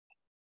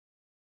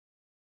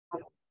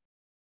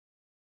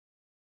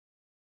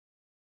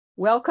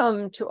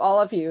Welcome to all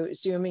of you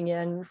zooming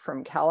in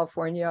from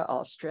California,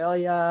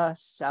 Australia,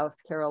 South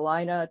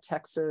Carolina,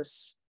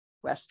 Texas,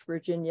 West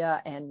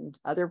Virginia, and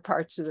other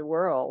parts of the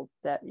world.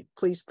 That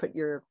please put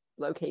your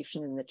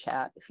location in the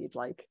chat if you'd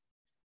like.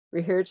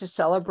 We're here to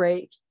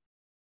celebrate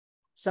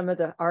some of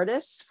the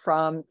artists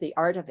from the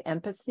Art of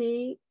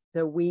Empathy,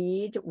 the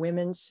WEAD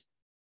Women's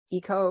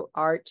Eco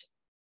Art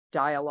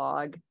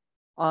Dialogue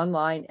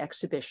online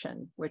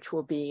exhibition, which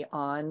will be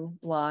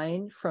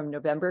online from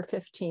November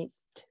 15th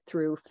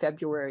through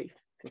February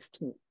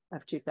 15th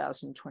of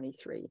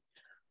 2023.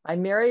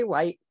 I'm Mary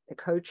White, the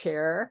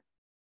co-chair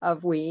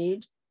of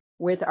WEAD,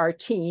 with our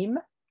team,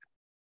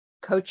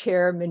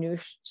 co-chair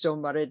Manoush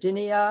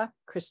Zomaradinia,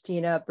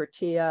 Christina,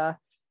 Bertea,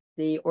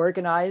 the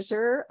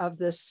organizer of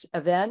this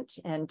event,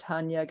 and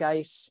Tanja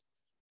Geis,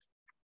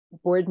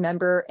 board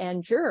member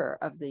and juror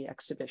of the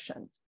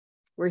exhibition.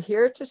 We're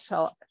here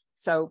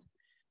to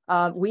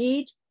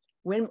WEAD,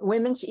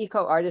 Women's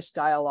Eco Artist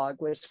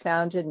Dialogue, was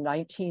founded in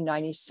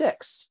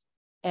 1996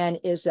 and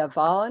is a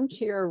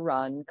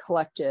volunteer-run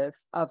collective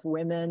of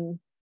women,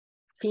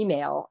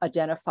 female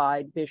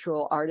identified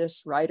visual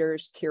artists,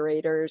 writers,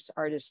 curators,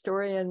 art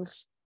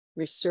historians,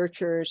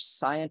 researchers,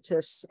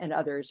 scientists, and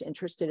others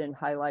interested in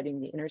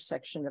highlighting the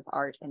intersection of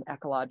art and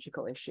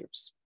ecological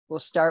issues. We'll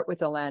start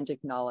with a land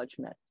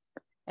acknowledgement.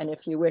 And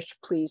if you wish,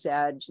 please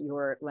add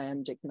your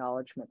land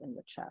acknowledgement in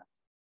the chat.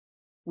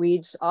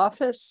 WEAD's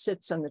office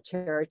sits on the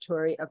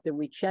territory of the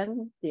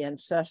Wichen, the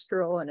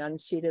ancestral and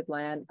unceded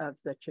land of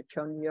the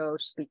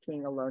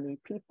Chochenyo-speaking Ohlone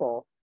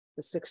people,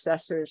 the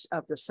successors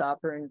of the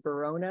sovereign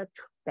Verona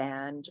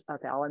band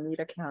of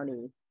Alameda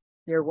County,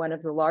 near one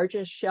of the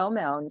largest shell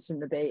mounds in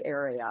the Bay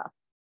Area.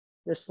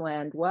 This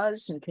land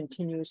was and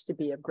continues to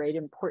be of great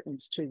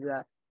importance to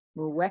the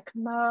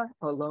Muwekma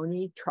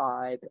Ohlone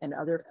tribe and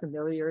other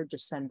familiar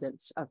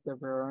descendants of the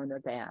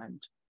Verona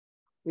band.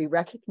 We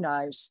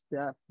recognize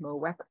the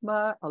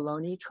Muwekma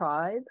Ohlone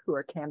tribe, who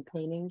are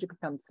campaigning to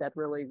become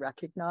federally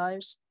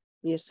recognized,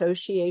 the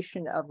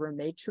Association of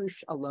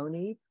Ramaytush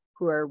Ohlone,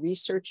 who are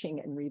researching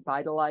and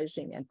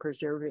revitalizing and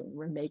preserving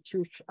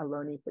Ramaytush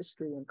Ohlone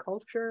history and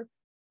culture,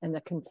 and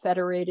the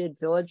Confederated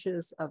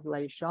Villages of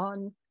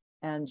Lejeune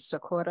and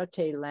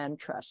Socorate Land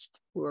Trust,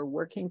 who are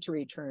working to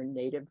return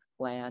native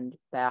land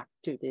back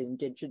to the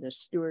indigenous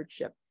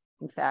stewardship.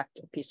 In fact,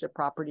 a piece of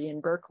property in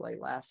Berkeley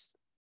last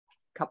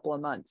couple of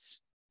months.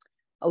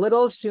 A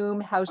little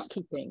Zoom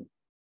housekeeping.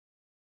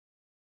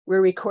 We're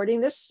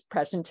recording this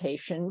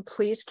presentation.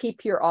 Please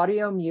keep your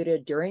audio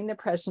muted during the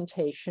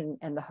presentation,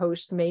 and the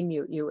host may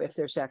mute you if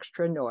there's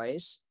extra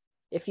noise.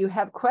 If you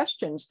have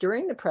questions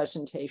during the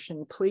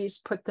presentation, please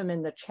put them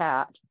in the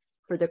chat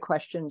for the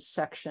questions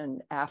section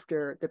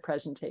after the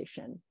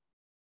presentation.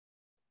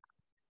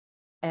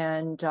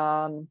 And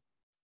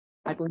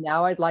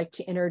I'd like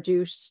to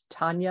introduce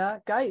Tanja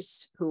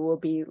Geis, who will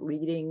be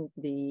leading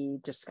the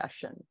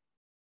discussion.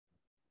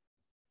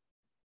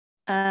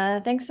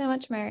 Thanks so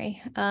much, Mary.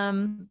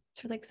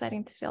 It's really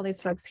exciting to see all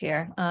these folks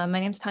here. My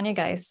name is Tanja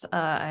Geis.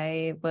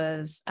 I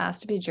was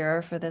asked to be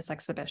juror for this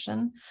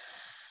exhibition.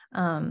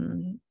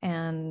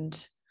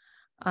 And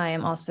I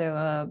am also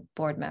a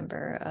board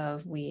member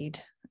of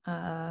WEAD.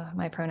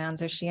 My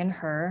pronouns are she and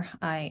her.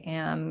 I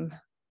am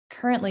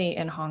currently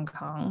in Hong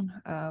Kong,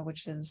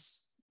 which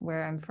is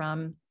where I'm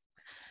from,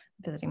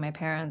 visiting my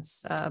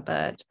parents,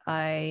 but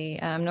I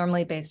am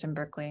normally based in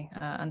Berkeley,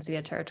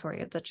 unceded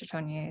territory of the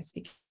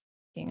Chochenyo-speaking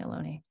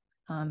Ohlone.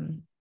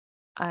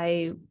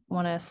 I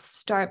want to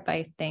start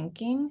by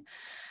thanking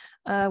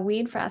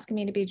WEAD for asking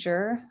me to be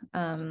juror.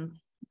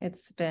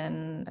 It's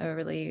been a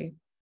really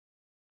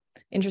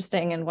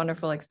interesting and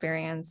wonderful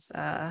experience.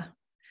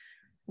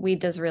 WEAD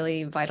does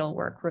really vital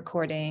work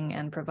recording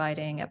and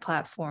providing a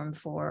platform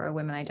for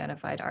women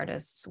identified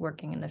artists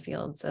working in the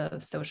fields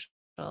of social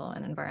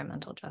and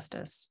environmental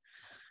justice.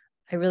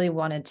 I really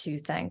wanted to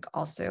thank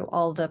also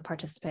all the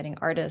participating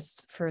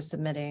artists for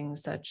submitting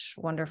such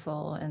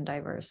wonderful and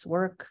diverse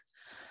work,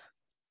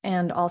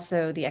 and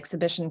also the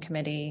exhibition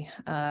committee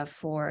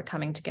for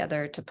coming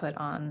together to put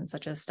on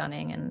such a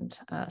stunning and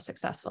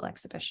successful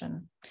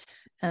exhibition.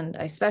 And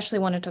I especially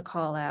wanted to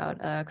call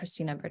out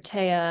Christina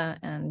Bertea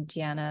and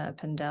Diana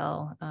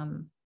Pindell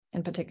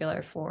in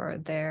particular for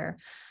their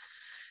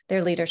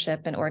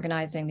leadership in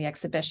organizing the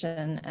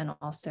exhibition, and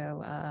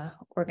also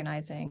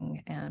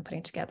organizing and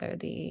putting together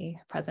the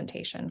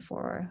presentation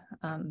for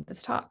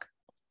this talk.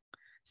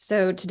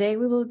 So today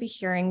we will be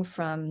hearing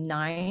from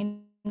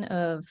 9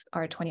 of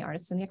our 20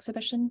 artists in the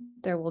exhibition.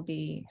 There will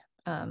be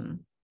a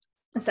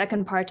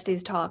second part to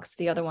these talks.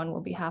 The other one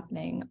will be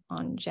happening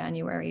on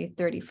January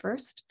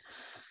 31st,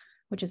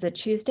 which is a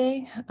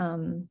Tuesday.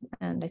 And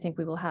I think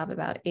we will have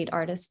about 8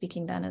 artists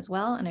speaking then as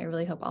well. And I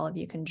really hope all of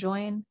you can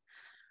join.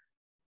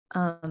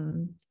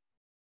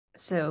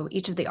 So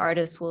each of the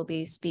artists will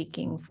be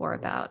speaking for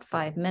about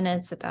 5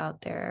 minutes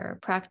about their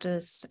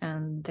practice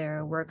and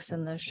their works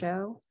in the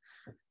show.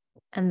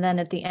 And then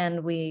at the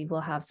end, we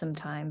will have some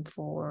time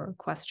for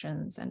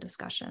questions and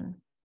discussion.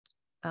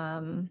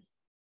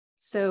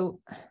 So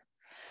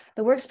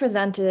The works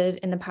presented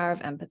in The Power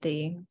of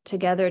Empathy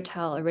together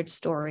tell a rich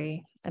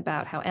story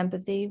about how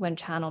empathy, when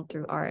channeled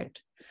through art,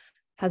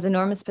 has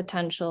enormous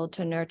potential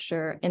to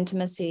nurture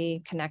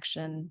intimacy,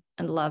 connection,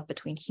 and love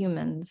between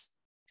humans,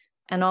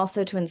 and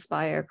also to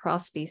inspire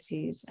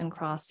cross-species and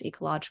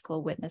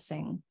cross-ecological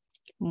witnessing,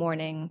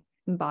 mourning,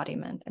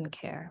 embodiment, and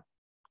care.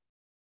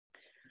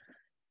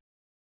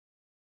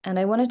 And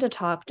I wanted to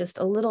talk just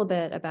a little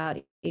bit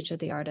about each of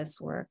the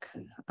artists' work.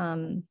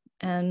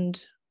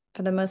 And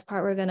for the most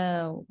part, we're going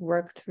to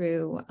work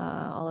through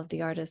all of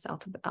the artists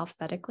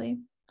alphabetically.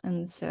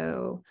 And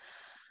so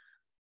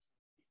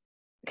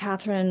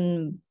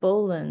Katherine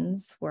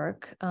Boland's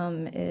work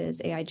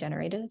is AI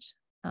generated.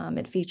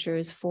 It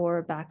features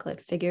 4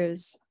 backlit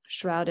figures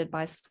shrouded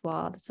by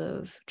swaths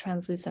of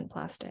translucent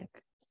plastic.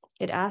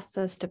 It asks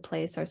us to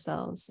place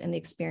ourselves in the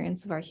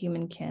experience of our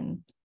human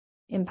kin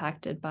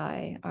impacted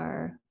by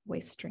our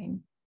waste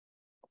stream.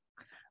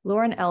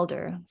 Lauren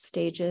Elder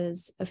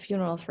stages a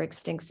funeral for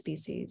extinct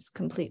species,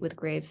 complete with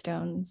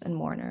gravestones and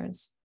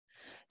mourners,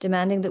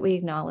 demanding that we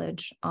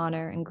acknowledge,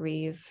 honor, and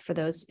grieve for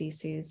those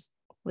species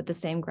with the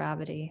same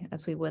gravity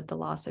as we would the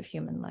loss of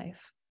human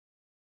life.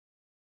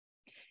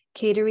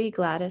 Katerie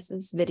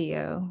Gladdys's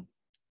video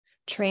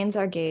trains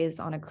our gaze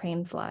on a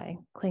crane fly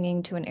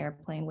clinging to an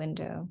airplane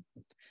window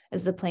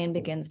as the plane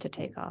begins to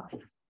take off.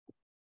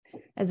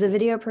 As the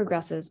video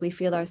progresses, we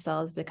feel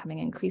ourselves becoming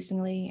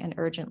increasingly and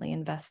urgently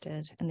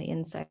invested in the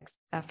insect's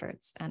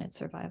efforts and its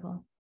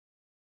survival.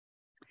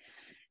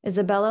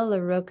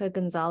 Isabella Rocca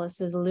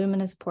González's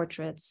luminous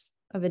portraits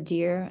of a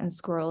deer and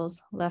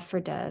squirrels left for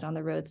dead on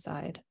the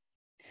roadside,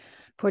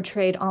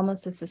 portrayed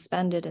almost as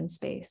suspended in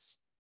space,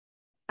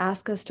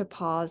 ask us to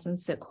pause and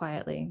sit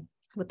quietly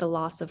with the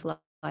loss of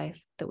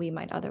life that we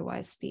might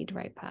otherwise speed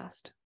right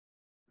past.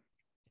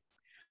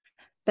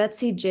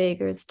 Betsy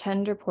Jaeger's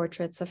tender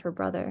portraits of her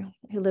brother,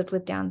 who lived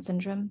with Down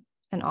syndrome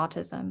and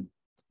autism,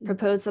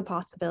 propose the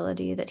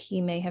possibility that he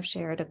may have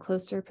shared a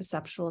closer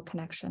perceptual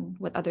connection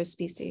with other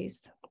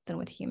species than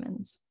with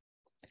humans.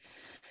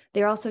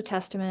 They are also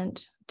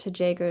testament to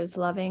Jaeger's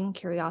loving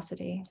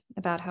curiosity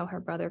about how her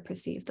brother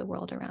perceived the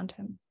world around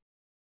him.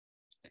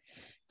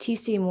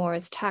 T.C.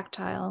 Moore's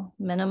tactile,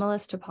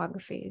 minimalist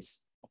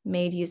topographies,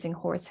 made using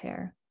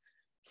horsehair,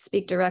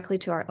 speak directly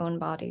to our own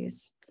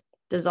bodies,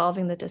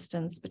 dissolving the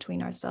distance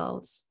between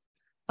ourselves,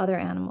 other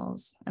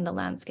animals, and the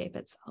landscape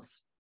itself.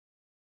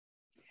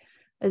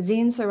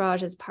 Azin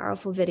Seraj's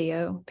powerful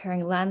video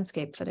pairing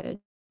landscape footage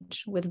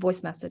with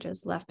voice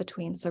messages left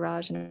between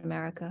Seraj in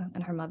America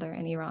and her mother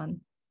in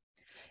Iran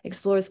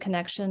explores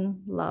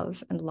connection,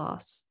 love, and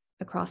loss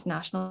across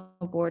national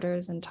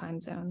borders and time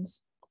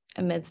zones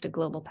amidst a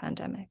global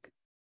pandemic.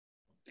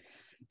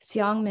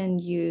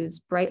 Seongmin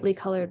used brightly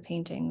colored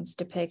paintings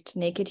depict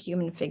naked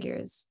human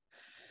figures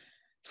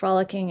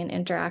frolicking and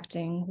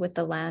interacting with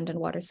the land and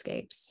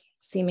waterscapes,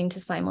 seeming to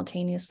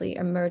simultaneously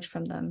emerge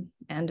from them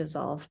and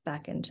dissolve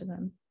back into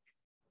them.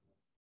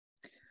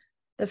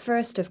 The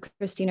first of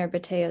Christina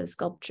Bertea's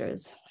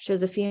sculptures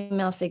shows a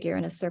female figure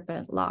and a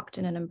serpent locked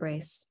in an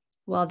embrace,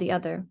 while the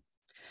other,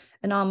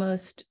 an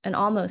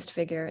almost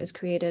figure, is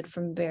created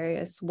from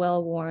various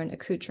well-worn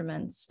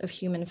accoutrements of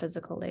human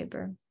physical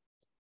labor.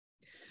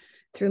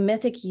 Through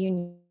mythic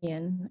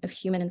union of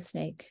human and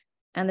snake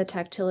and the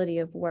tactility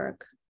of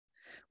work,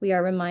 we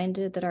are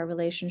reminded that our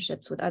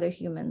relationships with other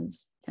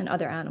humans and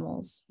other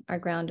animals are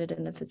grounded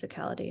in the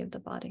physicality of the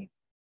body.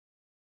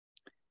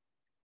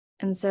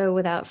 And so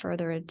without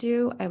further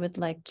ado, I would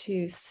like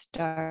to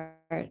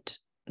start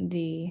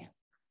the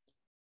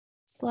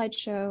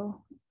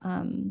slideshow.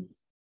 Let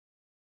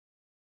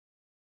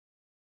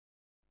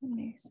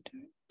me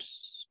start.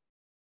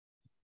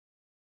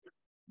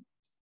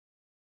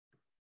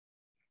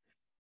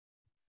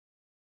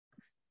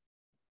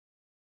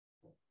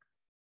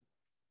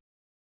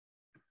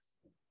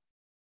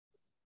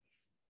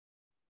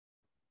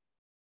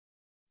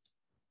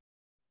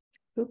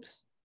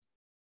 Oops.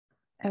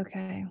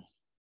 Okay.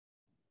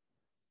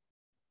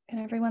 Can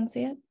everyone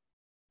see it?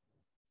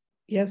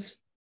 Yes.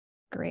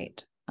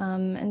 Great.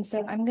 And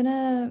so I'm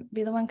gonna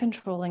be the one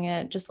controlling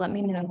it. Just let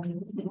me know when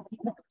you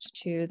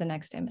switch to the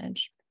next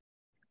image.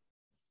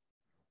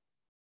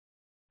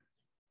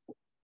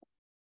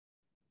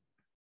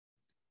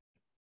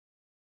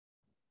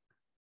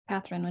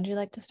 Katherine, would you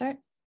like to start?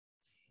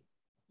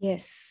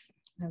 Yes,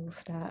 I will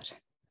start.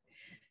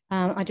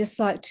 I'd just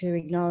like to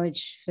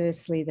acknowledge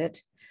firstly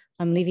that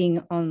I'm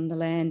living on the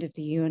land of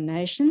the Yuin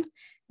Nation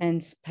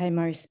and pay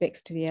my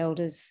respects to the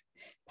elders,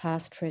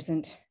 past,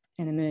 present,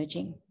 and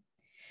emerging.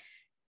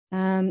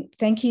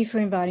 Thank you for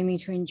inviting me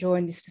to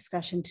join this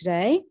discussion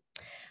today.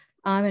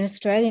 I'm an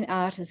Australian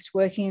artist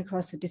working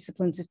across the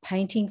disciplines of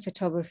painting,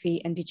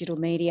 photography, and digital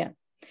media.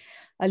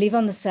 I live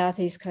on the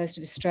southeast coast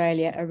of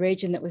Australia, a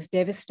region that was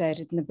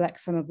devastated in the Black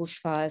Summer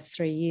bushfires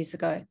 3 years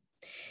ago.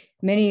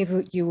 Many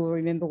of you will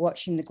remember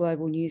watching the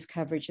global news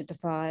coverage of the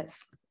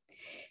fires.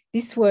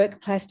 This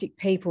work, Plastic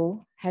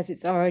People, has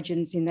its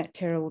origins in that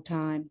terrible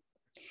time.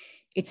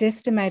 It's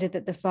estimated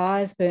that the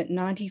fires burnt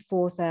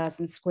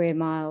 94,000 square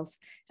miles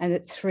and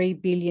that 3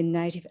 billion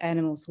native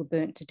animals were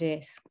burnt to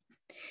death.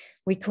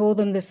 We call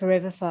them the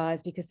forever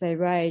fires because they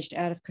raged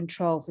out of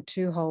control for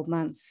 2 whole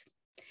months.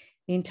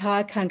 The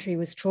entire country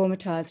was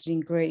traumatised and in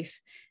grief,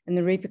 and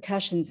the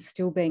repercussions are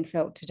still being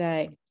felt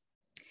today.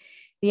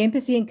 The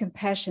empathy and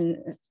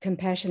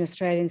compassion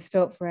Australians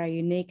felt for our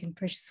unique and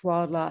precious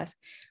wildlife,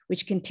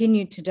 which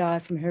continued to die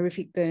from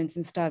horrific burns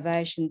and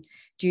starvation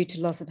due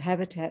to loss of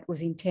habitat,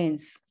 was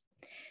intense.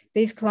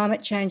 These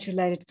climate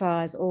change-related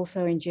fires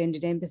also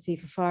engendered empathy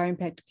for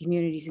fire-impacted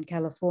communities in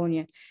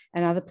California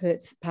and other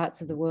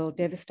parts of the world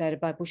devastated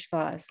by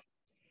bushfires.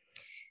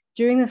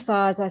 During the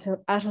fires, I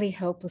felt utterly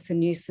helpless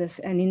and useless,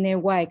 and in their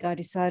wake, I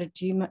decided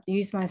to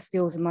use my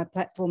skills and my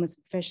platform as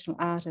a professional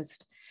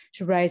artist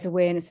to raise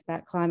awareness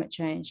about climate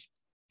change.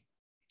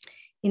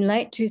 In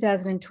late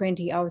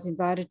 2020, I was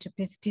invited to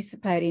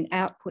participate in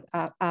Output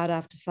Art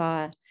After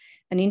Fire,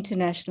 an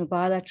international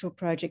bilateral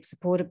project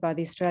supported by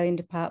the Australian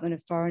Department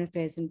of Foreign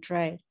Affairs and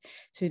Trade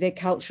through their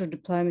Cultural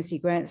Diplomacy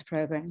Grants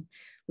Program,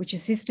 which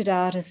assisted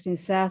artists in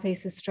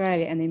Southeast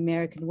Australia and the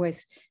American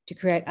West to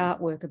create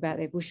artwork about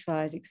their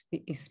bushfires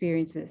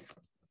experiences.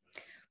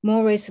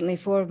 More recently,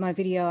 4 of my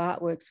video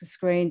artworks were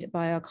screened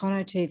by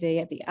Okono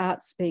TV at the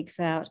Art Speaks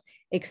Out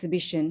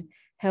exhibition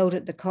held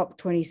at the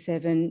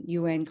COP27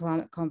 UN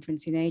Climate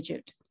Conference in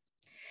Egypt.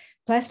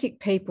 Plastic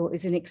People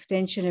is an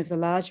extension of the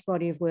large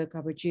body of work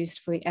I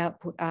produced for the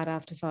Output Art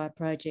After Fire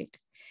project.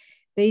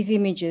 These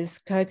images,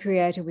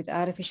 co-created with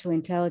artificial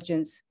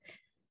intelligence,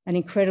 an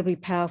incredibly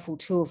powerful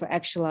tool for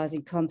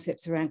actualizing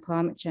concepts around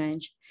climate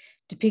change,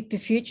 depict a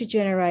future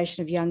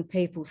generation of young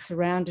people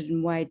surrounded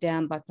and weighed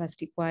down by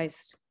plastic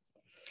waste.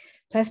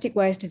 Plastic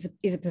waste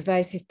is a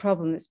pervasive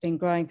problem that's been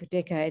growing for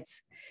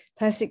decades.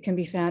 Plastic can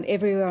be found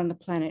everywhere on the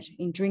planet,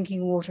 in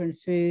drinking water and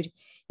food,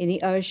 in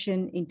the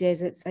ocean, in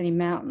deserts, and in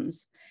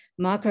mountains.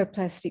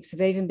 Microplastics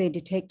have even been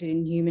detected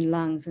in human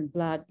lungs and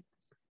blood.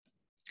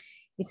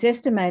 It's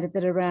estimated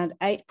that around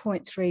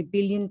 8.3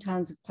 billion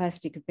tonnes of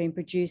plastic have been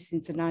produced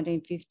since the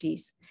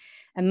 1950s,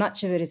 and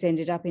much of it has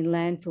ended up in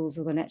landfills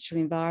or the natural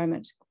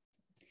environment.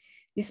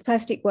 This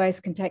plastic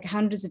waste can take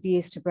hundreds of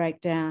years to break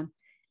down,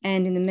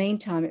 and in the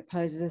meantime, it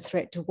poses a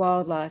threat to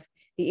wildlife,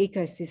 the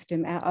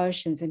ecosystem, our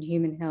oceans, and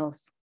human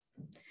health.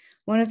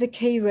 One of the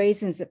key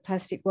reasons that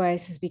plastic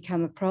waste has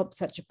become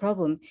such a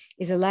problem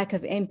is a lack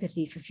of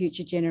empathy for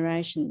future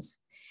generations.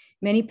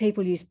 Many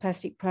people use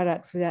plastic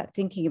products without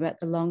thinking about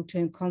the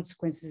long-term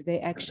consequences of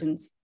their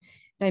actions.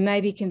 They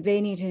may be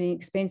convenient and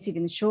inexpensive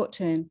in the short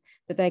term,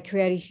 but they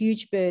create a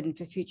huge burden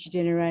for future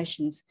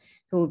generations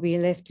who will be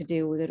left to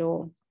deal with it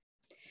all.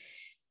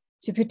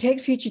 To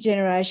protect future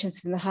generations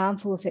from the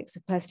harmful effects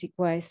of plastic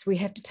waste, we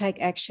have to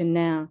take action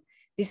now.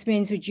 This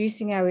means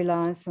reducing our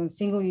reliance on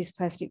single-use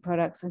plastic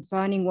products and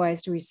finding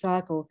ways to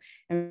recycle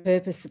and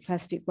repurpose the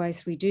plastic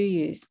waste we do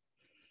use.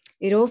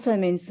 It also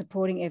means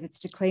supporting efforts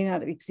to clean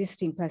up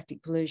existing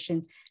plastic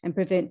pollution and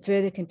prevent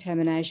further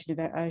contamination of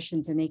our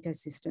oceans and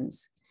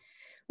ecosystems.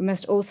 We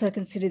must also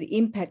consider the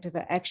impact of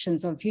our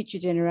actions on future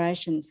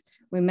generations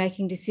when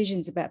making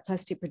decisions about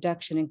plastic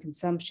production and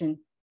consumption.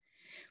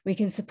 We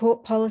can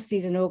support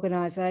policies and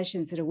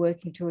organisations that are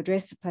working to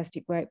address the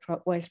plastic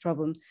waste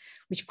problem,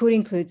 which could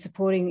include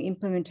supporting the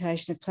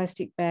implementation of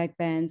plastic bag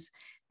bans,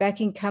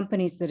 backing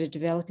companies that are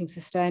developing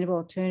sustainable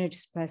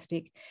alternatives to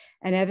plastic,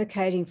 and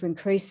advocating for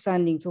increased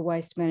funding for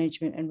waste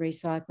management and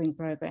recycling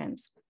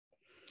programs.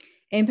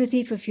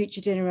 Empathy for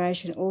future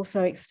generation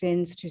also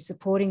extends to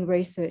supporting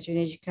research and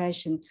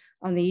education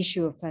on the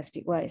issue of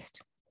plastic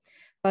waste.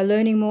 By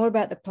learning more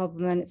about the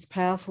problem and its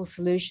powerful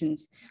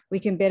solutions, we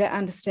can better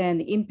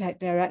understand the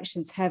impact our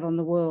actions have on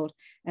the world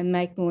and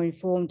make more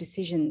informed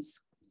decisions.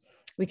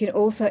 We can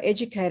also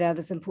educate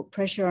others and put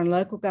pressure on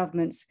local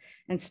governments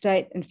and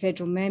state and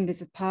federal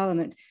members of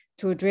parliament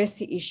to address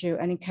the issue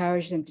and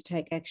encourage them to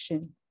take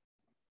action.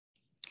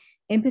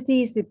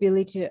 Empathy is the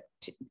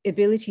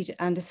ability to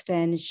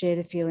understand and share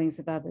the feelings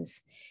of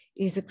others.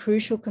 It is a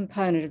crucial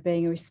component of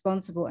being a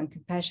responsible and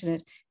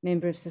compassionate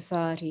member of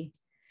society.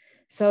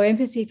 So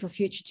empathy for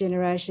future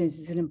generations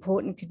is an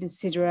important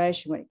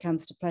consideration when it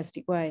comes to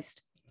plastic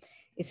waste.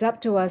 It's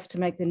up to us to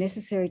make the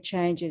necessary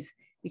changes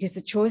because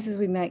the choices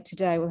we make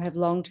today will have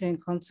long-term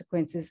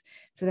consequences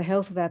for the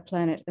health of our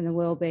planet and the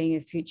well-being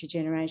of future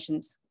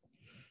generations.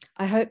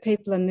 I hope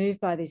people are moved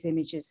by these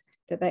images,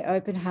 that they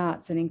open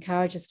hearts and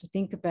encourage us to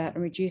think about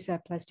and reduce our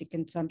plastic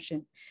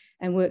consumption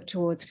and work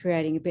towards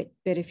creating a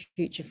better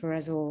future for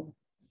us all.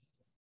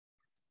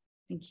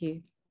 Thank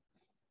you.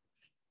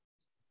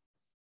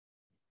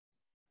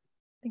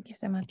 Thank you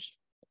so much.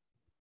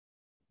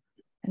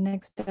 And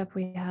next up,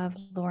 we have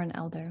Lauren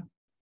Elder.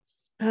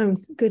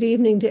 Good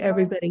evening to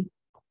everybody.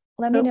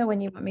 Let me know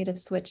when you want me to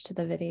switch to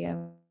the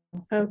video.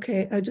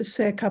 Okay, I'll just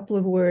say a couple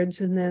of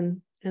words and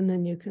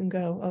then you can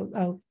go.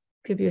 I'll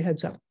give you a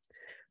heads up.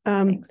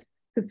 Thanks.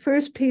 The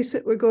first piece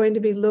that we're going to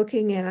be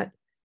looking at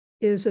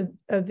is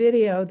a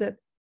video that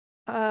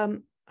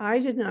I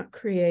did not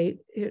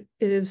create. It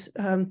is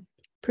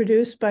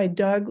produced by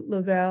Doug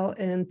Lavelle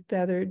and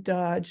Feather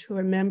Dodge, who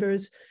are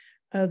members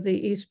of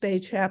the East Bay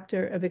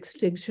chapter of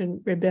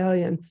Extinction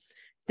Rebellion.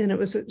 And it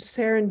was a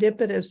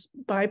serendipitous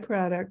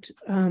byproduct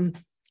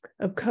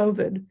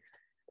COVID.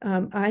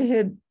 I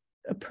had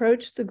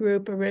approached the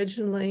group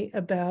originally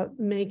about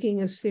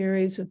making a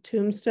series of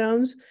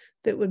tombstones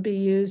that would be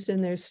used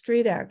in their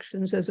street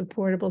actions as a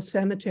portable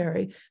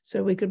cemetery.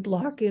 So we could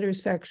block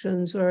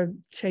intersections or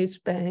Chase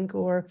Bank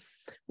or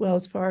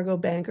Wells Fargo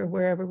Bank or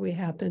wherever we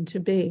happen to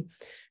be.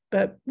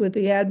 But with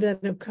the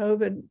advent of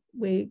COVID,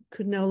 we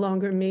could no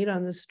longer meet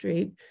on the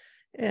street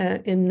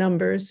in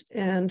numbers.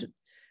 And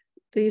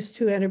these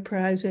two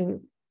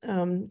enterprising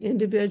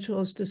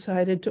individuals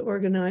decided to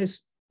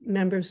organize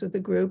members of the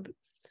group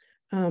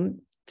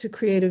to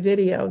create a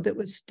video that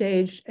was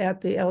staged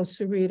at the El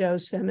Cerrito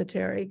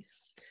Cemetery.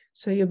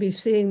 So you'll be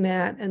seeing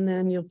that, and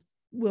then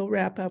we'll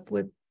wrap up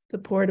with the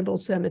portable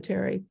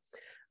cemetery.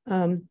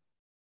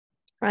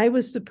 I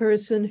was the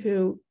person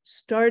who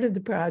started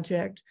the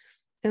project,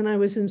 and I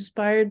was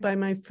inspired by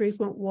my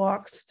frequent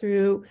walks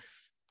through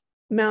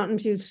Mountain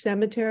View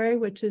Cemetery,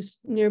 which is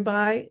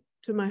nearby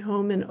to my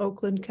home in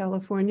Oakland,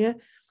 California.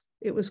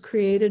 It was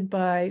created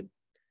by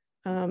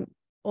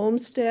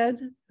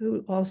Olmsted,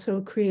 who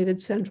also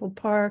created Central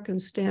Park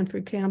and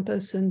Stanford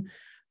Campus and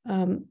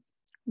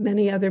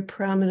many other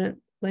prominent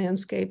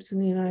landscapes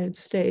in the United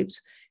States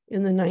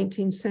in the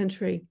 19th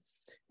century.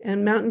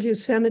 And Mountain View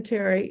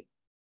Cemetery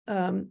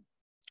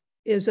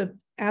is an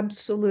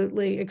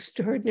absolutely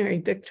extraordinary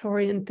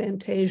Victorian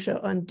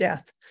fantasia on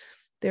death.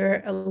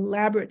 There are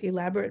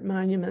elaborate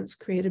monuments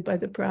created by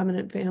the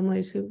prominent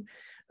families who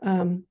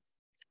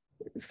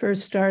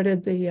first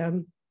started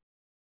the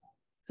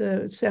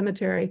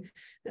cemetery,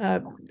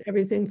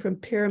 everything from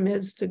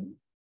pyramids to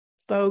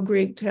faux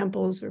Greek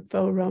temples or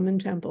faux Roman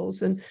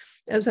temples. And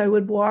as I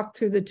would walk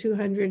through the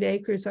 200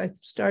 acres, I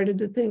started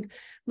to think,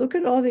 look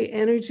at all the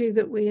energy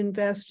that we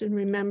invest in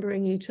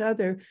remembering each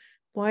other.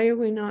 Why are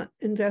we not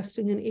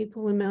investing an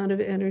equal amount of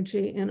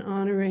energy in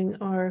honoring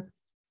our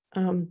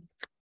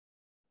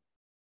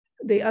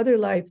the other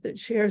life that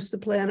shares the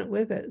planet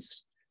with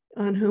us,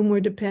 on whom we're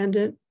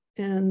dependent?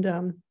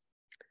 And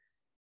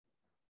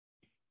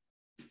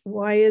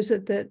why is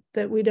it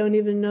that we don't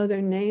even know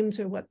their names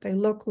or what they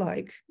look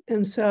like?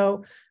 And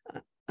so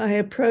I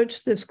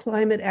approached this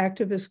climate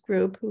activist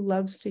group who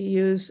loves to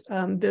use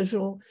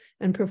visual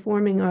and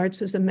performing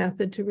arts as a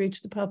method to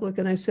reach the public.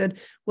 And I said,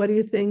 what do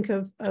you think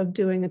of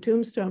doing a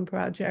tombstone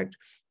project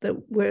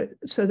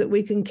so that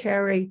we can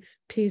carry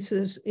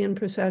pieces in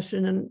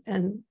procession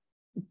and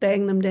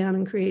bang them down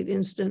and create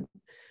instant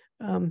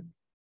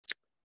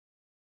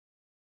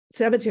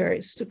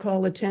cemeteries to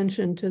call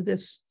attention to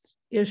this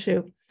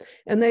issue?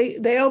 And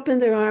they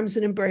opened their arms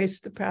and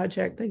embraced the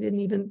project. They didn't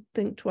even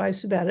think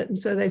twice about it. And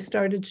so they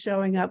started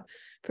showing up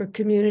for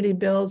community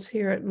builds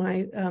here at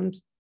my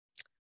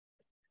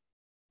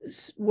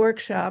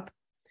workshop,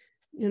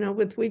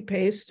 with wheat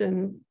paste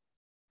and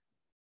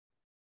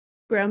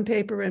brown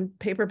paper and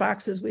paper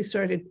boxes. We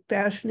started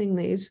fashioning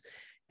these.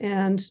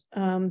 And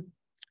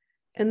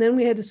then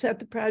we had to set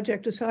the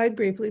project aside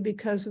briefly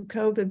because of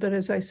COVID. But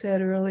as I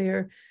said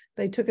earlier,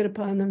 they took it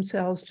upon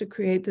themselves to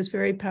create this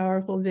very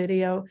powerful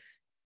video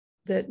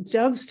that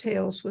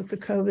dovetails with the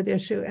COVID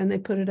issue, and they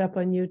put it up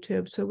on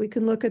YouTube. So we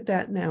can look at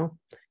that now.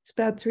 It's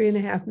about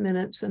 3.5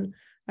 minutes, and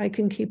I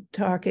can keep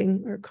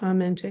talking or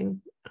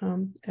commenting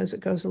as it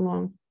goes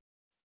along.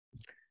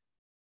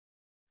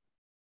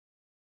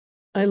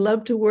 I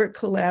love to work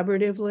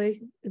collaboratively.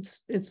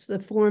 It's the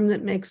form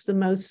that makes the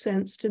most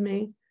sense to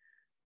me.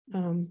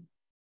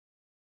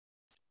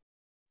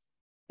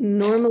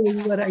 Normally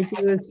what I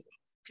do is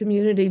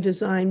community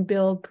design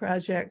build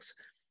projects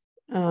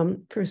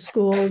for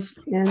schools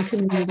and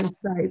community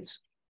sites.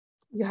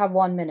 You have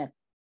 1 minute.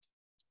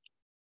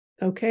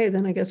 Okay,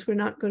 then I guess we're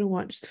not going to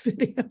watch the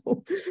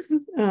video.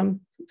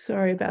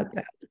 Sorry about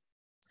that.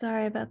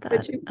 Sorry about that.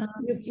 But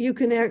you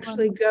can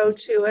actually go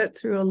to it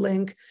through a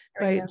link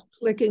by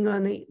clicking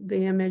on the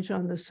image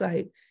on the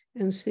site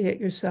and see it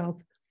yourself.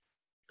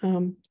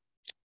 And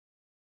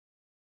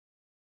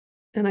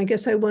I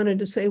guess I wanted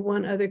to say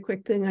one other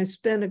quick thing. I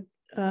spent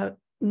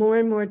more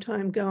and more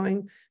time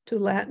going to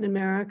Latin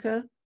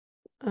America,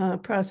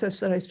 process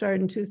that I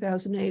started in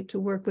 2008 to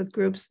work with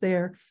groups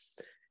there.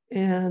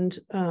 And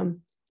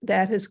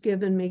that has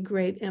given me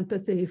great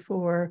empathy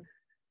for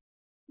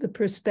the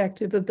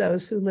perspective of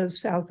those who live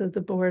south of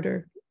the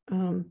border.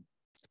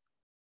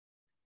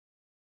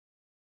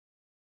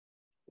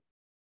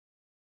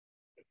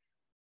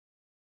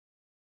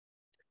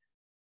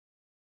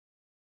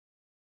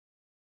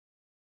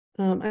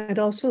 I'd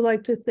also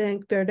like to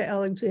thank Bertea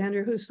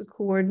Alexander, who's the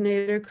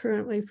coordinator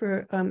currently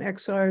for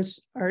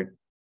XR's Art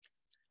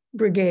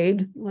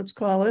Brigade, let's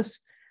call us,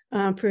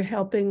 for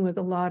helping with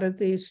a lot of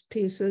these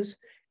pieces.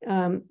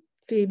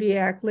 Phoebe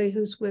Ackley,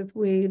 who's with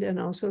WEAD, and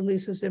also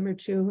Lisa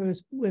Zimmerchu,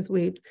 who's with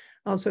WEAD,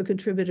 also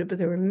contributed, but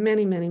there were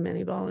many, many,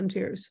 many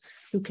volunteers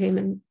who came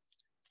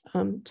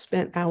and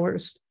spent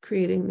hours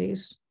creating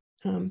these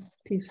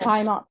pieces.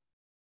 Time up.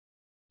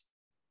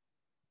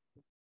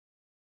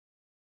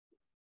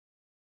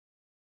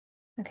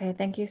 Okay,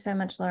 thank you so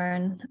much,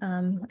 Lauren.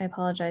 I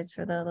apologize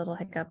for the little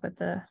hiccup with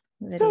the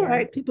video. It's all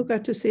right, people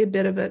got to see a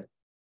bit of it.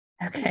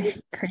 Okay,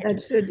 great.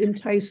 That should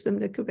entice them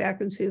to go back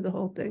and see the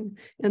whole thing.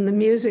 And the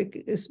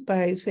music is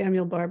by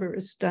Samuel Barber,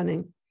 is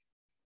stunning.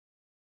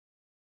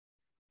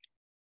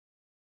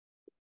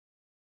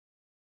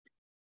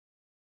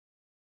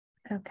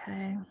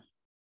 Okay,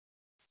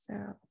 so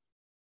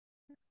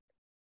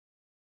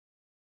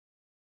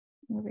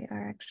we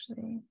are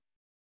actually,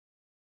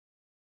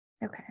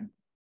 okay.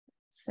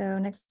 So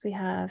next we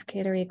have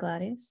Katerie,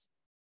 Gladdys.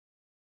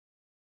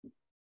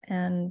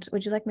 And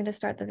would you like me to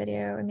start the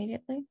video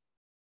immediately?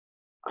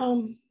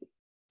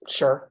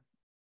 Sure.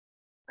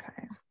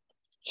 Okay.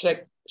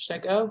 Should I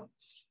go?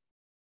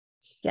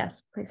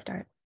 Yes, please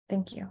start.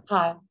 Thank you.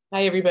 Hi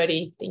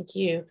everybody. Thank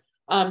you.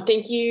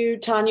 Thank you,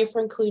 Tanja,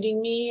 for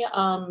including me.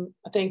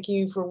 Thank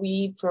you for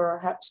WEAD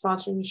for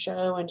sponsoring the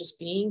show and just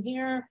being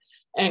here,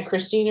 and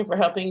Christina for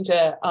helping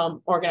to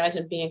organize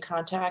and be in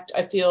contact.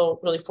 I feel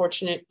really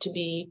fortunate to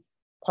be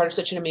part of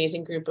such an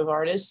amazing group of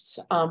artists.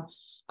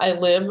 I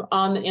live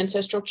on the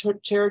ancestral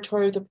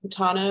territory of the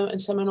Putano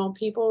and Seminole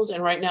peoples,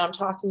 and right now I'm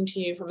talking to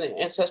you from the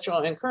ancestral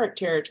and current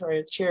territory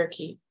of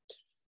Cherokee.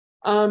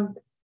 I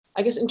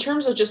guess in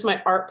terms of just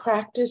my art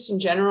practice in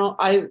general,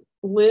 I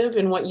live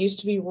in what used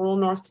to be rural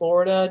North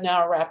Florida,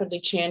 now a rapidly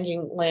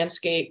changing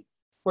landscape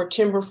where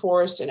timber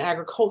forests and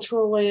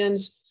agricultural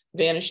lands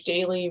vanish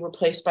daily,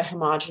 replaced by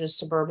homogeneous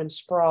suburban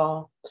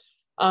sprawl.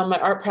 My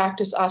art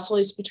practice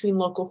oscillates between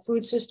local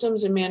food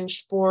systems and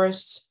managed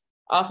forests,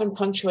 often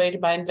punctuated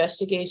by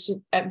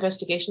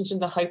investigations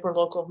into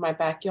hyperlocal of my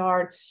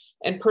backyard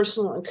and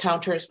personal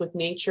encounters with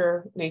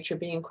nature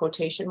being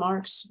quotation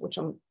marks, which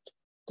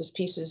this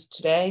piece is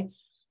today.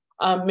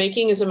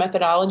 Making is a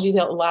methodology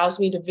that allows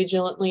me to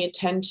vigilantly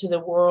attend to the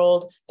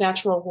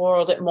natural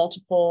world at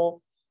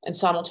multiple and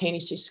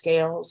simultaneous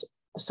scales.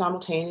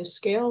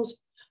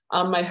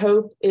 My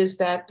hope is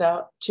that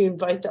to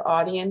invite the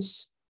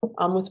audience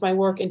with my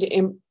work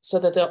so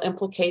that they'll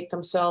implicate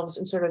themselves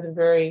in sort of the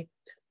very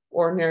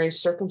ordinary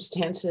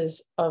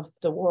circumstances of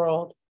the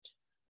world.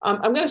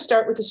 I'm going to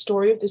start with the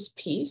story of this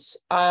piece.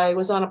 I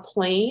was on a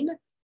plane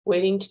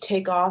waiting to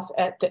take off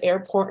at the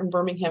airport in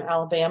Birmingham,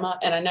 Alabama,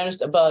 and I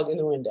noticed a bug in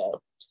the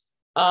window.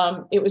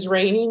 It was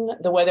raining.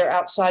 The weather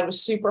outside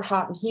was super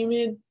hot and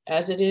humid,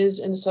 as it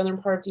is in the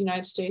southern part of the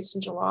United States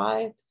in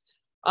July.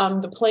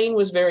 The plane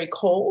was very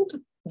cold,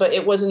 but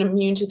it wasn't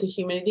immune to the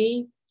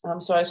humidity.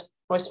 So I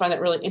always find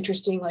that really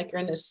interesting, like you're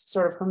in this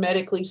sort of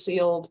hermetically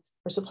sealed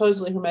or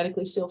supposedly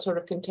hermetically sealed sort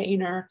of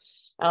container,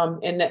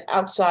 and the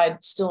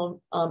outside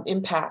still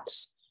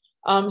impacts.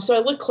 So I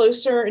looked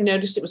closer and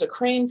noticed it was a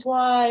crane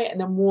fly, and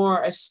the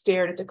more I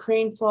stared at the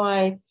crane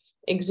fly,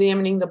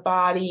 examining the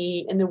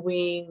body and the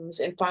wings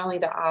and finally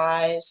the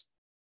eyes.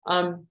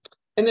 And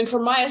then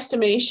from my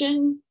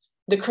estimation,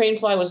 the crane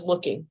fly was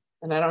looking,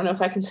 and I don't know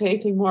if I can say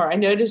anything more. I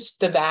noticed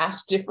the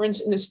vast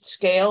difference in the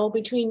scale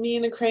between me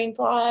and the crane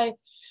fly.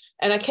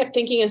 And I kept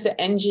thinking as the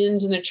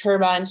engines and the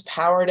turbines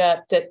powered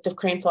up that the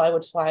crane fly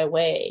would fly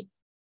away.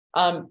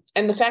 And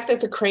the fact that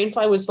the crane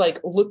fly was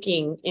like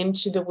looking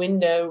into the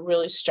window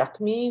really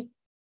struck me.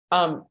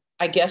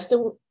 I guess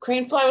the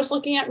crane fly was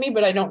looking at me,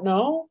 but I don't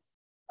know.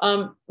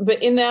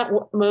 But in that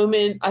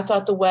moment, I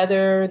thought the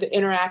weather, the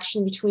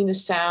interaction between the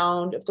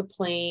sound of the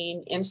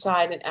plane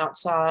inside and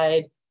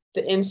outside,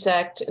 the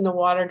insect and the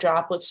water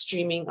droplets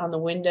streaming on the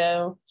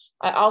window.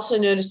 I also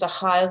noticed a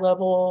high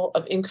level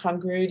of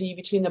incongruity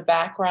between the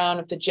background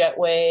of the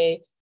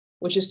jetway,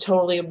 which is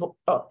totally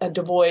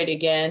devoid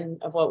again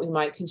of what we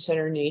might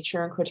consider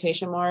nature in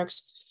quotation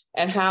marks,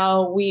 and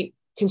how we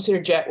consider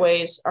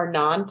jetways are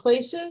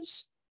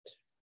non-places.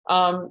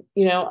 And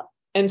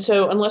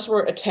so unless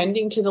we're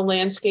attending to the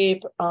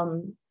landscape,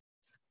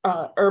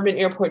 urban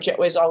airport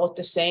jetways all look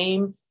the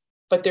same,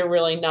 but they're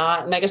really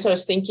not. And I guess I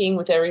was thinking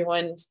with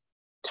everyone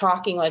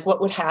talking, like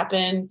what would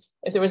happen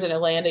if there was a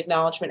land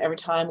acknowledgement every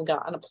time we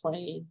got on a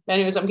plane.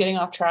 Anyways, I'm getting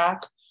off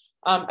track.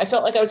 I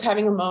felt like I was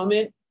having a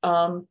moment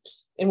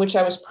in which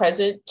I was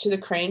present to the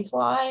crane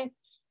fly,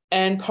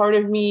 and part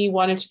of me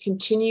wanted to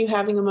continue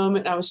having a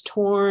moment. I was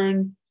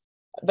torn,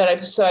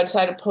 but so I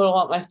decided to pull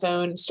out my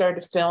phone and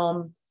started to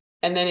film,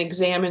 and then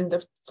examine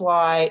the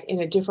fly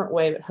in a different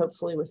way, but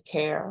hopefully with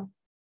care.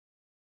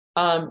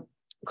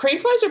 Crane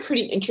flies are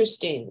pretty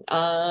interesting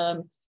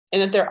in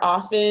that they're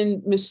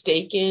often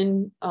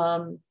mistaken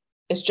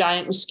as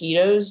giant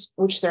mosquitoes,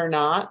 which they're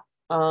not.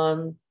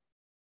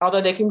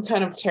 Although they can be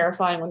kind of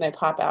terrifying when they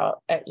pop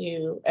out at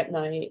you at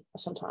night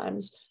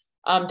sometimes.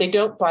 They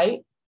don't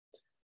bite.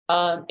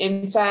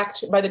 In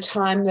fact, by the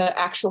time the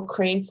actual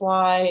crane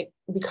fly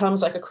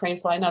becomes like a crane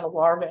fly, not a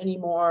larva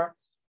anymore,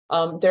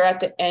 they're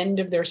at the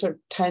end of their sort of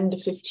 10 to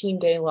 15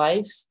 day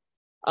life.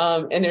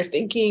 And they're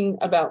thinking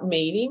about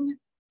mating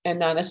and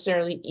not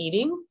necessarily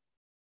eating.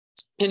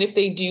 And if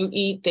they do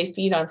eat, they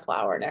feed on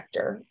flower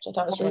nectar, which I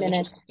thought was really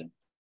interesting.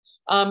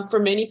 For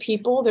many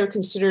people, they're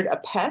considered a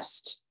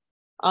pest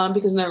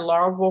because in their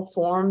larval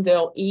form,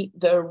 they'll eat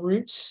the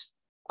roots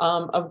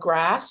of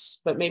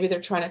grass, but maybe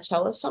they're trying to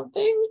tell us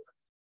something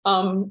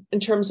in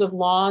terms of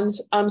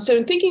lawns. So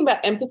in thinking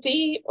about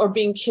empathy or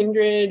being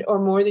kindred or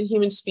more than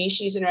human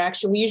species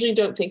interaction, we usually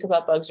don't think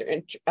about bugs or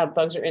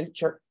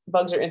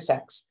bugs or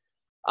insects.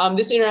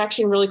 This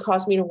interaction really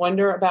caused me to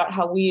wonder about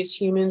how we as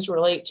humans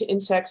relate to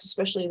insects,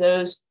 especially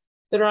those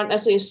that are not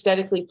necessarily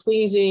aesthetically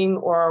pleasing,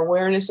 or our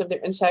awareness of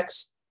their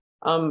insects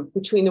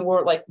between the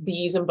world, like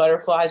bees and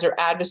butterflies, or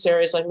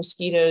adversaries like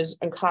mosquitoes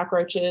and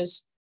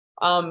cockroaches.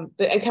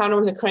 The encounter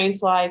with the crane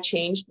fly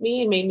changed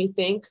me and made me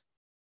think.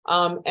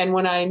 And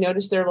when I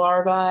noticed their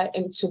larvae,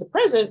 and to the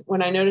present,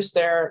 when I noticed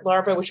their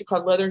larvae, which are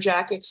called leather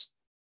jackets,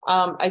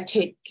 I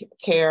take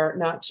care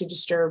not to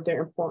disturb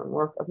their important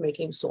work of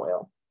making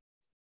soil.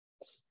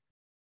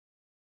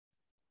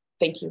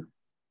 Thank you.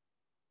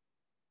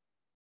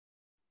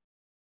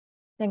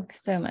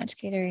 Thanks so much,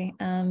 Katerie.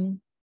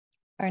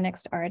 Our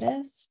next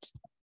artist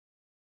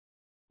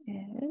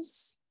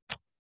is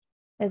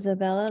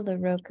Isabella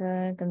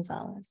Rocca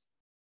González.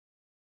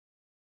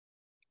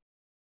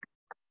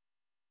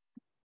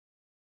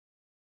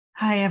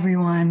 Hi,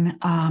 everyone.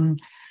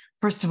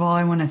 First of all,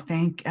 I want to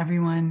thank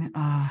everyone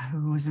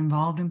who was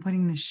involved in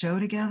putting this show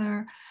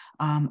together.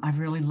 I've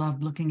really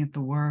loved looking at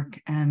the work,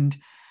 and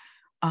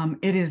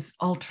it is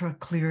ultra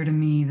clear to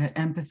me that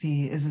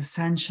empathy is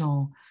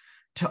essential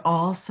to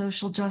all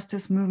social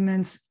justice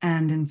movements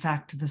and, in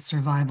fact, to the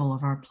survival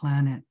of our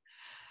planet.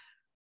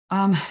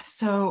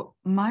 So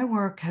my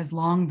work has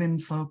long been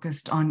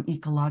focused on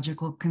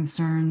ecological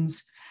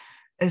concerns,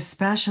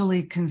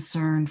 especially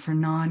concern for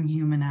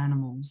non-human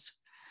animals.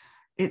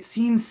 It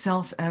seems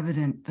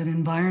self-evident that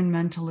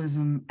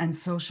environmentalism and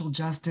social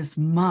justice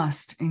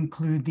must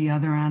include the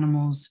other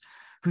animals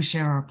who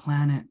share our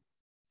planet.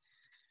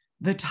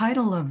 The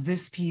title of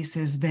this piece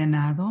is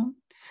Venado,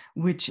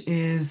 which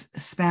is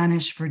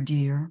Spanish for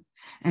deer,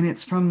 and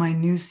it's from my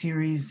new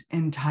series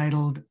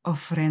entitled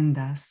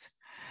Ofrendas.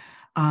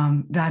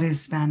 That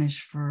is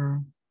Spanish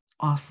for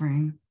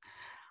offering.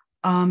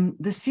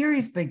 The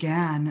series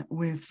began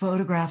with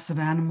photographs of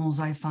animals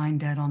I find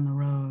dead on the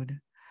road.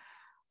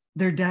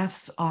 Their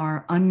deaths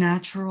are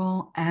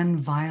unnatural and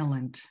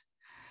violent.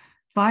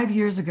 5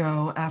 years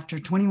ago, after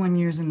 21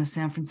 years in the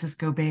San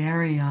Francisco Bay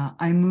Area,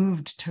 I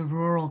moved to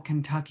rural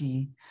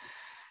Kentucky.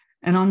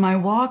 And on my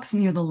walks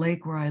near the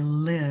lake where I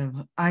live,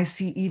 I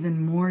see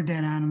even more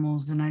dead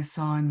animals than I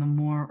saw in the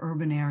more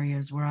urban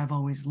areas where I've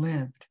always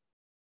lived.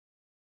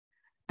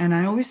 And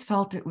I always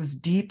felt it was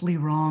deeply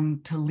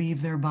wrong to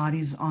leave their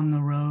bodies on the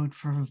road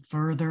for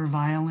further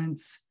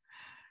violence.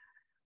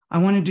 I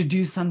wanted to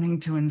do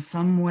something to, in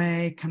some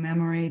way,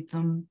 commemorate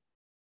them.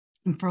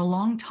 And for a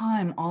long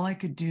time, all I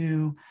could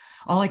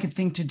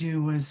think to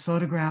do was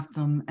photograph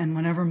them and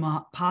whenever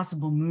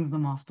possible, move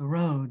them off the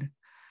road.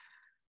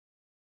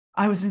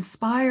 I was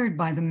inspired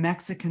by the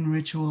Mexican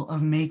ritual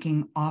of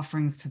making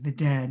offerings to the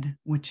dead,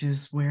 which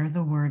is where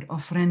the word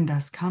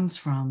ofrendas comes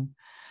from.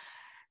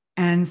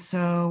 And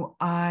so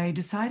I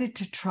decided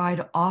to try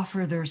to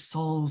offer their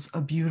souls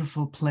a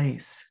beautiful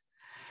place.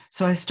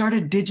 So I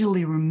started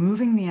digitally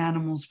removing the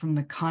animals from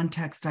the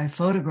context I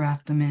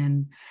photographed them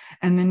in,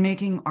 and then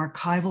making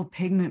archival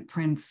pigment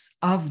prints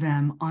of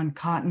them on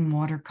cotton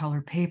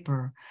watercolor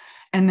paper,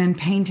 and then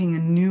painting a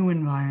new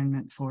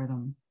environment for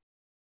them.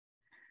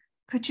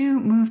 Could you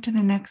move to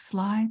the next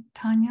slide,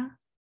 Tanja?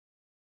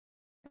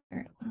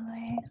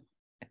 Certainly.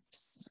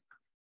 Oops.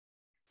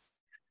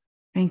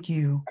 Thank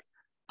you.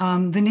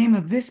 The name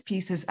of this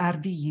piece is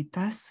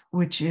Ardillitas,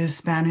 which is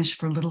Spanish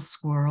for little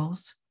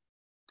squirrels.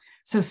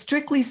 So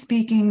strictly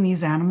speaking,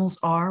 these animals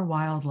are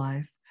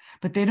wildlife,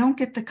 but they don't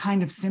get the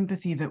kind of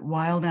sympathy that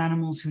wild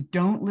animals who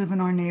don't live in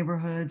our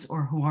neighborhoods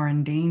or who are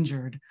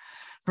endangered.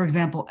 For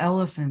example,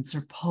 elephants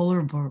or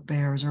polar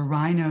bears or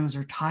rhinos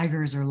or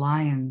tigers or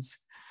lions.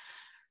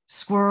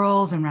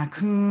 Squirrels and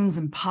raccoons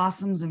and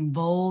possums and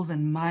voles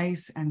and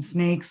mice and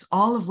snakes,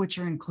 all of which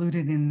are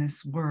included in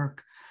this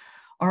work,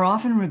 are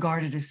often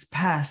regarded as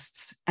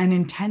pests and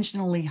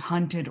intentionally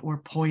hunted or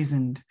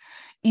poisoned,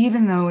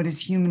 even though it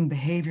is human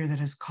behavior that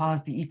has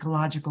caused the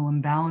ecological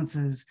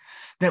imbalances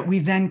that we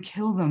then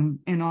kill them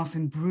in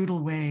often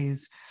brutal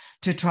ways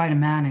to try to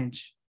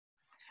manage.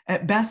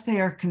 At best, they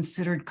are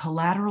considered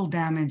collateral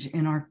damage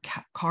in our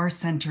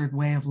car-centered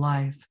way of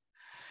life.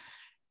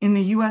 In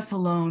the US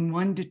alone,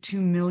 1 to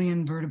 2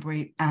 million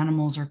vertebrate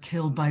animals are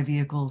killed by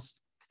vehicles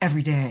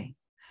every day.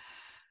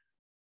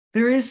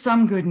 There is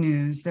some good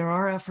news. There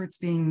are efforts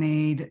being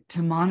made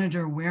to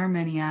monitor where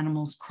many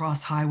animals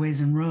cross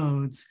highways and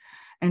roads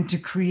and to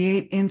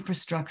create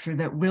infrastructure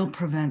that will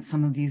prevent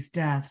some of these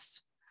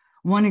deaths.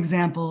 One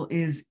example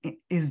is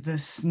the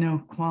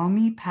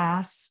Snoqualmie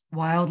Pass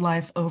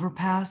wildlife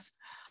overpass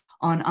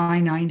on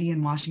I-90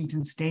 in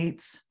Washington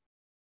States,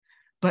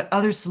 but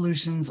other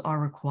solutions are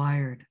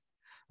required.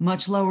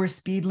 Much lower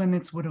speed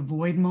limits would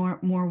avoid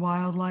more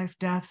wildlife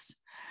deaths.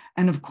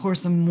 And of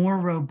course, a more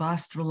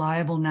robust,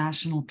 reliable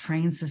national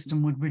train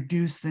system would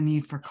reduce the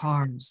need for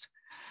cars.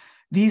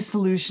 These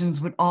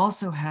solutions would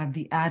also have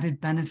the added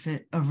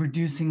benefit of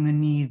reducing the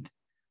need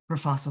for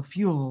fossil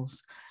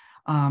fuels.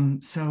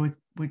 So it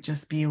would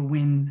just be a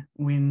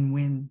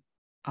win-win-win.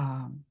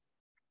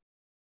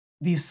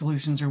 These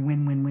solutions are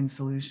win-win-win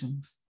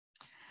solutions.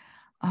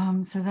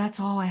 So that's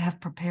all I have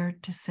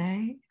prepared to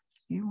say.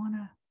 You want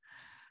to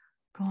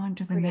go on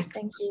to the Great, next.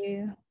 thank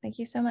you. Thank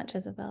you so much,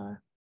 Isabella.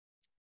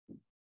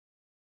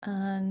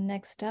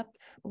 Next up,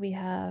 we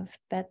have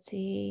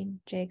Betsy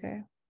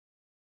Jaeger.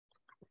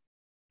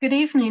 Good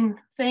evening.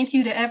 Thank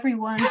you to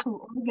everyone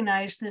who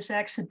organized this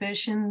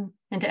exhibition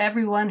and to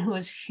everyone who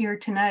is here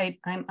tonight.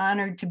 I'm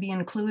honored to be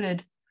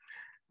included.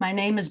 My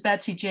name is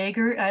Betsy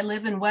Jaeger. I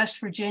live in West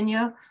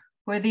Virginia,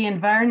 where the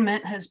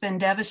environment has been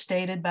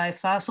devastated by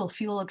fossil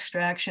fuel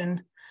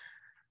extraction.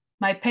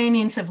 My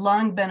paintings have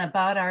long been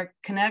about our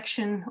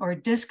connection or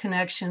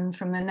disconnection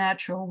from the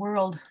natural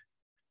world.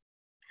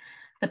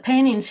 The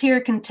paintings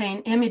here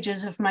contain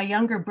images of my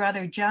younger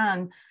brother,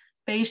 John,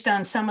 based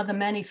on some of the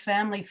many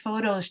family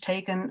photos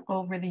taken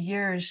over the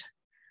years.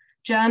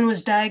 John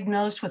was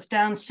diagnosed with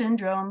Down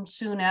syndrome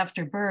soon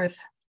after birth.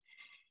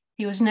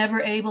 He was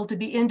never able to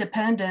be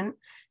independent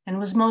and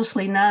was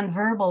mostly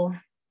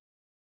nonverbal,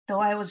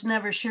 though I was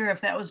never sure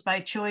if that was by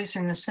choice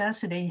or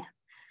necessity.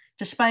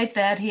 Despite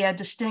that, he had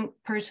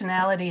distinct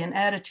personality and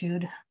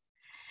attitude.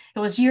 It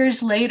was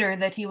years later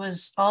that he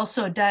was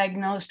also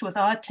diagnosed with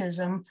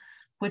autism,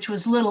 which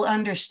was little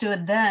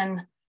understood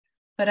then,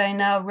 but I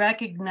now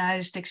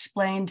recognized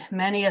explained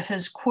many of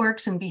his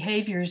quirks and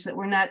behaviors that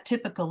were not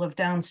typical of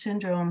Down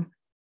syndrome.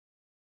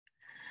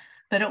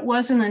 But it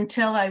wasn't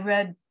until I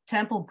read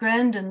Temple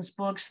Grandin's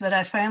books that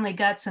I finally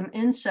got some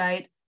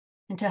insight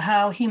into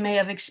how he may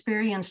have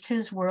experienced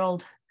his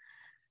world.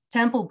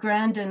 Temple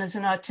Grandin is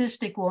an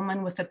autistic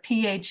woman with a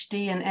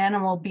PhD in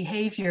animal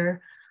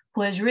behavior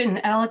who has written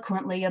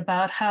eloquently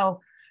about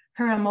how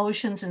her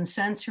emotions and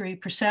sensory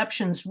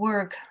perceptions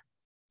work.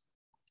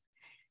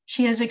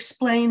 She has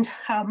explained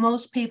how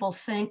most people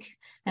think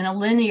in a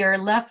linear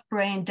left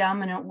brain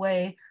dominant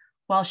way,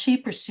 while she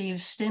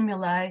perceives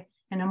stimuli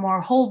in a more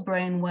whole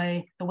brain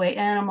way, the way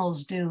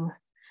animals do.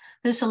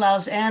 This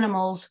allows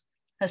animals,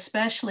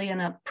 especially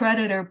in a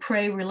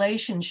predator-prey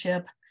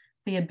relationship,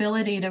 the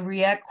ability to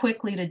react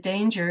quickly to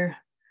danger.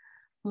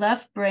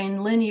 Left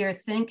brain linear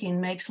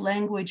thinking makes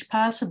language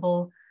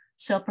possible,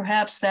 so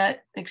perhaps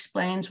that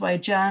explains why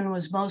John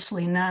was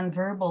mostly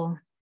nonverbal.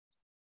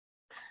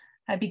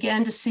 I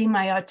began to see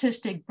my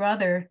autistic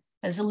brother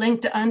as a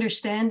link to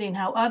understanding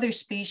how other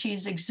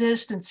species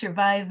exist and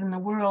survive in the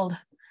world.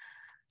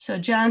 So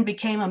John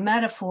became a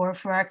metaphor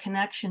for our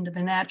connection to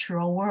the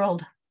natural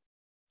world.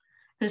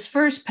 This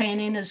first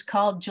painting is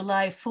called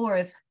July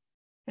 4th.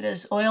 It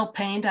is oil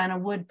paint on a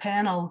wood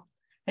panel.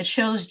 It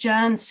shows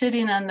John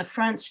sitting on the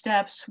front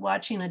steps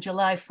watching a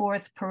July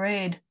 4th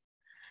parade.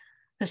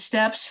 The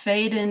steps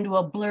fade into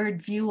a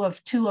blurred view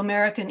of two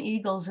American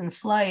eagles in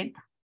flight.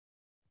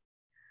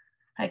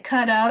 I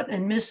cut out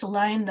and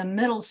misaligned the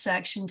middle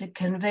section to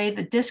convey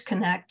the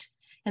disconnect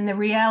in the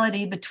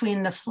reality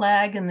between the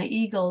flag and the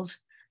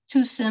eagles,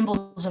 two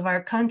symbols of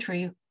our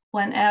country,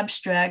 one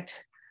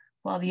abstract,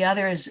 while the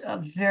other is a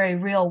very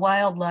real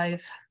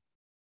wildlife.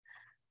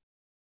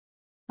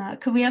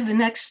 Could we have the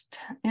next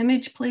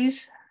image,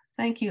 please?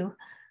 Thank you.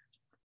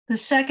 The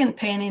second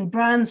painting,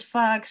 Bronze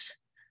Fox,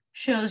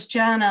 shows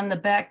John on the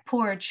back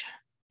porch.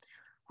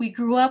 We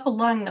grew up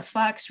along the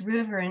Fox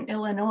River in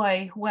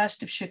Illinois,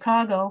 west of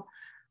Chicago,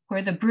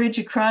 where the bridge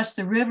across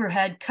the river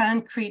had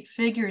concrete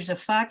figures of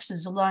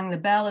foxes along the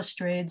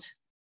balustrades.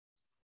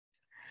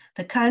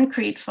 The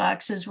concrete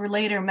foxes were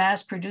later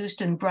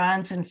mass-produced in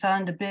bronze and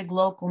found a big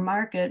local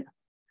market.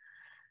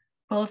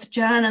 Both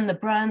John and the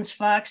bronze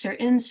fox are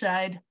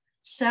inside,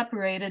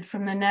 separated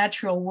from the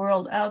natural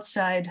world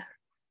outside.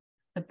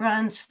 The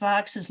bronze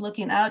fox is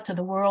looking out to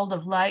the world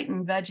of light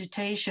and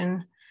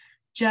vegetation.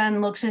 John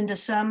looks into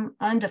some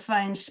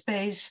undefined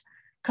space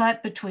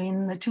caught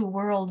between the two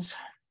worlds.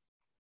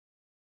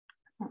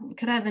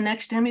 Could I have the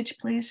next image,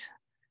 please?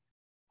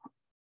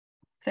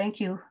 Thank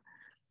you.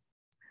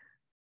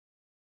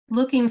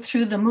 Looking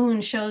through the moon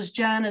shows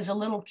John as a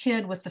little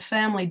kid with the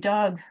family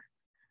dog.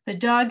 The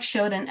dog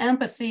showed an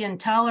empathy and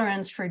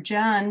tolerance for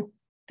John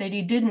that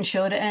he didn't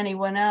show to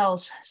anyone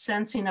else,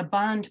 sensing a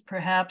bond,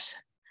 perhaps.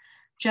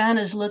 John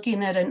is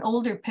looking at an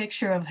older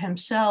picture of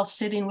himself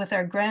sitting with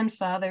our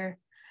grandfather.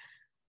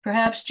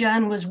 Perhaps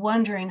John was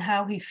wondering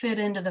how he fit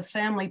into the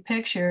family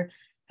picture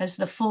as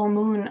the full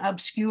moon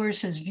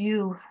obscures his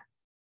view.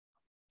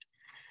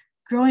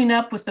 Growing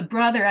up with the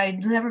brother I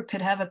never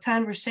could have a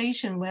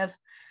conversation with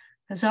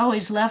has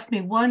always left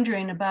me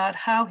wondering about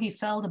how he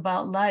felt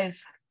about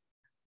life.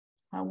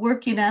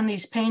 Working on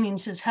these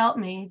paintings has helped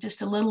me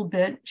just a little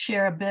bit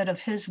share a bit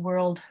of his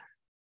world.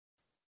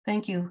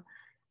 Thank you.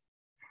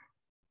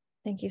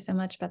 Thank you so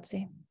much,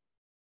 Betsy.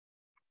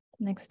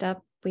 Next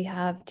up, we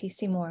have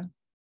T.C. Moore.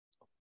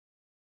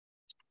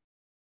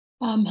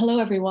 Hello,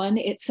 everyone.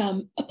 It's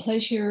a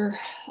pleasure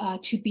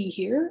to be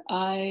here.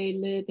 I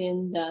live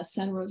in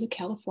Santa Rosa,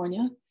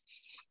 California,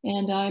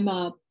 and I'm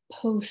a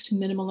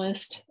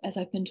post-minimalist, as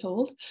I've been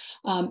told,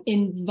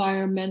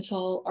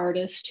 environmental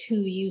artist who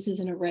uses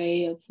an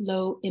array of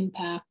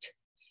low-impact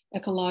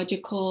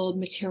ecological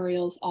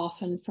materials,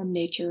 often from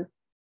nature,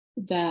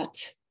 that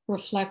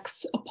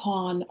reflects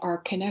upon our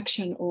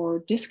connection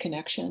or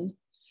disconnection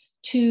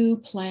to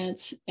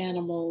plants,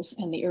 animals,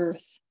 and the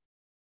earth.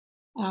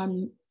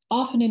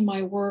 often in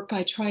my work,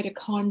 I try to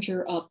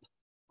conjure up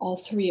all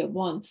three at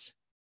once.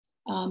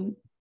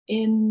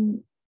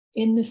 In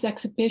this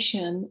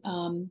exhibition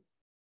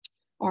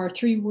are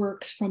three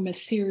works from a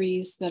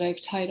series that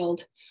I've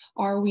titled,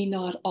 "Are We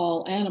Not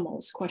All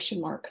Animals?" ?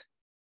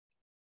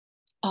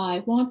 I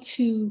want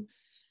to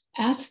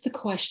ask the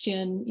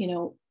question,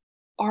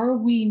 are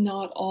we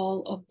not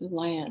all of the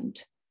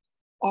land?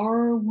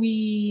 Are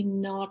we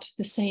not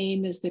the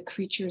same as the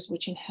creatures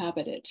which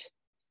inhabit it?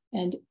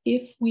 And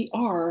if we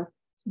are,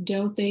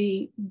 don't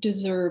they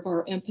deserve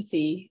our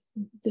empathy,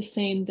 the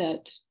same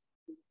that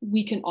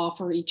we can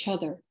offer each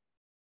other?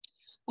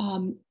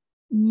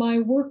 My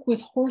work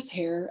with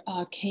horsehair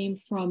came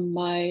from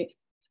my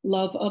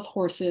love of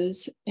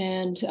horses.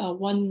 And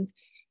one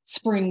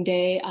spring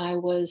day, I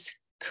was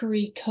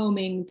curry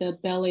combing the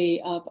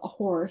belly of a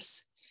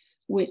horse,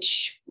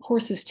 which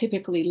horses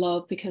typically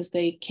love because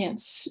they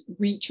can't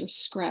reach or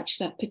scratch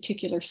that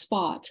particular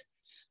spot.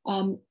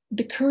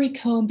 The curry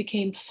comb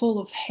became full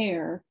of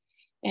hair,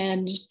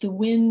 and the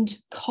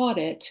wind caught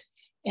it,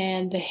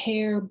 and the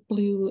hair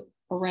blew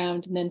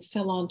around and then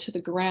fell onto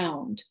the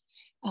ground.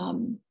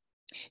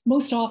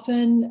 Most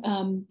often,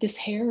 this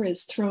hair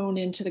is thrown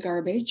into the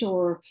garbage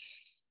or,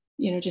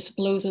 just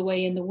blows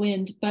away in the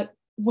wind. But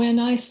when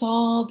I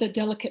saw the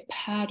delicate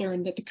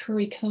pattern that the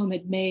curry comb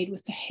had made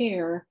with the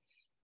hair,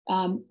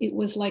 it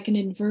was like an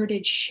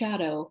inverted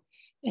shadow,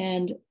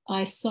 and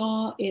I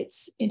saw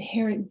its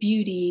inherent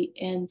beauty.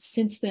 And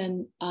since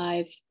then,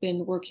 I've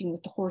been working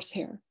with the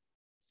horsehair.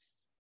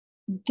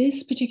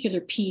 This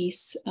particular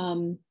piece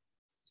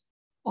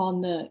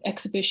on the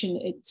exhibition,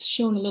 it's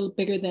shown a little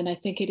bigger than I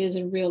think it is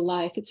in real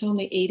life. It's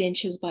only 8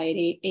 inches by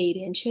 8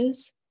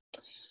 inches.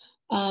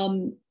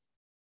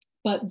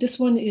 But this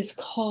one is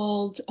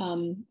called,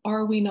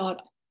 "Are We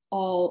Not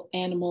All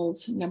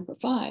Animals?"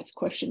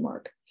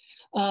 #5, ?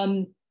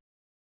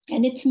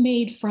 And it's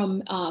made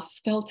from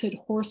felted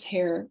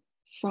horsehair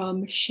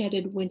from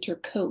shedded winter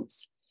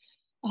coats.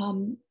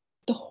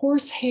 The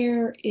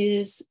horsehair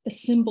is a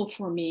symbol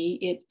for me.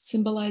 It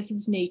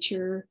symbolizes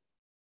nature,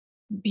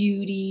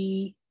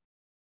 beauty,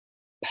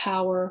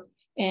 power,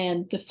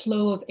 and the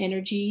flow of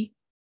energy.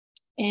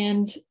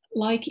 And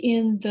like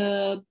in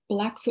the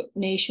Blackfoot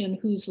Nation,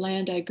 whose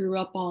land I grew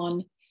up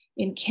on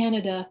in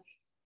Canada,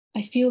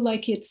 I feel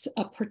like it's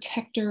a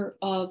protector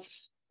of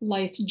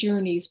life's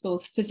journeys,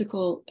 both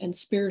physical and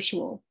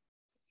spiritual.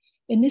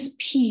 In this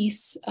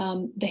piece,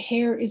 the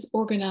hair is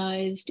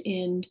organized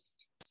in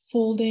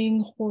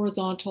folding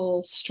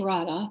horizontal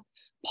strata,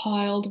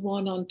 piled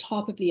one on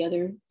top of the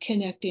other,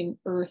 connecting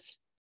earth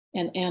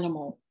and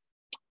animal.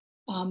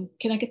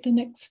 Can I get the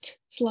next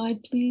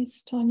slide,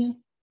 please, Tanja?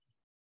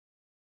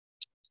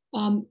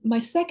 My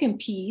second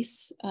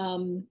piece,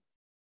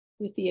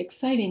 with the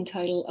exciting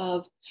title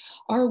of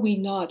 "Are We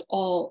Not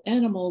All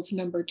Animals?"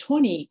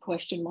 #20, ?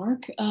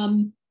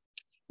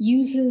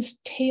 Uses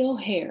tail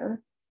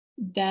hair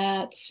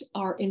that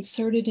are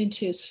inserted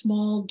into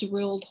small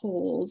drilled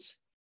holes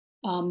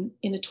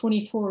in a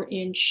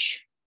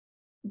 24-inch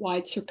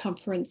wide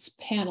circumference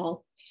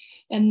panel.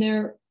 And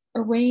they're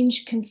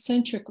arranged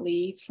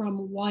concentrically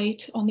from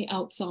white on the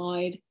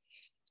outside,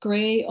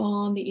 gray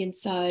on the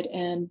inside,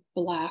 and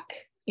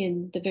black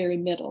in the very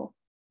middle.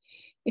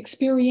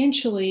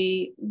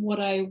 Experientially, what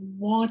I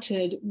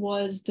wanted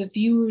was the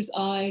viewer's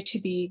eye to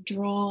be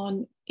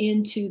drawn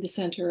into the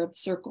center of the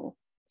circle.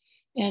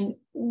 And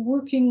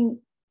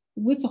working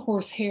with the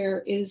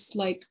horsehair is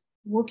like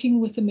working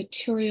with a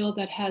material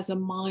that has a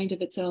mind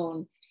of its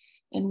own.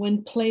 And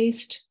when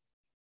placed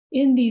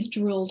in these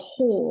drilled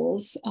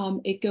holes,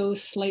 it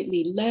goes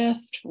slightly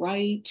left,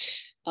 right,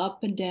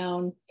 up and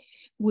down,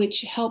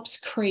 which helps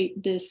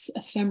create this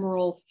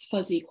ephemeral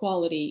fuzzy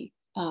quality.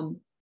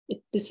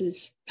 This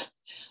is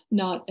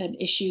not an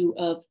issue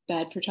of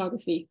bad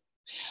photography.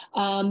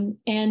 And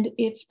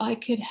if I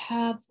could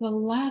have the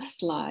last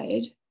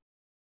slide,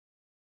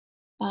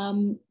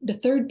 the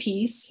third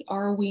piece,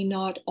 "Are We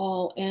Not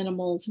All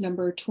Animals?"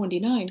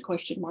 #29?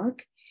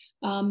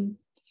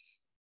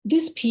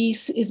 This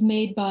piece is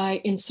made by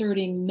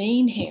inserting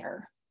mane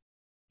hair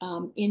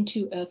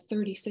into a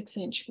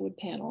 36-inch wood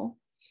panel.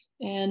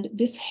 And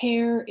this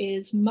hair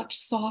is much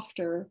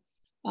softer.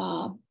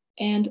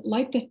 And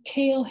like the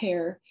tail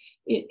hair,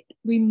 it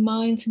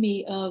reminds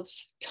me of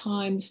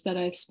times that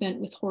I've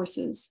spent with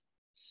horses.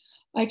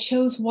 I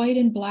chose white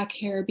and black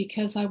hair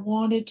because I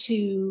wanted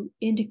to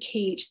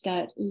indicate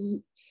that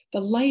the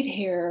light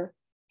hair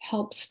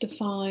helps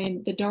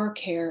define the dark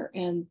hair,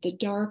 and the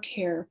dark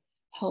hair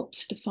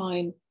helps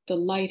define the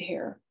light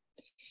hair.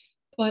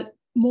 But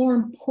more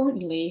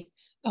importantly,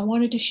 I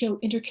wanted to show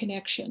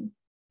interconnection.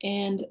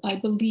 And I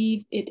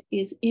believe it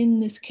is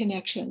in this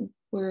connection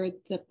where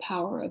the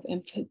power of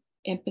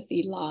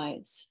empathy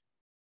lies.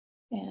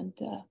 And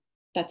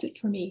that's it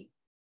for me.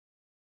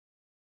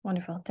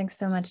 Wonderful. Thanks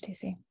so much,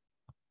 TC.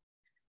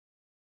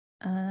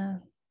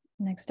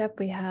 Next up,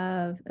 we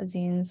have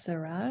Azin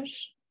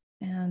Seraj.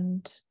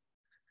 And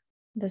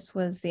this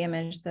was the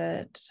image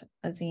that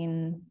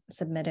Azin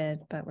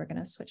submitted, but we're going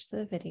to switch to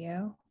the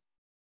video.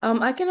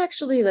 I can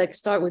actually like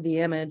start with the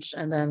image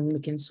and then we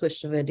can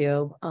switch to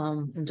video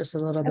in just a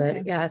little bit.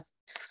 Okay. Yeah.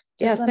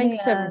 Just Yes,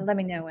 thanks. let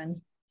me know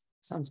when.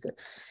 Sounds good.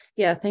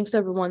 Yeah, thanks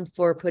everyone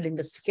for putting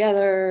this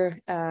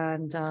together.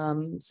 And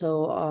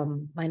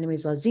my name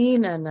is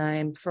Azin and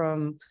I'm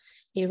from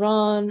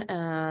Iran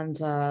and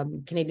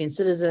Canadian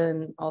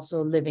citizen,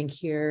 also living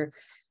here.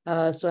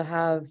 So I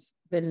have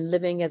been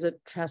living as a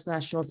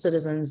transnational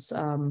citizen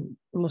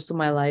most of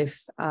my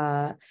life.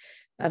 And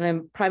I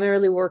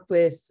primarily work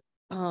with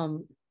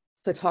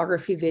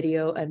photography,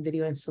 video, and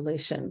video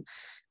installation.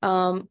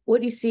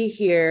 What you see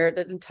here,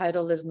 the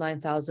title is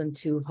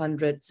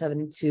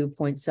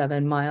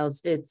 9,272.7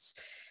 miles. It's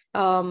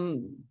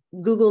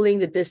Googling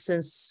the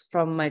distance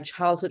from my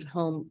childhood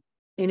home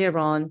in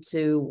Iran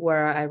to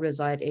where I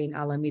reside in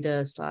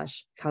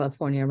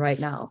Alameda/California right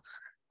now.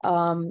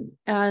 And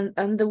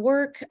the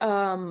work,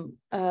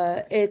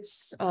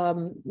 it's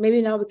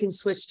maybe now we can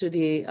switch to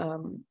the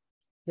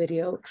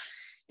video.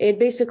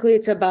 It's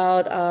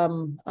about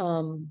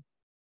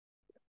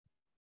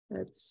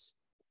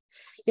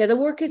the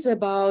work is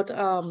about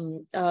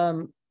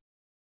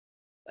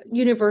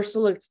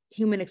universal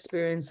human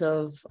experience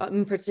of,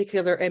 in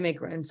particular,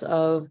 immigrants,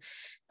 of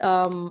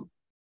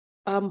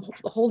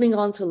holding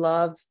on to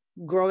love,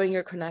 growing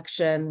your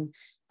connection,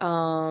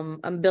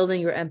 and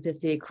building your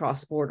empathy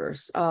across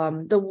borders.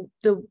 The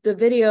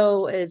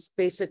video is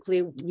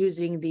basically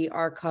using the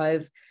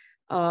archive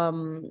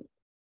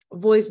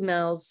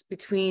voicemails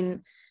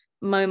between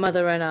my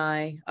mother and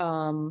I.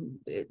 And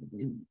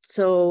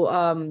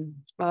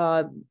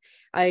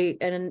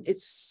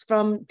it's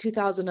from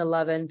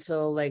 2011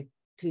 till like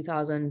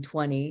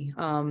 2020.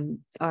 And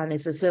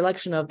it's a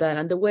selection of that.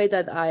 And the way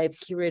that I've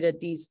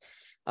curated these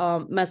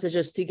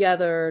messages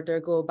together, they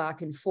go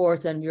back and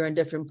forth and you're in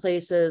different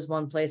places.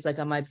 One place, like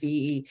I might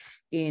be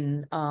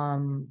in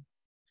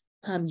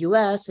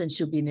US and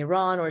she'll be in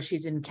Iran, or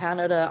she's in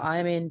Canada,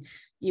 I'm in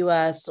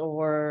US,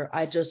 or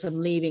I just am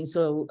leaving.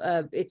 So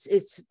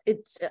it's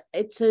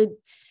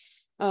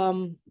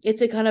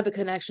a kind of a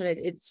connection.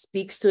 It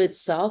speaks to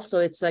itself. So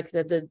it's like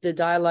the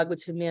dialogue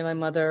between me and my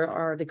mother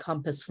are the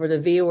compass for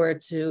the viewer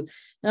to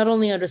not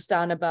only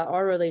understand about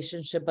our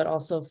relationship, but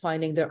also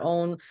finding their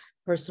own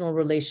personal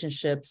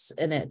relationships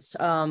in it.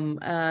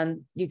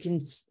 And you can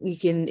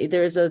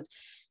there's a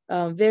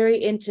very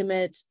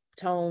intimate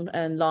tone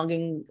and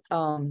longing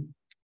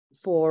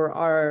for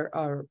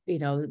our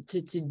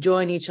to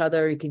join each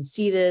other. You can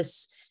see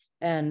this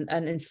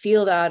and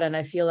feel that, and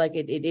I feel like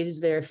it is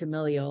very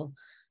familial.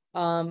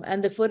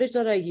 And the footage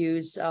that I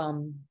use,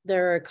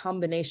 they're a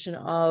combination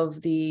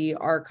of the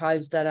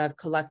archives that I've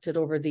collected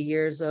over the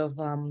years of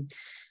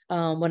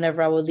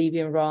whenever I would leave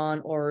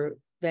Iran or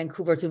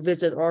Vancouver to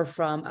visit or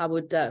from, I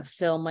would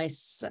film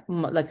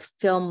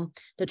film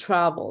the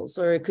travels,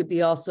 or it could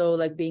be also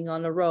like being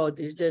on the road.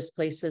 There's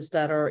places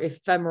that are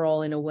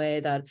ephemeral in a way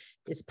that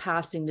is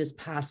passing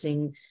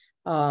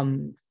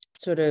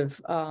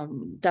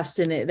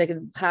destiny, like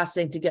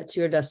passing to get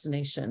to your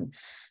destination.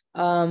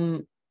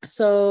 And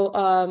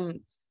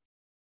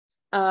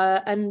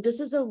this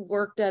is a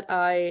work that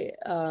I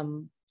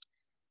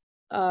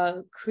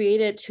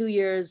created 2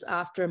 years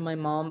after my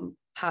mom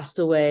passed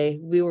away.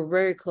 We were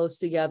very close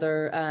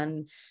together,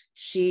 and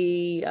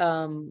she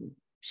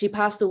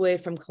passed away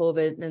from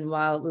COVID. And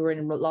while we were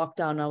in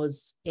lockdown, I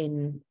was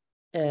in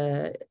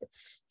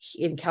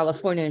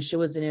California, and she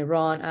was in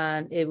Iran,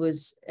 and it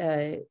was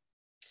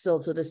still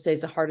to this day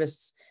the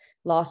hardest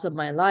loss of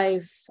my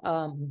life.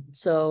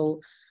 So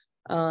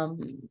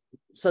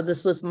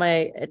this was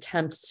my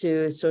attempt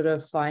to sort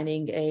of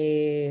finding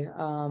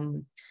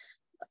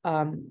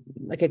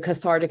like a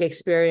cathartic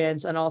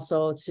experience, and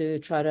also to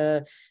try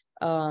to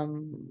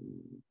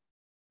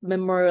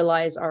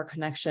memorialize our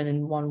connection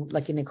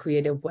in a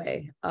creative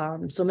way.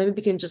 So maybe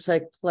we can just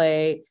like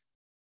play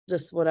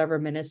just whatever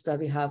minutes that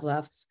we have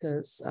left,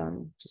 because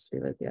just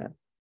leave it. Yeah,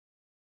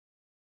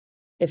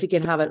 if you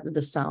can have it with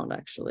the sound,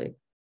 actually.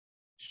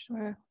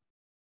 Sure.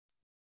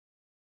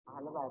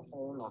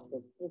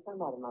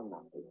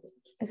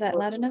 Is that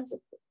loud enough?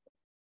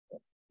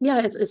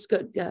 Yeah, it's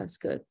good. Yeah, it's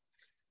good.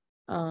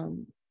 So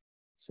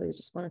you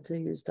just wanted to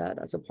use that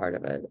as a part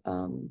of it.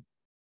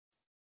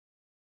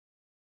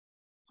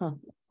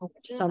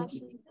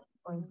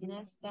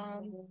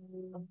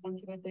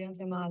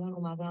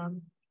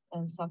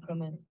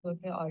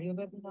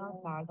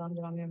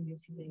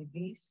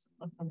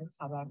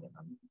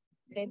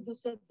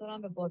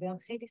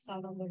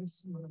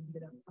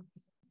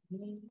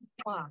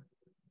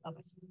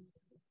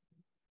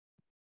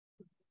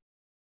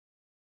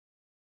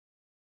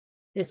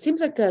 It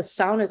seems like the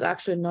sound is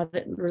actually not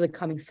really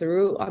coming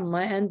through on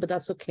my end, but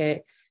that's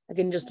okay. I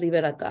can just leave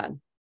it at that.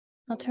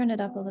 I'll turn it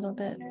up a little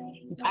bit.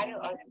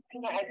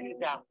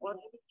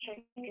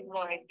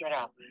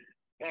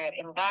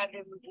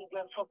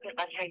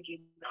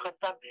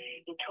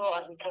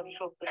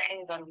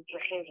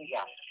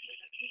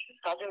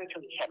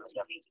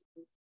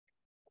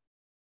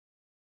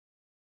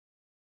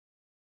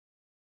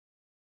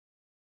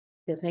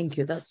 Yeah, thank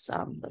you. That's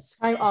I'm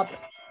up.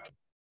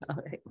 all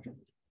right.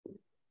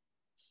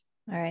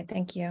 All right,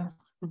 thank you.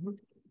 Mhm.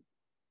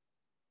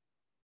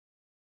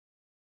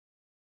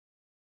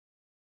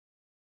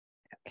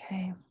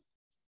 Okay.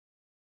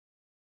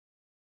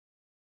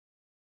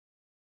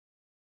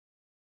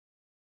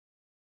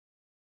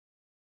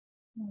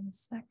 One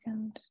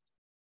second.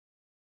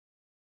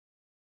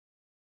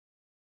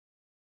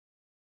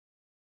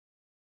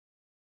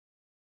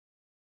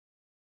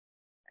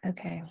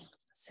 Okay,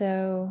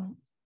 so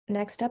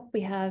next up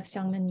we have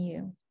Seongmin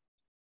Yu.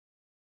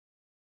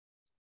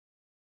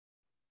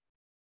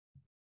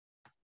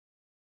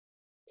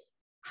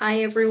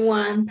 Hi,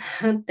 everyone.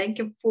 Thank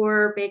you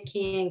for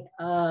making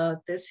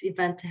this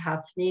event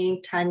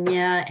happening,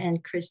 Tanja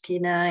and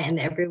Christina and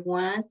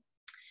everyone.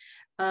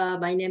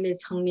 My name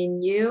is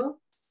Seongmin Yu,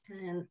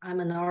 and I'm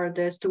an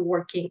artist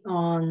working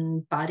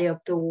on body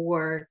of the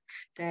work,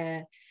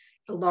 that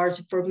a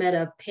large format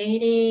of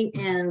painting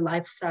and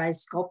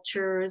life-size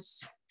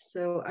sculptures.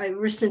 So I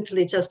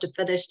recently just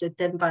finished a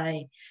 10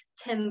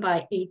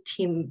 by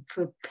 18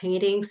 foot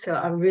painting. So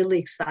I'm really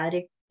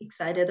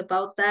excited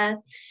about that.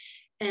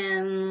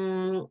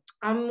 And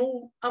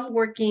I'm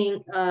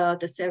working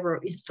the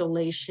several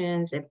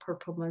installations and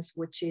performance,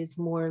 which is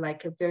more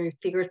like a very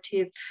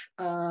figurative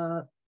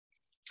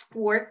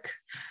work.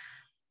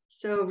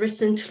 So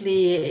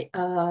recently,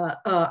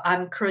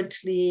 I'm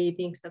currently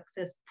being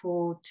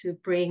successful to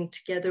bring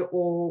together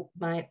all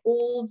my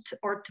old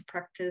art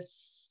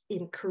practice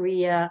in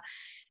Korea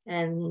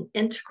and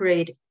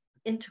integrated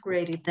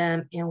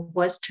them in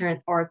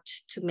Western art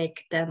to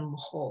make them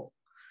whole.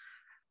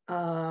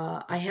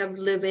 I have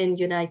lived in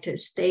United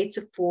States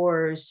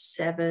for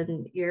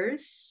 7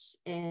 years,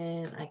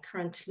 and I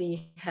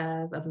currently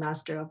have a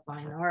Master of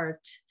Fine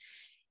Art.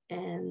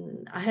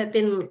 And I have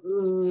been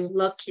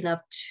lucky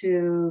enough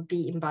to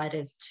be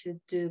invited to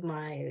do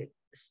my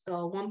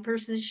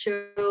one-person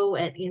show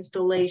and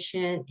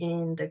installation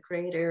in the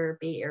Greater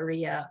Bay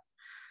Area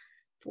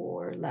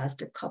for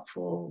last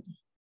couple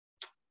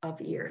of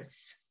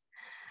years.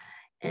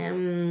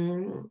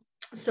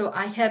 So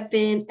I have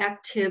been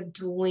active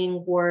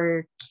doing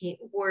work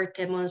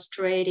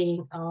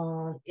demonstrating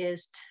on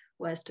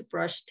East-West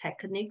brush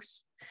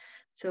techniques.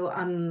 So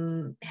I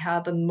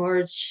have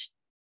merged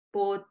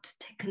both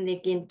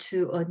technique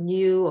into a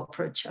new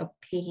approach of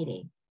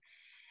painting.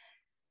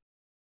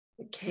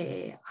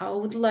 Okay, I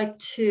would like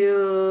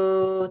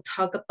to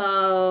talk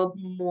about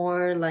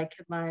more like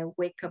my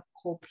wake-up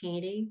call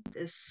painting.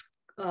 This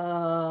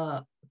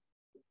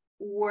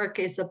work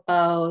is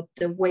about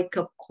the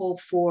wake-up call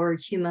for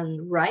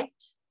human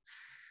rights.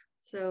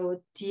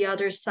 So the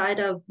other side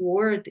of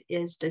world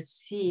is the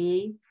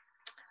sea.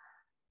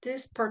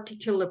 This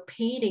particular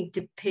painting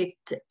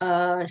depicts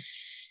a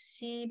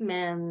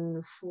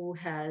seaman who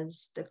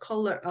has the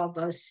color of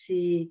a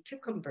sea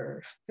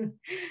cucumber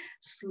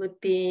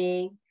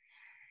sleeping,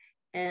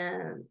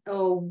 and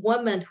a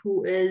woman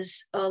who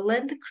is a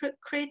land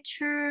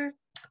creature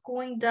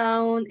going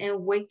down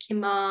and wake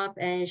him up,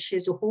 and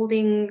she's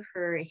holding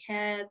her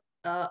head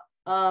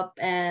up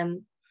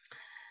and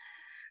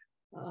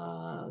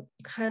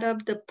kind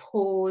of the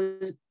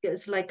pose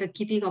is like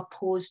giving a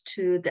pose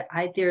to the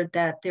idea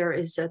that there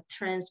is a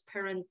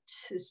transparent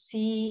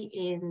sea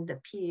in the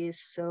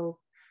piece. So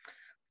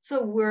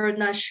we're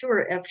not sure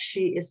if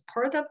she is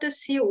part of the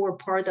sea or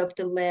part of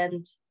the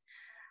land.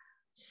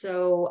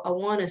 So I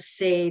want to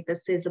say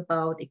this is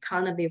about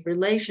economy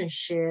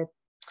relationship.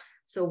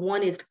 So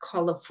one is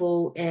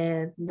colorful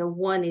and the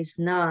one is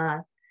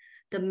not.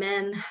 The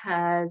man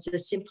has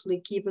simply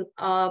given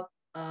up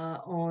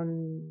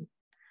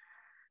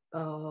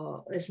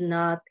is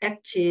not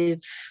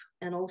active,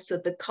 and also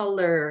the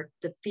color,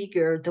 the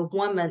figure, the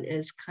woman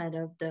is kind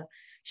of the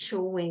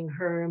showing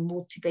her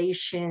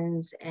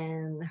motivations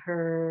and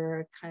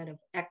her kind of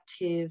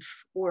active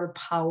or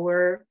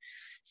power.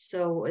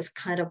 So it's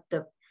kind of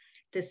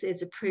this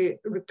is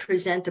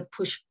represent the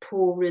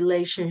push-pull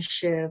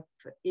relationship.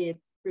 It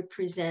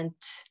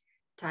represents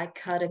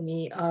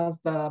dichotomy of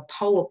a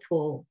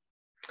powerful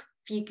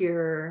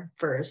figure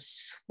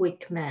versus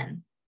weak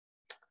man.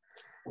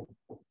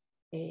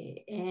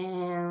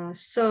 And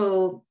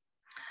so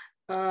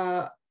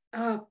my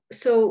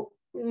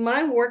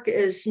work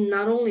is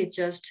not only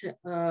just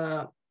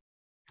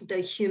the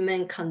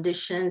human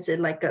conditions,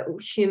 like a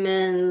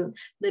human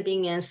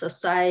living in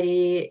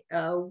society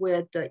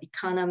with the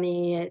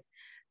economy,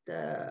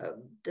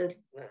 the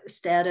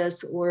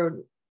status,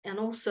 and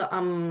also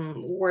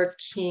I'm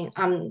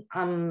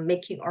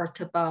making art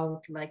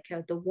about like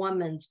the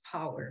woman's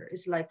power.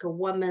 It's like a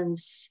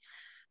woman's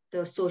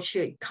the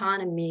social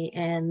economy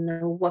and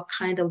what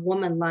kind of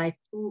woman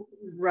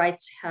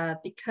rights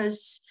have,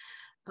 because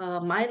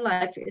my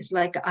life is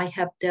like I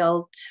have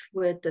dealt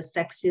with the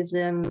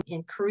sexism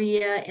in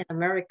Korea and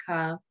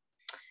America,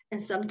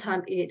 and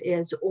sometimes it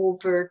is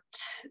overt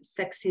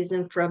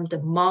sexism from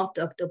the mouth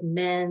of the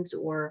men's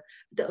or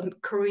the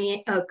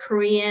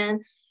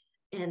Korean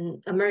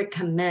and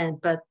American men,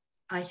 but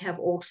I have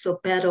also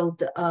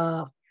battled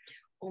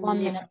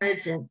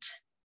omnipresent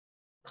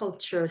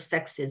cultural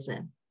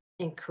sexism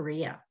in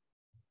Korea.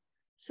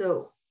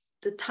 So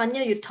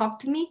Tanja, you talk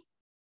to me?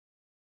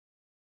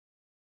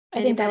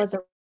 I think that was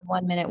a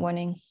 1 minute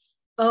warning.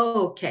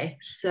 Oh, okay.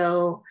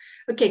 So,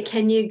 okay,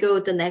 can you go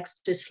the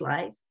next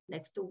slide,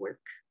 next work?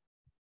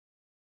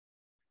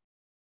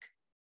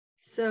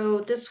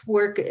 So this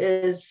work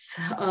is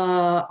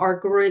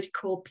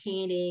allegorical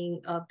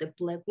painting of the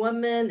Black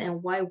woman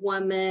and white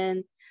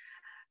woman,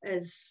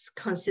 is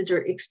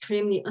considered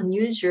extremely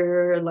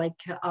unusual, like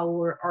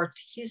our art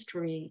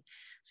history.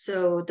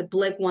 So the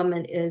Black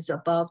woman is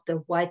above the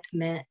white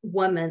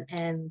woman,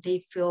 and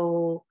they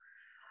feel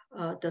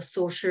the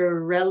social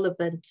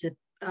relevant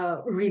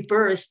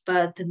reversed,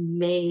 but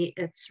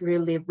it's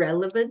really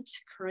relevant,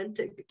 current,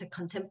 the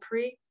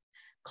contemporary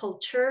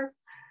culture.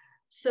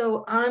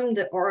 So I'm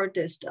the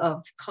artist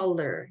of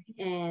color,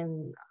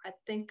 and I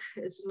think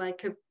it's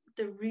like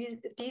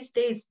these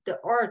days the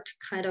art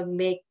kind of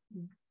make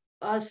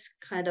us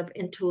kind of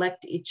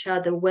intellect each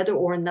other, whether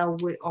or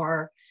not we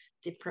are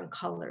different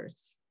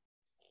colors.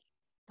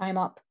 I'm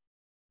up.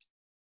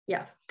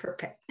 Yeah,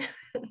 perfect.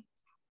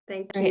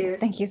 Thank Great. you.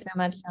 Thank you so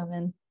much,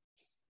 Seongmin.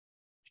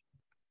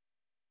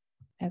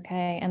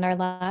 Okay, and our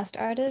last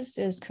artist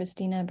is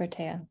Christina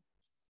Bertea.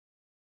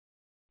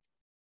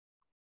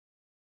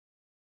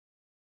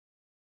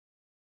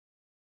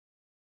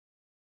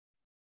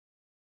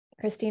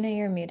 Christina,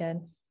 you're muted.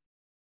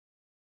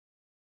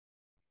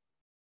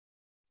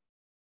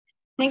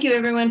 Thank you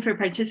everyone for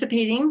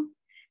participating.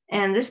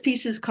 And this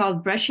piece is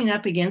called Brushing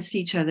Up Against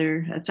Each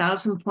Other,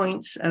 1,000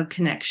 Points of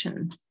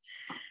Connection.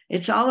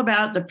 It's all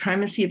about the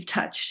primacy of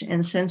touch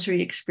and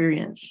sensory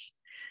experience.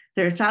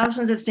 There are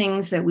thousands of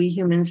things that we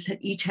humans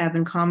each have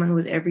in common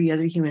with every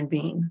other human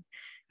being,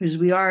 because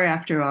we are,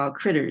 after all,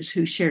 critters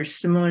who share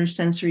similar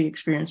sensory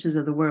experiences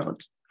of the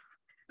world.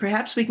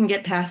 Perhaps we can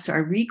get past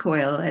our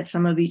recoil at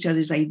some of each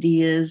other's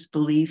ideas,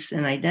 beliefs,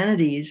 and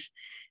identities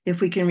if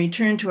we can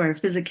return to our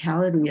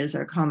physicality as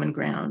our common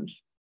ground.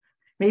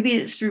 Maybe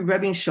it's through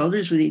rubbing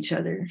shoulders with each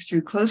other,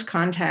 through close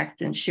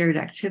contact and shared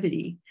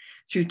activity,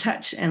 through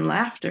touch and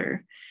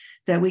laughter,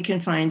 that we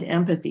can find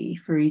empathy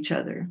for each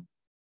other.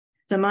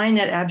 The mind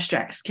that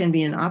abstracts can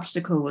be an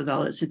obstacle with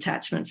all its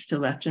attachments to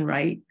left and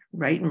right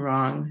and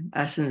wrong,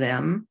 us and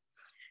them.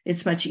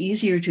 It's much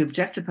easier to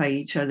objectify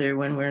each other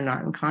when we're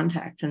not in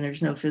contact and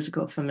there's no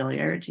physical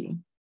familiarity.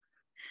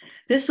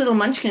 This little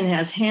munchkin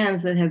has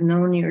hands that have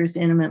known the earth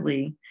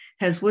intimately,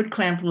 has wood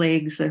clamp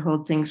legs that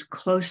hold things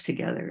close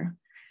together,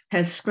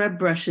 has scrub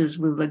brushes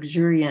with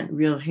luxuriant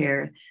real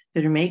hair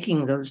that are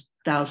making those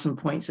 1,000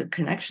 points of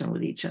connection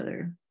with each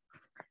other.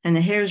 And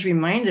the hairs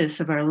remind us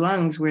of our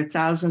lungs, where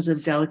thousands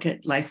of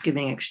delicate,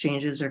 life-giving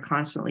exchanges are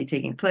constantly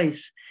taking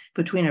place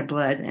between our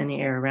blood and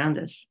the air around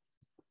us.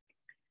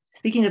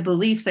 Speaking of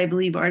beliefs, I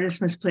believe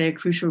artists must play a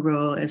crucial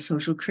role as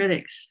social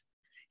critics.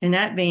 In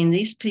that vein,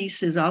 this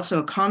piece is also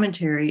a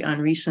commentary on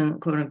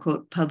recent, quote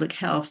unquote, public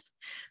health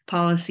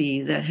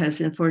policy that has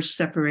enforced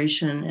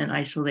separation and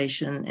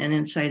isolation and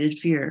incited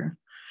fear.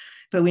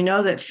 But we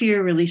know that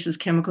fear releases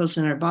chemicals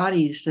in our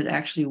bodies that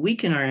actually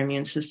weaken our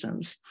immune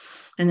systems,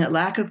 and that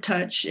lack of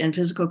touch and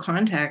physical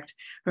contact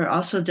are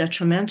also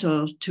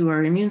detrimental to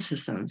our immune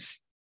systems.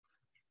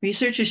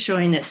 Research is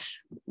showing that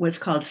what's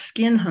called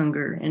skin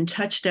hunger and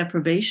touch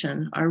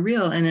deprivation are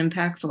real and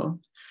impactful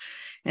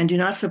and do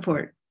not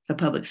support the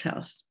public's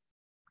health.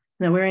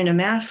 Now, wearing a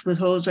mask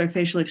withholds our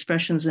facial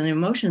expressions and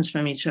emotions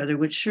from each other,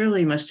 which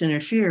surely must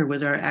interfere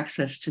with our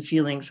access to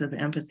feelings of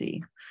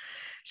empathy.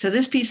 So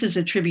this piece is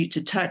a tribute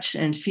to touch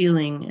and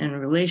feeling and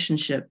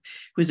relationship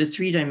with the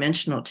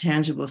three-dimensional,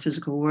 tangible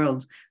physical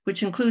world,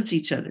 which includes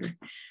each other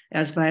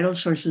as vital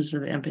sources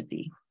of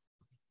empathy.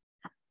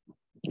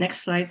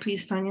 Next slide,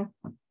 please, Tanja.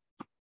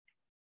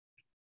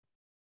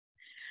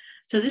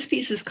 So this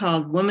piece is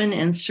called Woman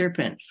and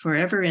Serpent,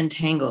 Forever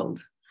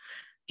Entangled,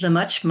 the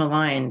much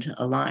maligned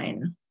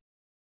align.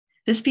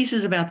 This piece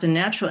is about the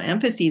natural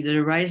empathy that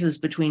arises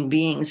between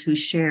beings who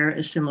share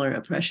a similar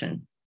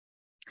oppression.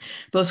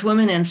 Both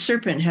woman and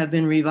serpent have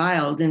been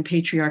reviled in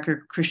patriarchal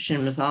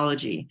Christian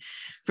mythology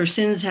for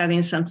sins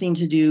having something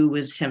to do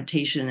with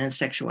temptation and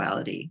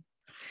sexuality.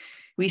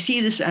 We see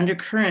this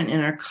undercurrent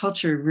in our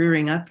culture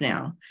rearing up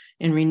now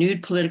in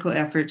renewed political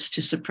efforts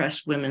to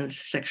suppress women's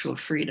sexual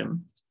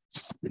freedom.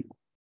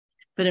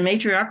 But in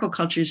matriarchal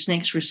cultures,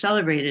 snakes were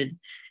celebrated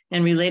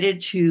and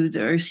related to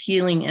the earth's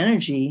healing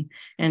energy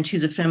and to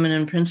the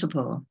feminine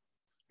principle.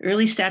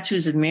 Early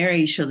statues of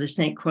Mary show the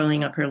snake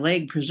coiling up her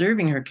leg,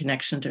 preserving her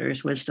connection to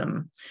earth's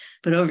wisdom.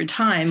 But over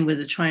time, with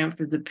the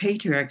triumph of the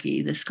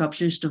patriarchy, the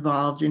sculptures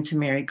devolved into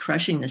Mary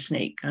crushing the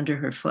snake under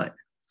her foot.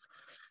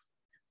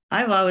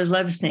 I've always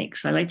loved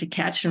snakes. I like to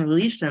catch and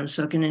release them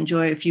so I can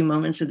enjoy a few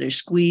moments of their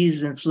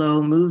squeeze and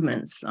flow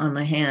movements on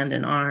my hand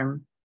and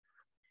arm.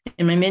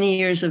 In my many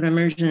years of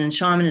immersion in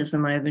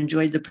shamanism, I have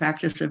enjoyed the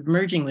practice of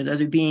merging with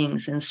other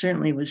beings and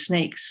certainly with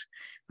snakes,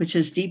 which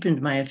has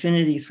deepened my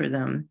affinity for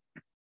them.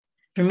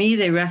 For me,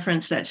 they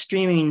reference that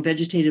streaming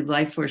vegetative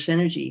life force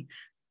energy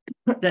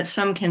that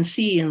some can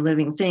see in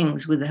living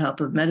things with the help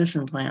of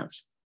medicine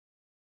plants.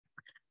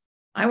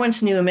 I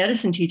once knew a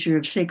medicine teacher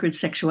of sacred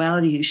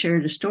sexuality who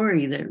shared a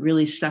story that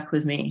really stuck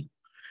with me.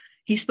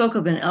 He spoke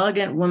of an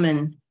elegant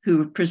woman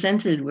who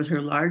presented with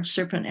her large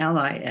serpent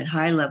ally at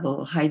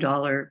high-level,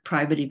 high-dollar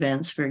private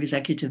events for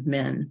executive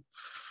men.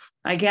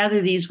 I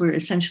gather these were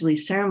essentially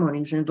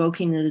ceremonies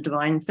invoking the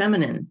divine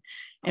feminine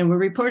and were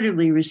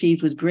reportedly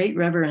received with great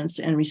reverence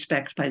and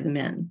respect by the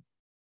men.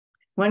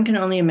 One can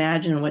only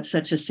imagine what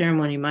such a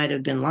ceremony might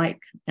have been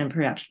like, and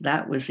perhaps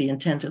that was the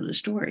intent of the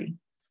story.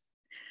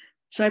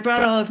 So I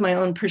brought all of my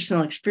own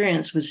personal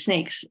experience with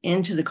snakes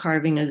into the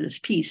carving of this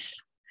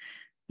piece.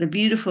 The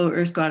beautiful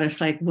earth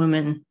goddess-like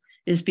woman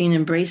is being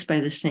embraced by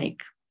the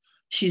snake.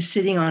 She's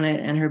sitting on it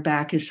and her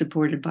back is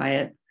supported by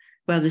it,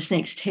 while the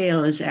snake's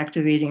tail is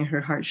activating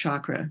her heart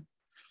chakra.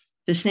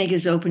 The snake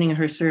is opening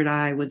her third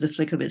eye with the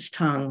flick of its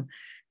tongue,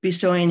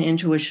 bestowing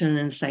intuition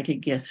and psychic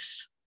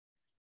gifts.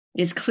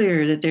 It's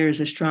clear that there is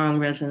a strong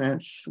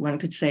resonance, one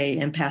could say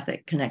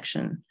empathic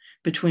connection,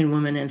 between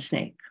woman and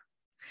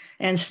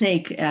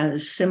snake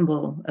as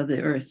symbol of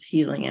the earth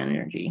healing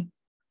energy.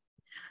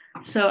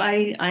 So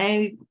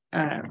I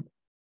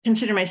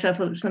consider myself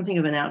something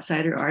of an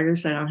outsider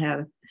artist. I don't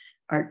have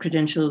art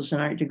credentials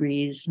and art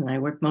degrees, and I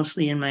work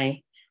mostly in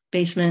my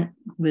basement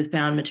with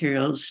found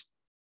materials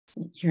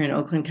here in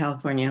Oakland,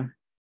 California.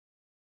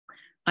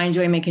 I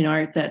enjoy making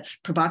art that's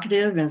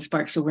provocative and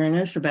sparks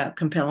awareness about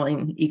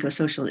compelling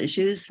eco-social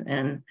issues,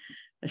 and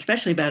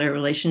especially about our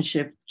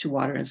relationship to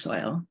water and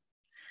soil.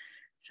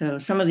 So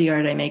some of the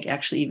art I make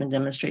actually even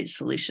demonstrates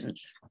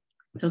solutions.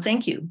 So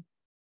thank you.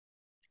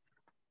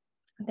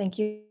 Thank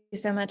you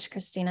so much,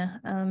 Christina.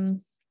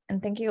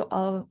 And thank you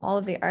all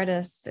of the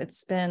artists.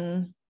 It's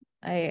been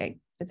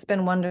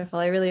wonderful.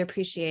 I really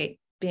appreciate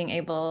being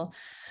able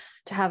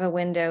to have a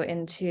window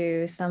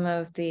into some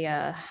of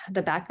the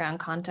background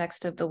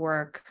context of the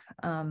work,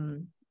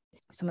 some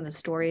of the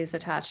stories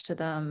attached to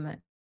them,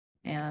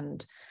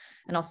 and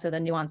also the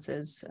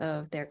nuances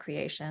of their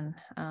creation.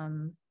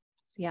 So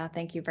yeah,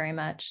 thank you very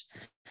much.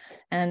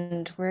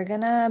 And we're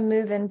gonna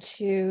move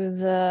into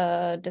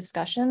the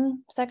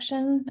discussion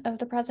section of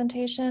the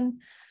presentation.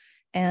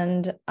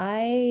 And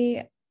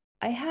I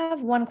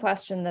have one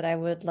question that I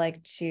would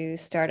like to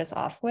start us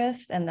off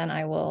with, and then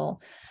I will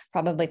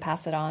probably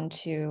pass it on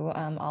to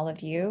all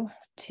of you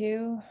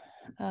to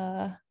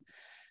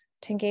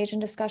engage in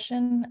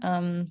discussion.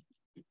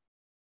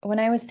 When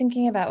I was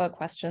thinking about what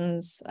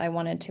questions I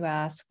wanted to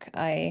ask,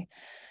 I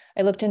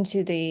looked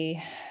into the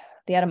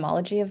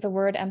etymology of the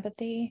word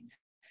empathy,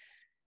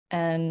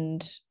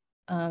 and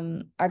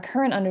our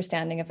current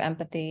understanding of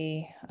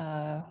empathy,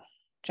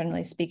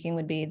 generally speaking,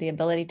 would be the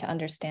ability to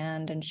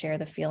understand and share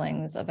the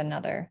feelings of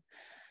another.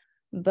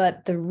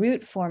 But the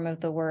root form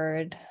of the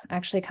word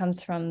actually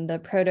comes from the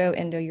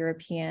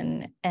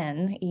Proto-Indo-European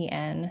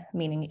en,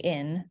 meaning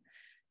in,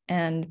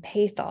 and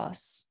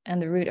pathos.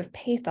 And the root of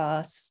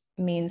pathos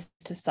means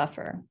to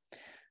suffer.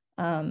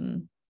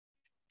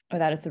 Or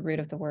that is the root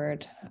of the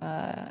word.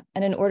 And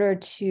in order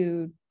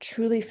to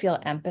truly feel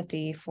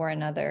empathy for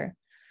another,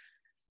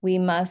 we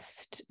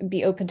must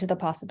be open to the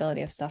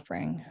possibility of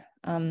suffering.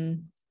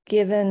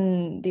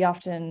 Given the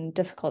often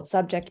difficult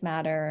subject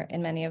matter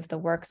in many of the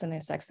works in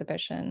this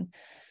exhibition,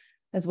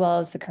 as well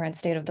as the current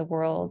state of the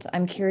world,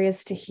 I'm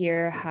curious to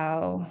hear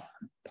how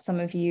some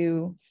of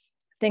you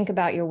think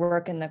about your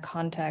work in the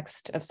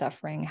context of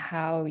suffering,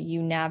 how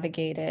you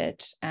navigate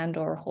it and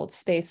or hold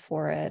space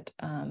for it,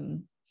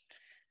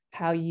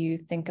 how you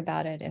think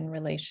about it in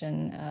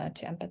relation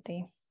to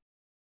empathy.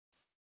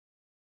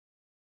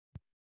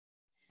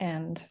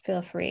 And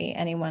feel free,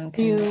 anyone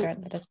can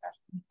start the discussion.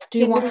 Do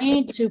you want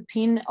me to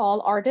pin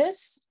all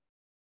artists?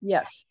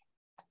 Yes.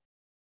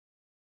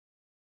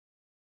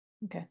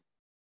 Okay.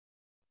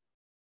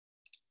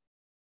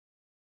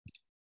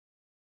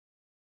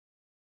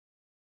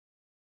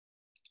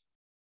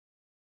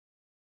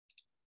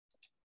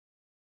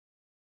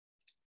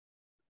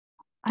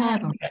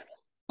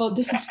 Oh,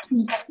 this is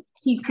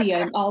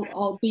TC.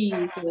 I'll be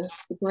the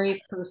brave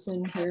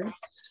person here.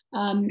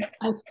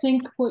 I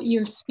think what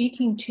you're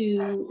speaking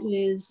to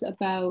is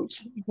about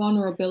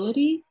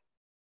vulnerability.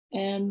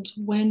 And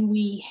when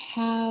we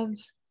have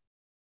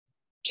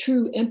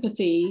true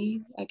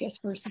empathy, I guess,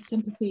 versus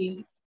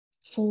sympathy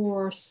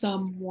for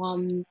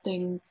someone,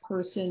 thing,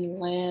 person,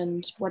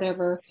 land,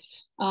 whatever,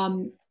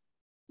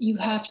 you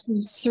have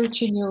to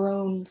search in your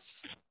own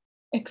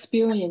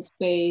experience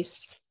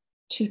base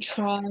to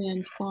try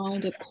and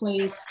find a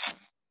place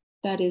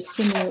that is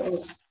similar or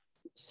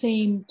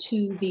same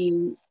to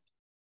the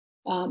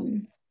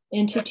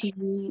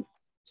entity,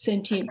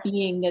 sentient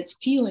being that's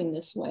feeling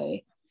this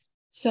way.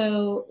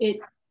 So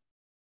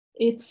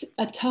it's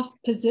a tough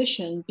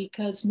position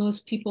because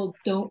most people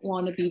don't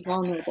want to be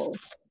vulnerable.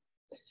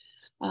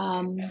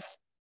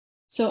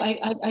 So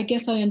I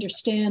guess I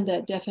understand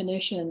that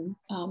definition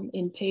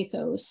in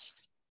pathos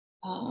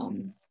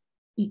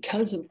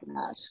because of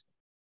that.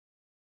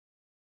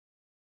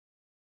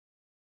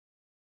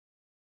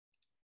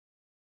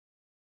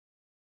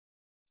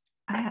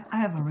 I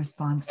have a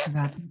response to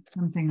that,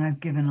 something I've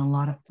given a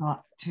lot of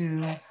thought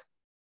to,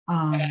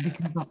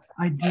 because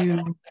I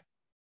do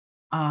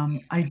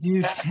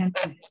tend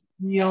to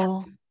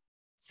feel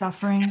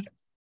suffering,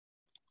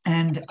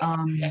 and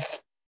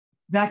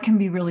that can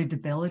be really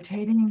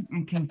debilitating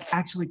and can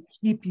actually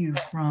keep you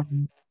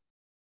from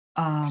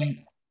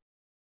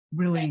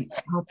really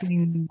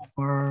helping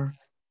or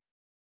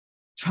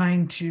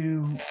trying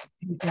to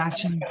take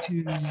action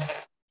to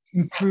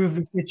improve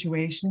the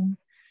situation.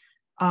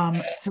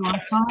 So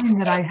I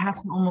find that I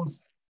have to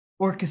almost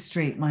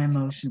orchestrate my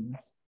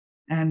emotions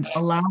and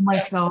allow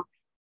myself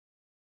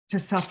to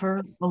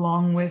suffer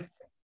along with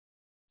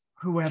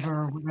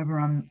whoever, whatever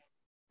I'm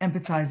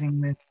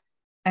empathizing with.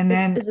 And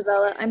then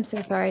Isabella, I'm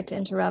so sorry to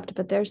interrupt,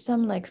 but there's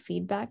some like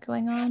feedback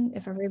going on.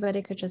 If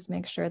everybody could just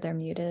make sure they're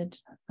muted,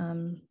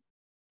 that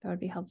would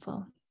be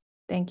helpful.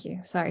 Thank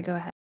you. Sorry, go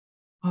ahead.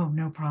 Oh,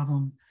 no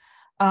problem.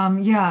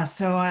 Yeah,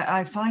 so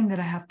I find that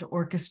I have to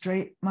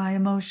orchestrate my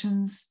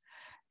emotions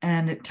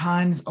and at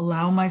times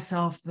allow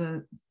myself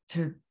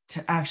to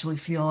actually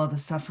feel all the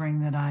suffering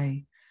that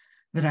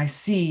I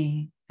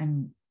see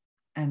and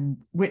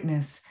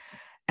witness.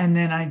 And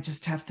then I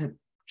just have to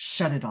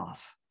shut it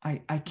off.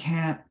 I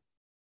can't,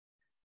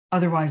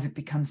 otherwise it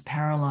becomes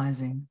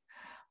paralyzing.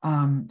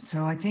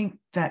 So I think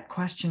that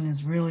question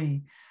is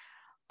really,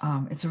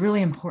 it's a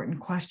really important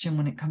question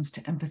when it comes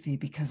to empathy,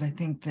 because I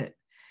think that,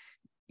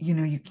 you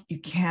know, you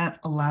can't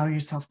allow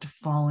yourself to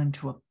fall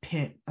into a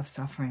pit of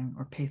suffering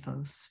or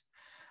pathos.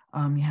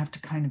 You have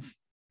to kind of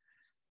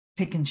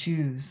pick and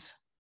choose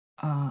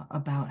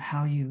about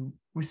how you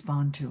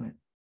respond to it.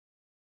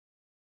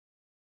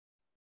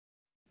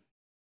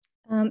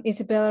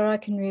 Isabella, I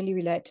can really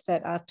relate to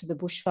that. After the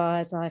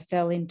bushfires, I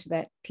fell into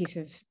that pit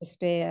of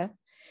despair.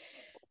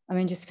 I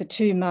mean, just for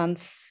 2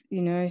 months,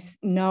 you know,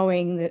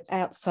 knowing that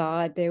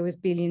outside there was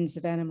billions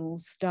of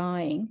animals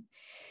dying,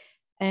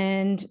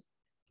 and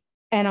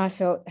I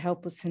felt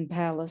helpless and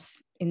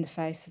powerless in the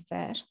face of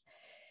that.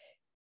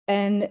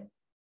 And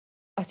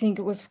I think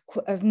it was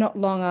not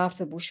long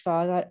after the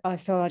bushfires, I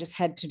felt I just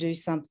had to do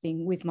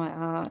something with my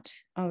art.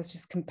 I was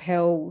just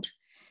compelled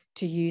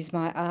to use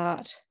my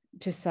art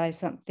to say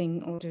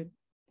something, or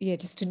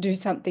just to do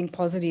something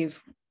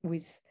positive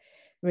with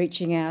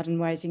reaching out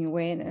and raising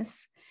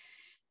awareness.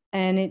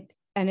 And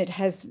it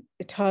has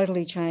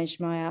totally changed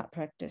my art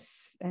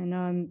practice. And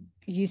I'm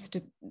used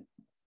to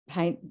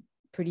paint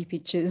pretty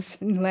pictures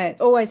and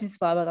always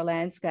inspired by the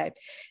landscape.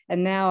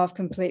 And now I've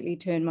completely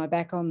turned my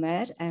back on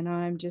that, and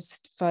I'm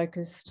just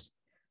focused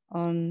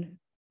on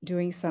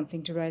doing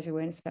something to raise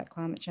awareness about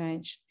climate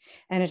change.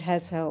 And it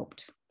has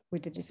helped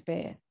with the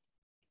despair.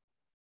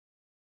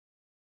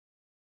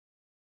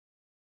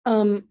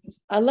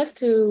 I'd like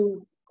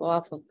to go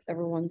off of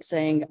everyone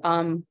saying,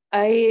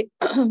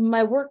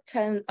 my work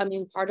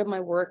part of my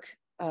work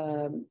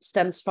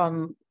stems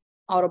from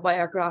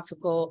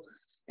autobiographical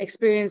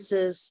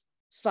experiences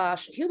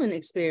 / human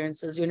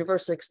experiences,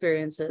 universal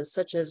experiences,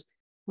 such as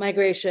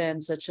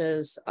migration, such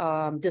as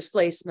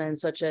displacement,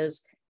 such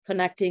as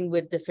connecting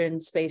with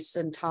different space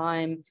and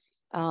time,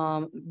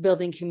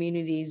 building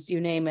communities, you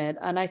name it.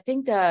 And I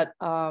think that,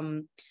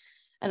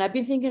 and I've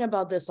been thinking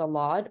about this a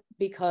lot,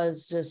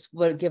 because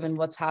given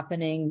what's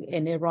happening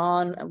in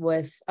Iran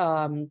with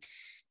in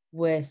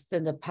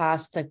the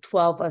past like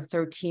 12 or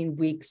 13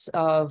 weeks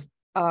of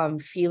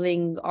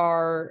feeling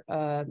or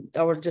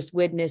just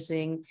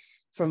witnessing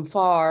from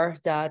far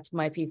that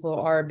my people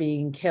are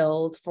being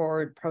killed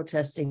for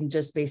protesting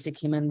just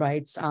basic human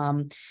rights.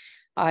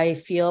 I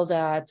feel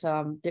that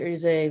there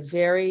is a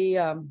very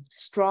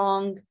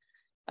strong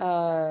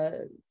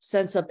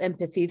sense of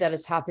empathy that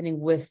is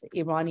happening with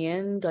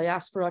Iranian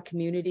diaspora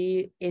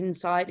community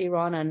inside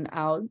Iran and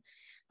out.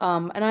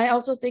 And I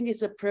also think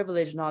it's a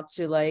privilege not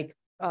to, like,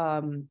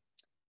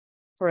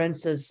 for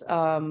instance,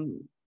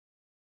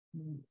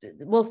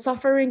 well,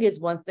 suffering is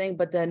one thing,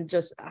 but then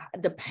just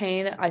the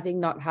pain, I think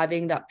not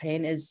having that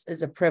pain is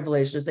a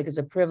privilege. Just like it's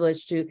a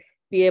privilege to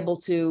be able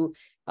to,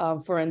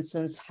 for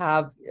instance,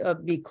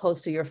 be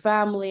close to your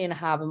family and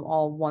have them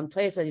all one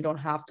place, and you don't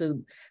have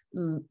to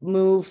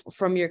move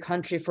from your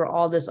country for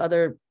all this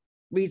other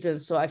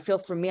reasons. So I feel,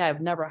 for me,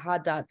 I've never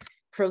had that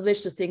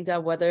privilege to think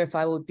that whether if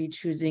I would be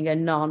choosing a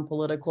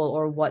non-political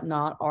or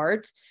whatnot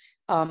art,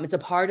 it's a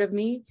part of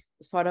me.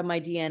 It's part of my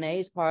DNA.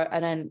 It's part,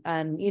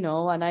 and you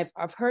know, and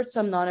I've heard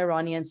some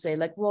non-Iranians say,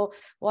 like, well,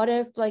 what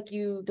if, like,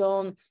 you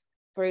don't,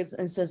 for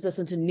instance,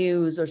 listen to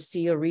news or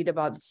see or read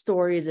about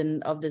stories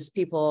of these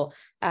people?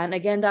 And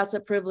again, that's a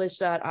privilege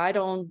that I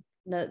don't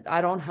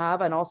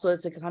have, and also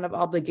it's a kind of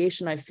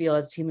obligation I feel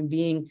as a human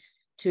being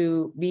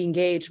to be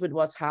engaged with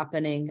what's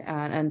happening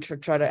and to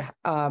try to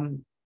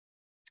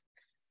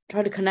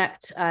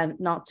connect, and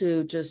not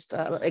to just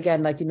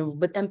again, like, you know,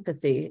 with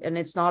empathy. And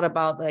it's not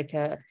about like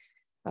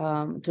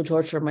to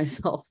torture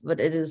myself, but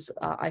it is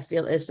I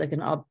feel it's like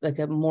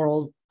a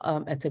moral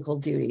ethical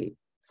duty.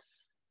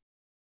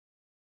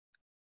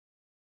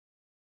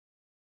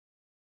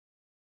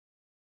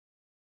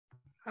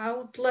 I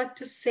would like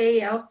to say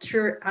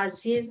after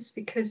Azin's,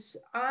 because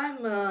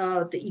I'm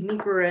the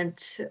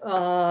immigrant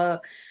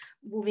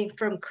moving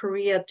from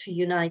Korea to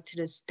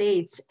United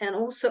States. And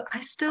also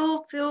I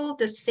still feel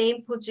the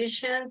same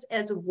positions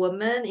as a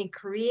woman in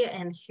Korea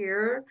and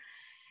here.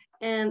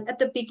 And at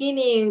the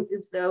beginning,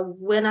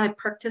 when I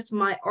practice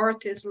my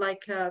art, is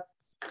like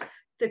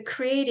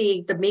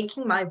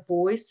making my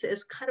voice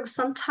is kind of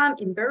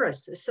sometimes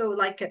embarrassed. So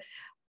like,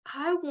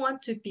 I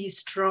want to be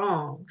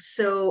strong.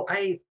 So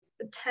I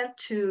tend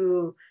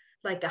to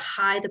like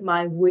hide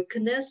my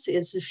weakness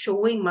is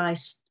showing my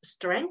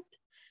strength.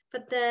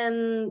 But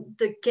then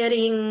the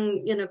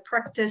getting,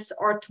 practice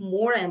art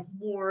more and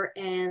more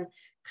and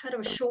kind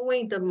of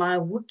showing my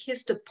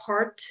weakest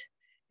part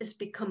has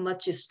become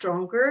much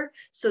stronger.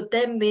 So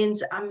that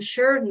means I'm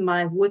sure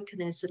my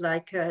weakness,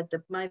 like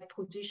my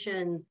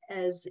position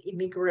as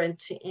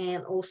immigrant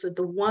and also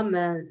the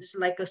woman is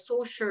like a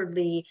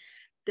socially,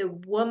 the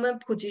woman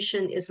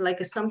position is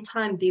like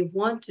sometimes they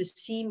want to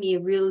see me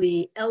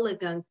really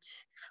elegant,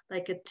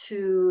 like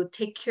to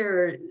take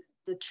care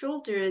the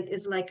children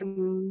is like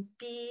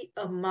be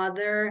a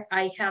mother.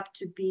 I have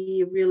to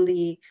be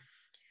really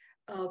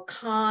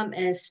calm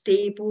and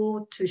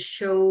stable to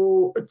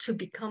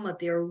become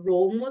their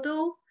role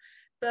model.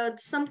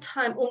 But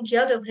sometimes on the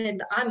other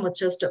hand, I'm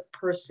just a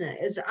person.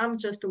 I'm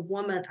just a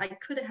woman. I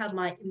could have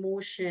my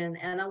emotion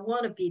and I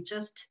want to be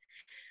just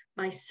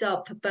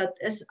myself. But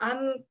as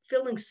I'm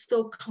feeling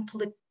so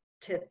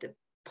conflicted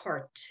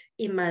part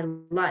in my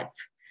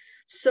life.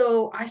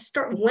 So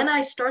when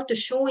I start to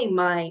showing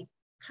my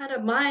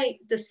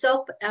the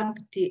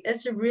self-empathy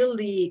as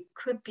really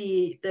could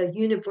be the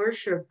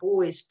universal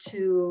voice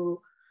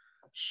to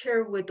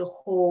share with the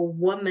whole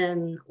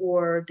woman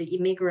or the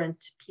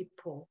immigrant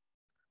people.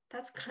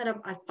 That's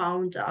I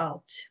found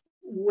out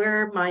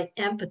where my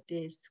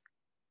empathies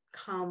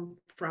come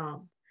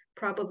from.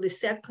 Probably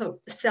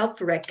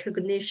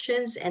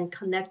self-recognitions and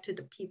connect to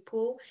the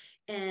people.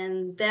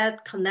 And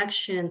that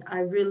connection, I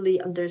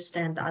really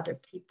understand other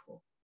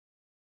people.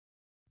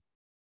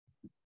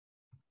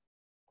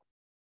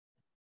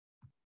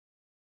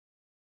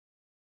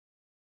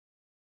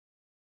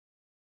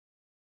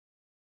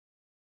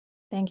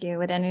 Thank you.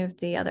 Would any of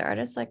the other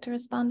artists like to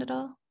respond at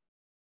all?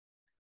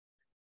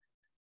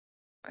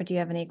 Or do you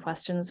have any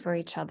questions for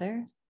each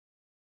other?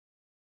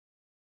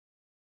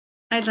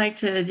 I'd like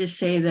to just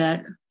say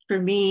that for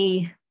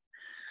me,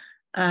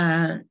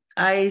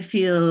 I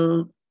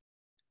feel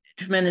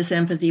tremendous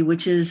empathy,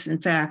 which is in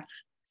fact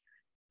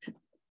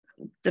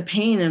the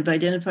pain of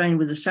identifying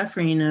with the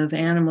suffering of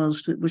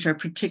animals, which are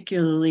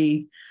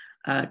particularly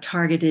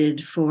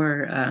targeted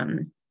for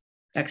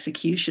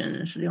execution,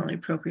 is the only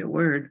appropriate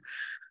word,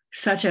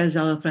 such as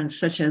elephants,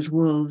 such as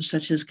wolves,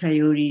 such as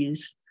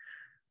coyotes.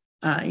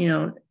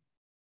 It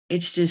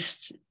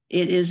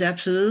is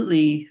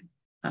absolutely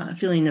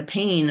feeling the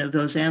pain of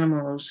those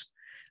animals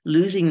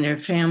losing their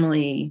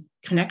family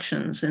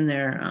connections and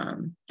their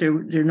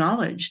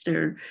knowledge,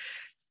 their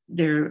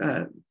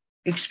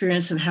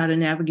experience of how to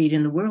navigate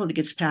in the world. It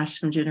gets passed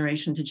from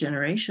generation to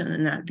generation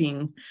and not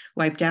being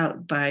wiped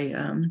out by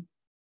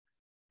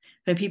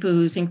people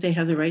who think they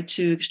have the right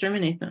to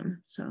exterminate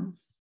them. So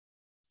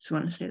just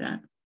want to say that.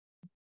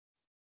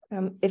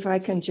 If I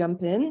can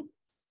jump in,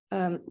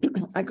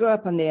 I grew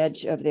up on the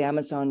edge of the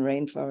Amazon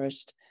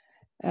rainforest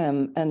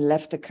and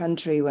left the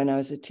country when I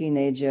was a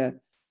teenager,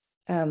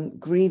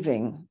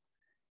 grieving,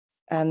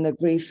 and the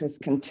grief has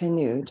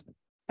continued.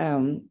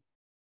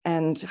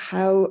 And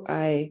how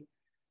I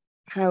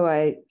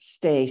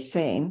stay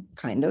sane,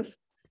 kind of,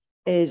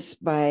 is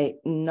by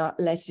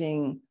not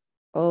letting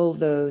all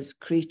those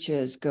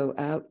creatures go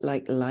out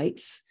like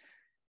lights.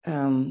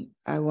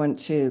 I want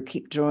to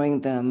keep drawing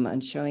them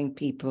and showing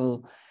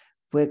people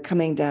we're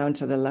coming down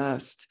to the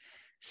last,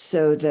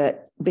 so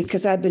that,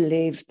 because I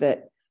believe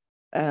that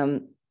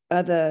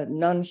other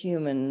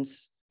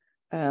non-humans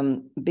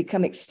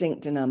become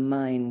extinct in our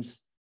minds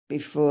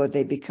before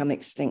they become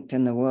extinct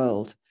in the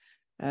world.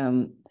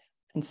 And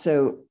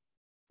so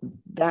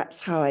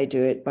that's how I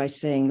do it, by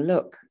saying,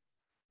 look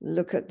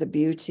at the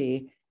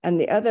beauty. And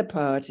the other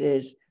part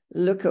is,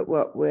 look at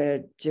what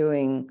we're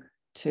doing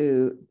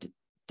to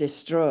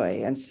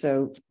destroy. And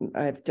so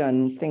I've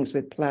done things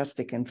with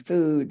plastic and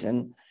food,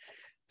 and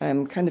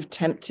I'm kind of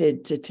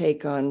tempted to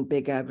take on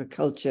big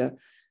agriculture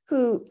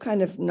who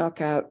kind of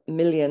knock out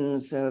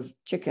millions of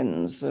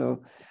chickens, or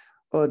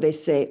they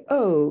say,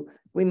 oh,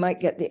 we might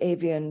get the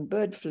avian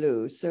bird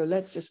flu, so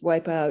let's just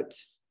wipe out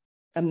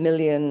 1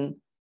 million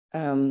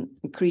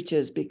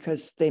creatures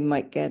because they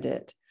might get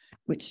it,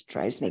 which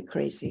drives me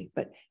crazy.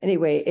 But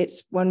anyway,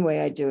 it's one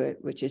way I do it,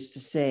 which is to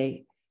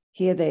say,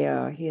 here they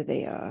are,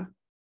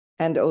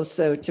 and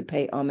also to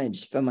pay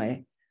homage for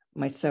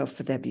myself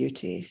for their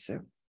beauty.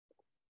 So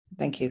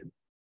thank you.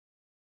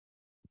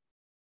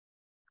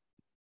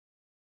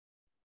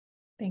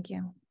 Thank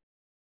you.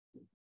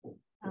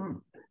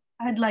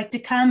 I'd like to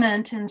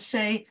comment and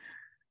say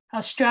how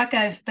struck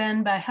I've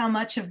been by how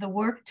much of the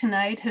work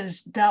tonight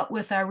has dealt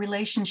with our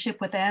relationship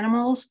with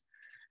animals.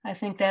 I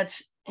think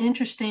that's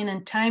interesting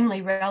and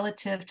timely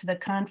relative to the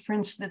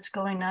conference that's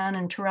going on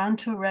in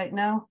Toronto right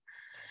now.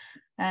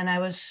 And I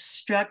was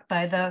struck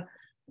by the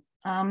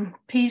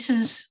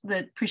pieces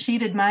that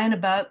preceded mine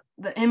about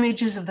the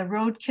images of the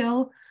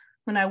roadkill.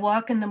 When I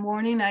walk in the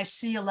morning, I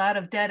see a lot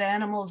of dead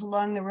animals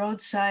along the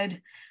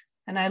roadside,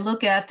 and I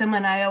look at them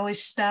and I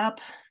always stop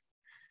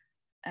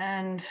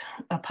and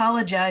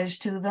apologize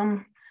to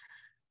them.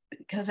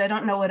 because I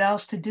don't know what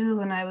else to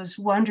do. And I was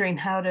wondering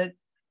how to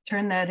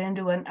turn that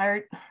into an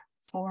art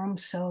form.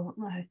 So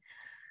I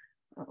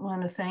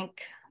want to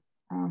thank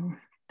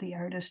the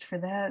artist for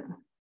that.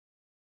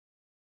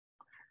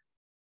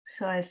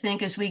 So I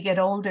think as we get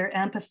older,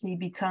 empathy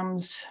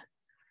becomes,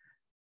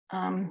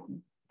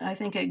 I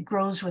think it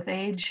grows with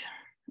age,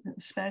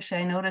 especially.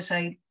 I notice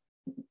I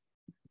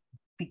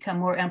become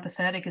more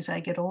empathetic as I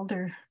get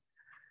older.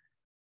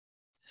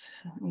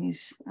 So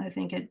I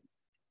think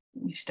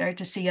you start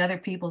to see other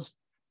people's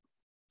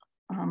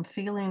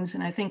feelings.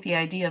 And I think the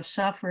idea of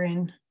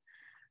suffering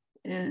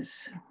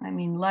is, I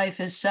mean,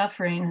 life is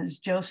suffering, as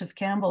Joseph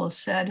Campbell has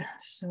said.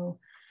 So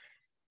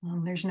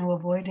there's no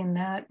avoiding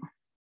that.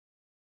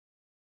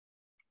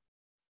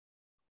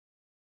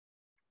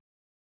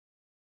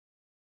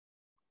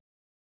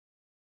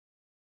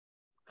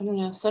 I don't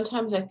know.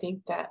 Sometimes I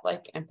think that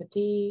like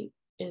empathy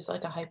is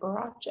like a hyper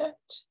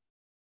object,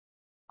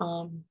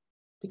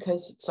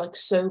 because it's like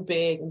so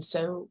big and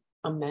so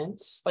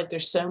immense. Like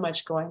there's so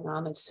much going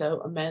on that's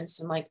so immense,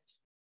 and like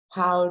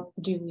how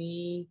do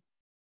we,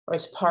 or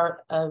it's part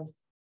of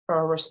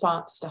or a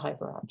response to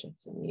hyper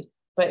objects.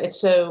 But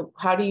it's so,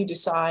 how do you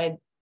decide,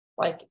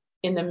 like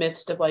in the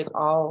midst of like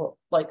all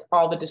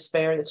the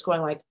despair that's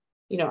going, like,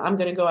 you know, I'm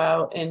going to go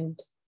out and,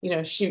 you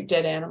know, shoot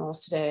dead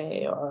animals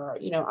today, or,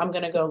 you know, I'm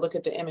going to go look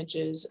at the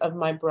images of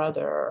my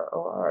brother,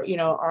 or, you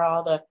know,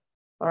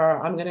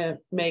 or I'm going to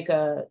make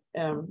a,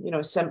 you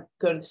know,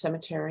 go to the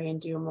cemetery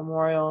and do a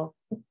memorial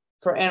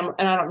for animal.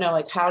 And I don't know,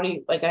 like, how do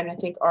you, like, and I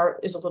think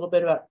art is a little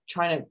bit about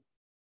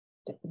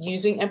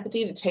using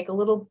empathy to take a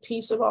little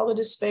piece of all the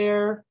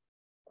despair,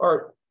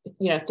 or,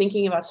 you know,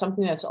 thinking about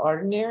something that's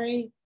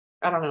ordinary.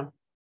 I don't know,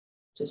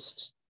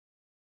 just.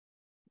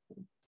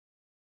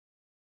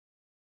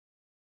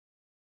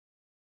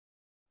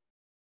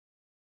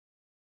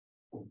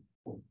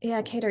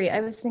 Yeah, Katerie,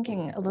 I was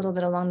thinking a little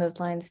bit along those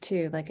lines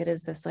too. Like it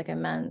is this like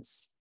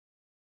immense,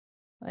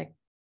 like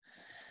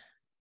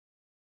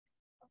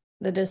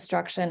the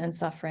destruction and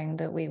suffering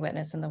that we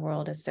witness in the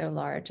world is so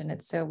large and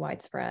it's so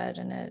widespread,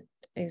 and it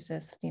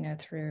exists, you know,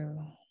 through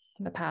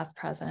the past,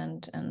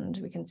 present, and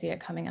we can see it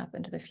coming up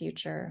into the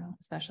future,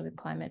 especially with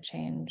climate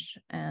change.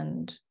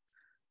 And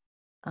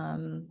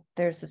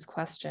there's this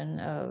question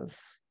of,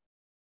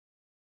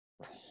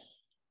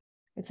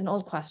 it's an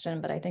old question,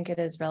 but I think it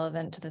is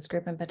relevant to this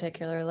group in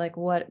particular. Like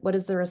what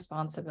is the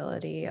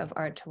responsibility of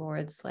art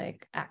towards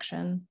like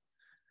action?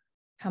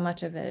 How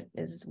much of it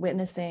is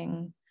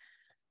witnessing?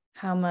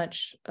 How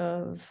much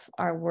of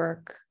our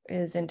work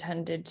is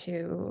intended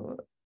to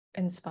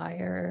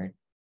inspire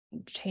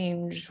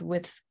change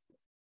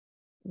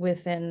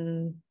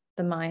within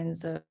the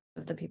minds of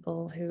the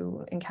people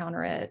who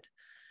encounter it?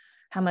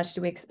 How much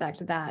do we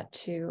expect that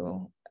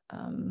to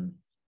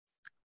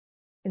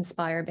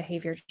inspire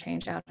behavior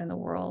change out in the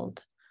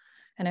world?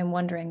 And I'm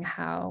wondering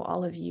how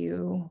all of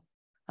you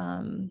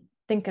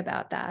think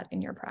about that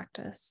in your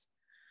practice.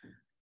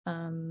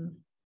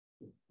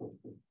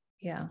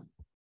 Yeah.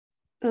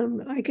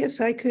 I guess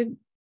I could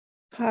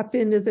pop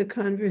into the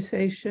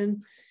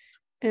conversation,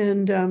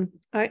 and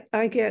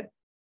I get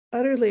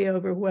utterly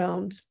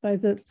overwhelmed by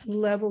the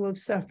level of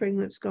suffering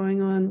that's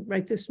going on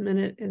right this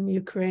minute in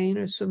Ukraine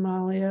or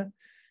Somalia,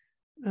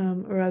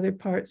 or other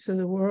parts of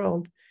the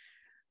world.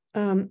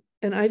 And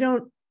I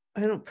don't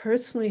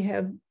personally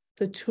have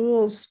the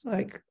tools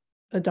like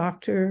a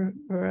doctor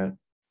or a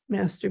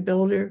master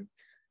builder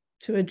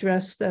to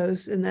address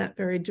those in that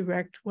very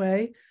direct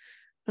way.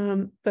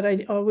 But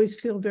I always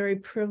feel very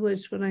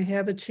privileged when I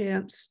have a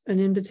chance, an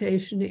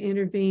invitation to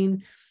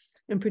intervene,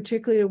 and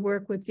particularly to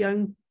work with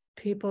young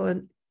people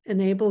and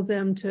enable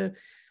them to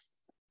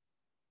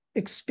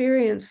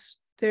experience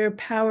their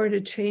power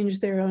to change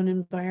their own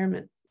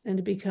environment and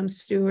to become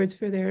stewards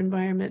for their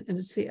environment, and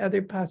to see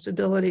other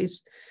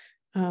possibilities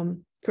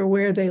for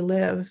where they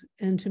live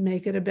and to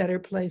make it a better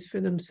place for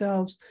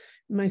themselves.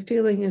 My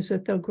feeling is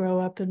that they'll grow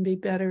up and be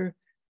better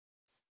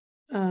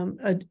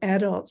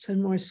adults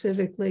and more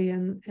civically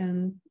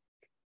and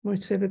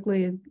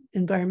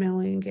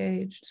environmentally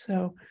engaged.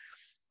 So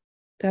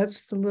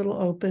that's the little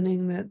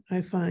opening that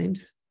I find.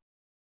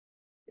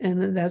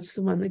 And that's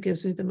the one that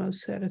gives me the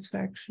most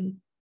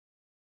satisfaction.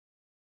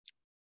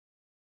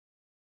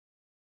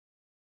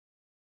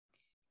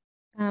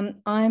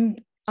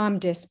 I'm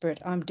desperate.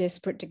 I'm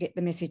desperate to get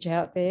the message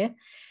out there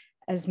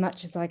as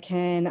much as I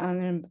can.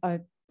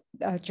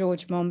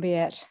 George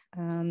Monbiot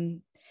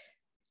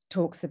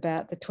talks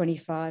about the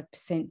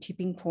 25%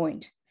 tipping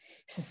point,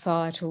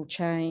 societal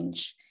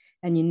change,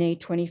 and you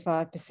need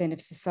 25%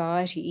 of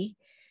society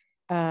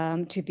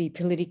to be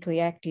politically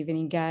active and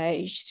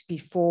engaged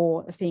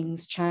before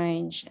things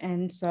change.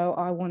 And so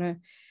I want to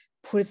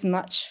put as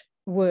much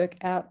work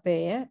out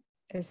there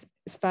as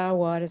far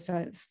wide as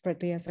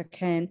spreadly as I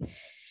can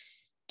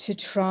to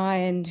try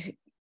and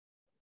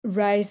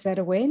raise that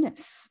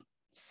awareness,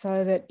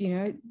 so that, you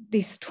know,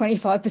 this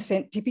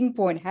 25% tipping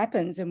point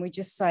happens and we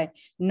just say,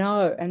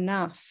 no,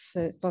 enough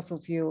for fossil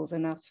fuels,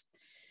 enough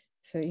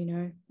for, you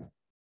know,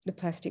 the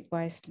plastic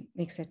waste,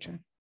 etc.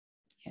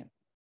 Yeah.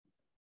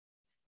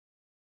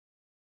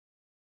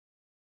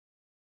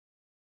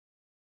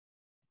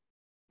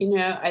 You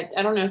know, I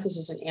don't know if this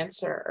is an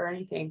answer or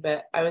anything,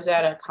 but I was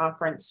at a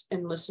conference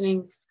and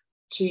listening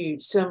to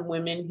some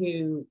women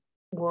who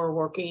were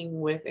working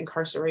with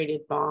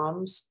incarcerated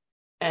moms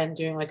and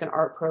doing like an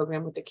art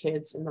program with the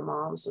kids and the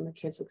moms, and the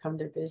kids would come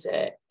to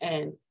visit.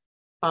 And,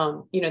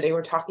 you know, they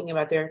were talking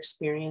about their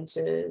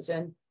experiences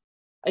and,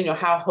 you know,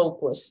 how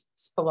hopeless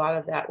a lot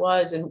of that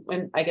was. And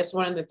when I guess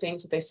one of the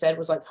things that they said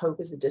was like, hope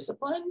is a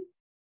discipline.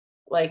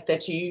 Like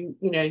that you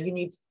know, you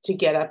need to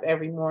get up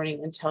every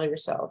morning and tell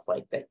yourself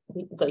like that,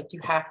 like you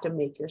have to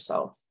make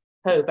yourself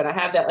hope. And I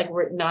have that like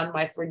written on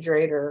my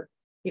refrigerator,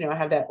 you know, I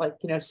have that like,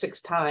 you know,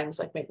 6 times,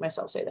 like make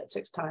myself say that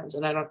 6 times.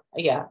 And I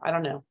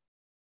don't know.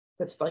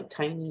 That's like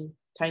tiny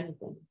thing.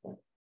 But.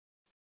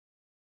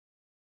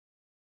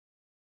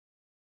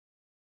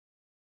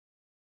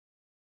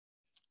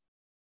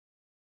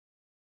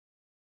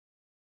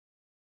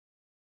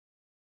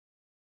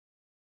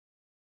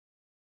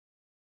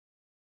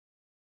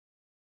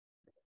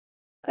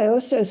 I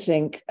also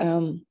think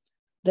that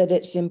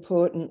it's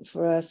important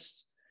for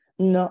us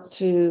not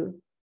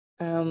to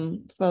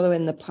follow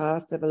in the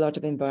path of a lot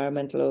of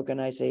environmental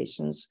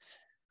organizations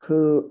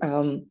who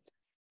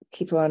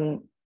keep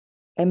on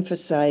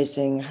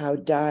emphasizing how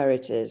dire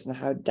it is and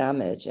how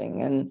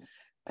damaging,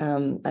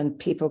 and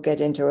people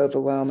get into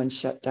overwhelm and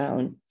shut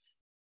down.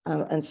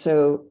 And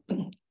so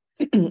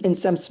in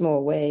some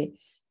small way,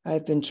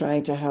 I've been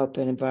trying to help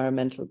an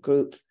environmental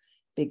group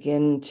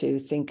begin to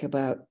think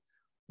about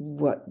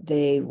what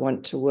they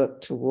want to work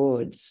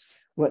towards,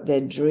 what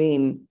their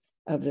dream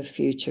of the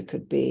future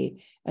could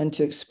be, and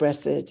to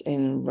express it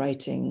in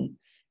writing,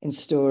 in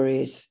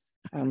stories,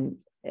 and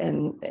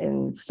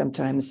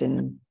sometimes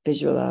in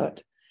visual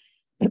art,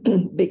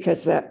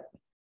 because that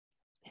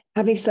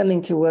having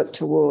something to work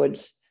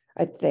towards,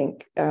 I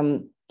think,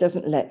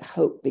 doesn't let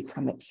hope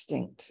become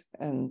extinct.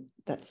 And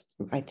that's,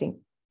 I think,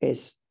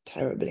 is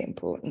terribly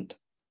important.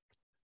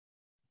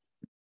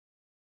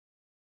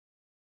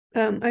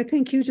 I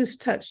think you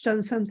just touched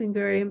on something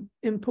very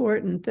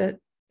important, that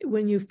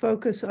when you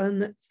focus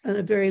on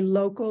a very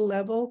local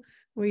level,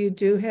 where you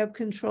do have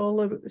control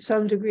of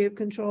some degree of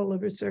control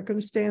over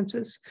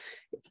circumstances,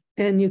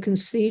 and you can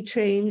see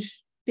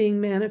change being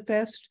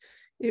manifest,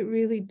 it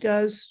really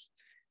does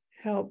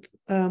help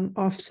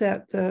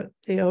offset the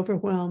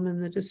overwhelm and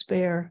the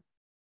despair.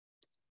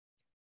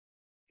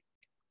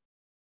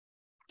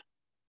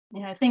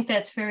 Yeah, I think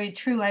that's very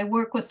true. I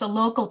work with the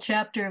local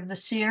chapter of the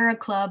Sierra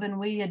Club, and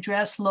we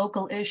address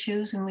local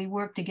issues, and we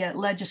work to get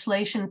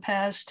legislation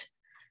passed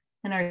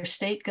in our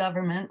state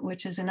government,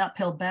 which is an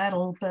uphill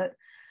battle, but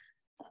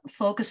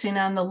focusing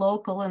on the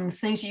local and the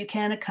things that you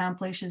can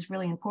accomplish is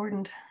really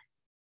important.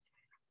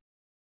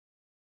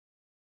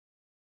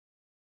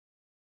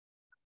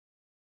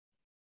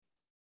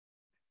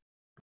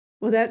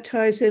 Well, that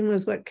ties in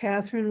with what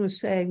Katherine was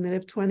saying, that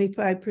if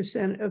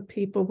 25% of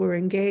people were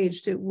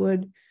engaged, it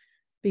would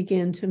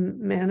begin to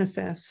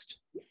manifest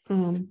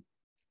in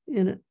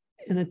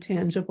a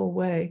tangible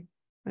way,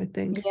 I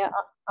think. Yeah,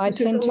 I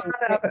tend to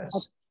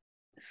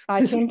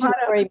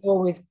agree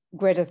more with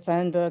Greta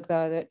Thunberg,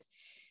 though, that,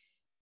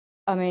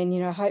 I mean, you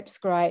know, hope's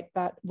great,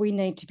 but we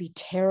need to be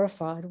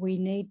terrified. We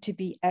need to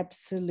be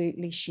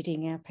absolutely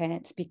shitting our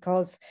pants,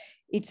 because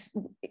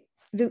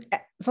the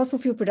fossil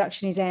fuel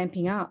production is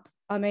amping up.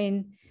 I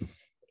mean,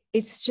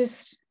 it's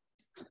just,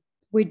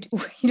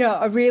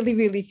 I really,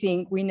 really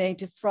think we need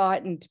to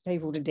frighten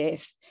people to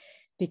death,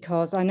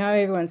 because I know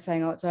everyone's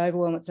saying, oh, it's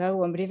overwhelmed,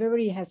 but if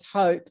everybody has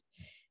hope,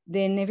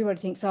 then everybody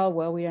thinks, oh,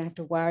 well, we don't have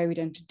to worry, we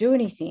don't have to do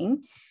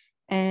anything.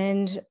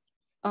 And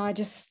I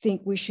just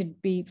think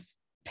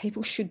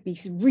people should be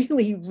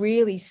really,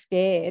 really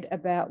scared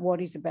about what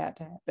is about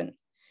to happen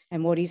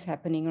and what is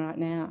happening right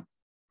now.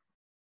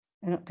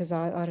 And because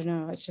I don't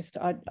know, it's just,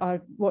 I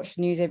watch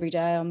the news every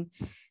day. I'm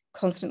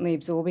constantly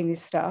absorbing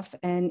this stuff,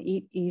 and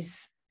it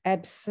is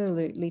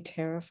absolutely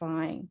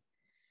terrifying.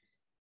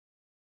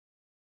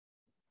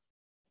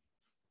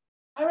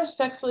 I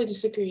respectfully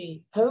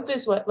disagree. Hope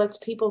is what lets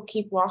people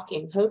keep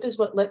walking. Hope is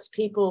what lets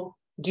people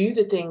do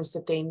the things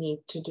that they need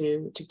to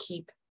do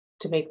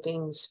to make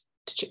things,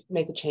 to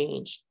make a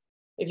change.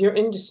 If you're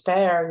in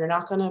despair, you're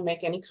not going to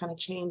make any kind of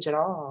change at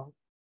all.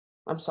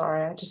 I'm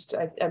sorry.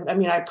 I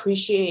mean, I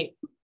appreciate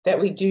that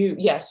we do.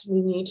 Yes,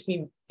 we need to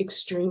be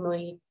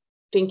extremely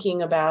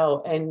thinking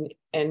about and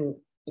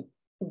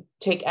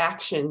take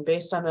action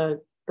based on the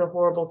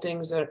horrible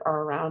things that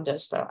are around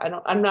us. But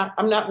I'm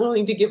not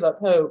willing to give up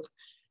hope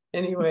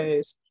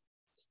anyways.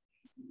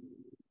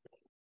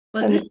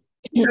 Well,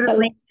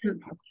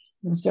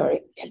 I'm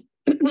sorry.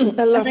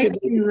 I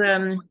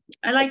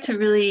like to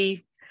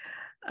really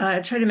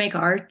try to make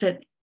art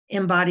that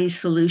embodies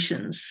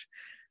solutions,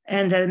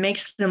 and that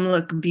makes them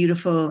look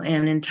beautiful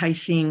and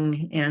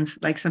enticing and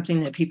like something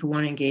that people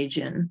want to engage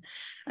in.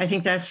 I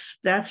think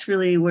that's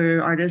really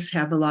where artists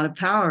have a lot of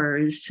power,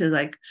 is to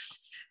like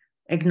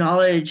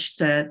acknowledge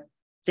that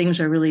things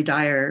are really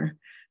dire,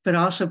 but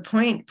also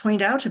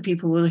point out to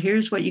people, well,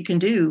 here's what you can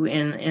do,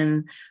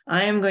 and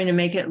I am going to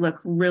make it look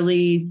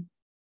really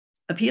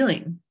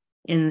appealing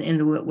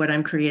in what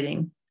I'm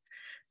creating.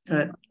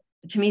 So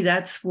to me,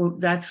 that's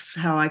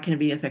how I can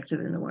be effective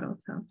in the world.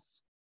 So.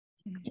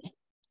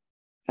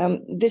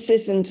 This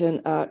isn't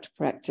an art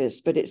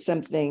practice, but it's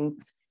something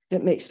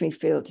that makes me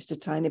feel just a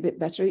tiny bit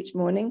better each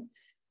morning.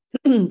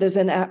 There's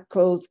an app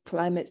called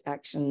Climate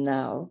Action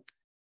Now,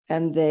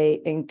 and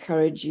they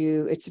encourage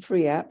you, it's a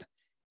free app,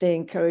 they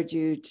encourage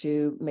you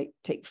to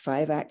take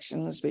 5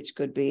 actions, which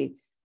could be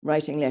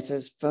writing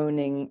letters,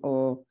 phoning,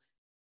 or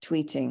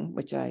tweeting,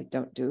 which I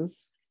don't do.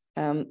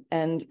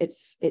 And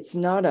it's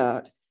not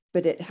art,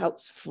 but it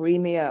helps free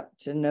me up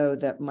to know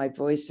that my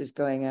voice is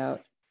going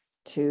out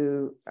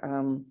to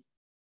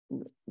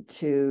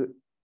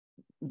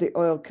the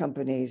oil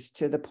companies,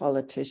 to the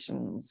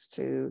politicians,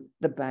 to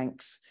the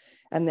banks.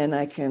 And then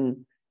I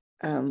can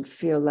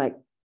feel like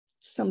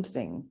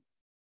something,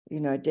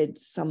 I did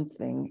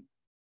something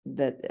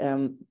that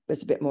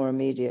was a bit more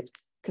immediate,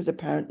 because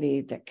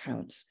apparently that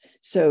counts.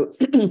 So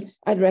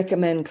I'd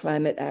recommend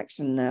Climate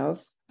Action Now.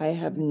 I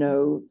have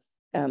no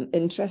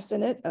interest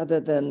in it other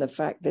than the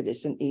fact that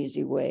it's an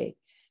easy way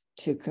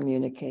to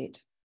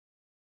communicate.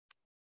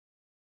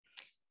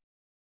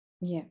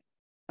 Yeah,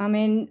 I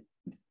mean,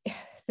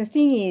 the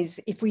thing is,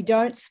 if we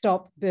don't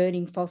stop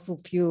burning fossil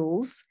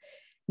fuels,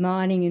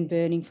 mining and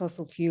burning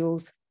fossil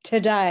fuels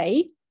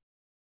today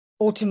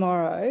or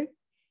tomorrow,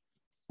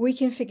 we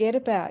can forget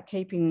about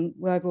keeping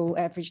global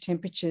average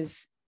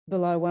temperatures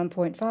below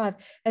 1.5.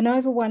 And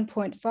over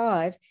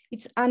 1.5,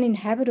 it's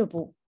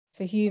uninhabitable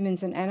for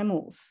humans and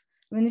animals.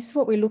 I mean, this is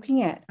what we're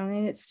looking at. I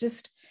mean, it's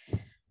just,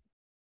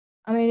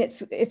 I mean,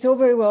 it's all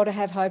very well to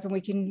have hope, and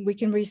we can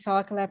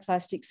recycle our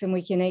plastics, and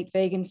we can eat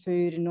vegan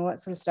food and all that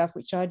sort of stuff,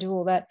 which I do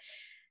all that.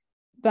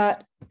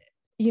 But,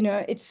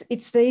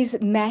 it's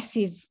these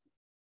massive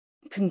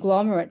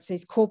conglomerates,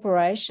 these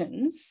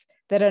corporations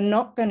that are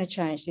not going to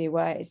change their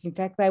ways. In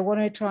fact, they want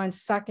to try and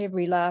suck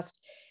every last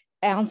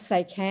ounce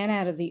they can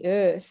out of the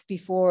earth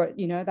before,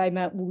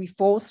 they will be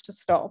forced to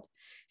stop.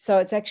 So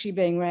it's actually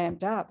being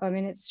ramped up. I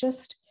mean, it's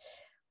just,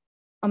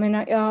 I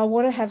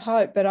want to have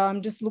hope, but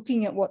I'm just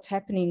looking at what's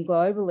happening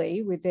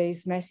globally with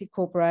these massive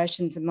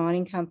corporations and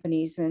mining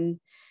companies, and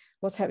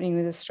what's happening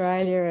with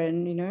Australia,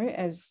 and,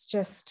 as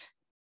just,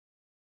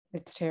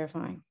 it's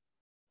terrifying.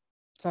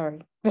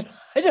 Sorry, but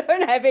I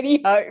don't have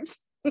any hope.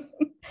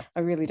 I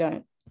really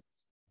don't.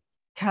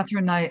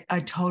 Katherine, I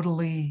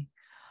totally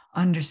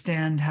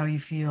understand how you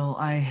feel.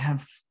 I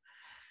have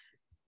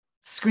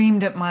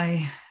screamed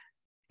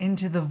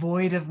into the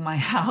void of my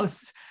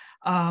house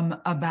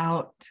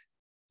about,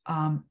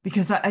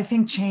 because I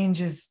think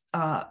change is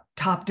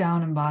top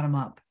down and bottom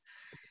up.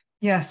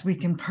 Yes, we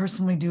can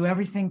personally do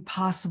everything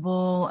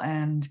possible,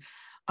 and,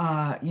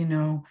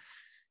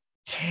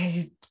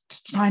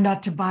 try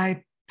not to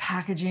buy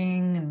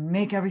packaging and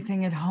make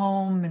everything at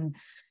home and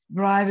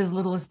drive as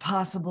little as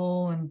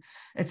possible, and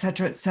et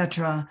cetera, et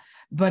cetera.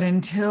 But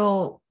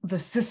until the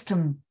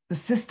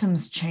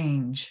systems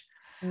change,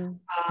 we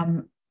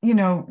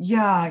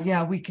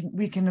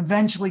can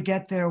eventually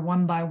get there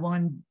one by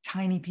one,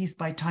 tiny piece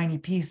by tiny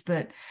piece.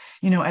 But,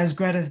 as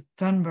Greta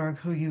Thunberg,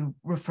 who you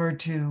referred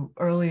to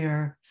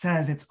earlier,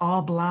 says, it's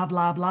all blah,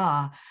 blah,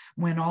 blah.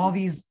 When all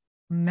these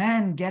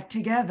men get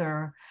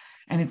together,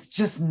 and it's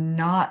just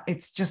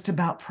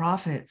about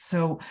profit.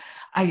 So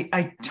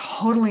I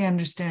totally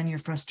understand your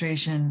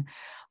frustration.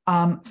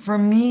 For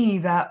me,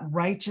 that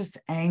righteous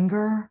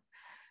anger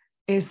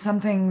is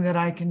something that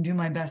I can do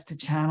my best to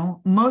channel.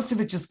 Most of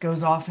it just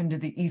goes off into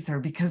the ether,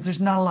 because there's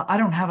not a lot. I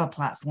don't have a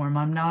platform.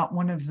 I'm not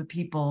one of the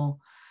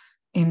people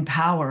in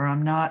power.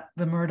 I'm not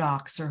the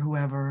Murdochs or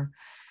whoever.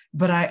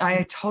 But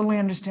I totally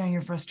understand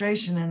your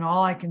frustration. And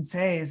all I can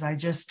say is I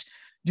just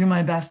do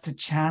my best to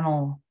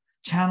channel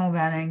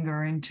that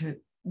anger into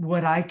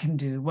what I can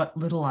do, what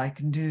little I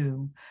can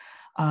do.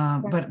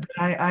 But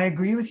I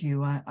agree with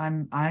you. I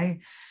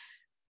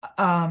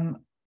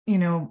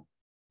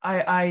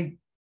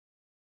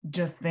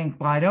just think,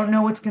 well, I don't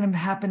know what's going to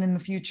happen in the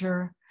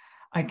future.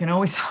 I can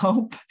always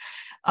hope.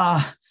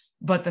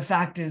 But the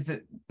fact is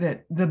that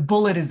the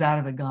bullet is out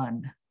of the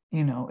gun.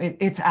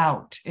 It's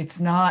out. It's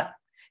not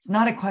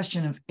a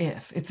question of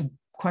if, it's a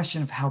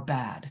question of how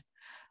bad.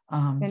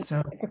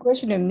 So the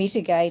question of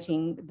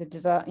mitigating the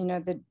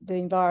the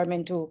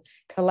environmental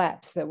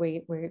collapse that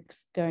we're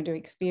going to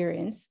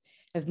experience,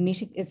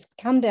 it's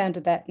come down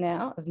to that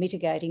now, of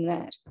mitigating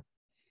that,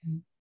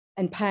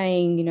 and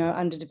paying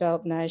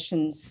underdeveloped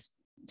nations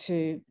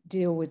to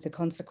deal with the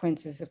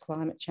consequences of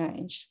climate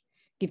change,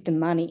 give them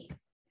money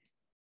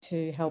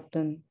to help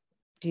them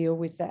deal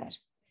with that.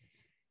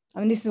 I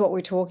mean, this is what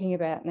we're talking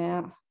about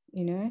now,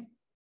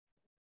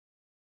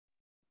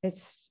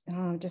 It's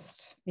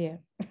just, yeah,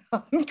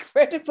 I'm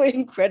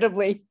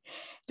incredibly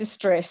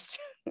distressed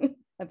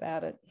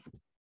about it.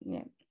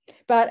 Yeah,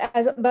 but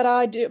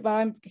I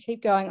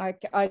keep going.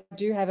 I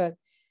do have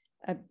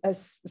a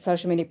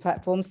social media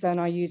platform, so, and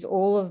I use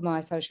all of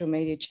my social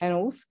media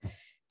channels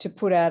to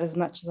put out as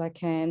much as I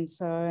can,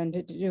 and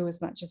to do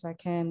as much as I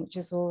can, which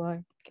is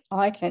all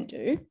I can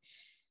do.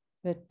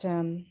 But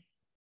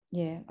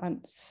yeah,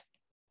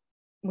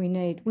 we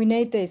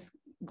need these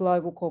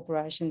global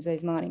corporations,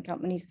 these mining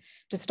companies,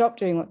 to stop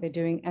doing what they're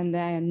doing, and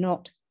they are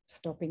not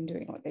stopping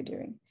doing what they're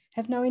doing,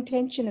 have no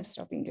intention of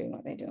stopping doing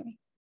what they're doing.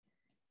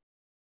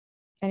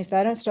 And if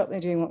they don't stop they're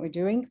doing what we're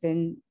doing,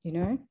 then, you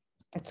know,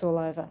 it's all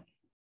over.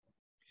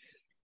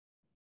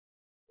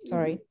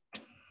 Sorry,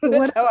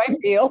 that's how I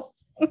feel.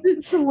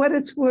 For what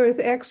it's worth,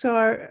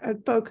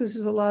 XR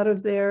focuses a lot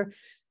of their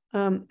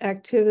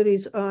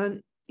activities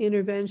on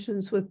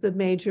interventions with the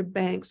major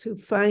banks who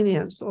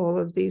finance all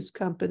of these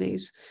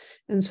companies.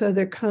 And so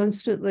they're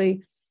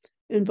constantly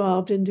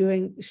involved in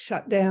doing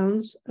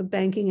shutdowns of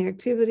banking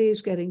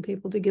activities, getting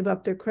people to give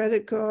up their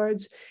credit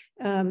cards,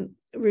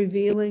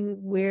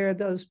 revealing where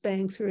those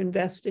banks are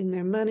investing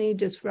their money,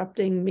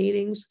 disrupting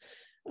meetings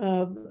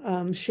of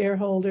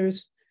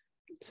shareholders.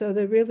 So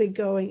they're really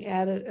going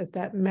at it at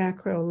that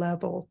macro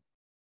level.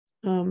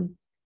 I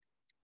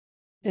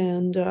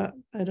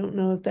don't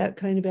know if that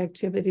kind of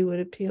activity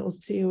would appeal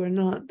to you or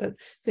not, but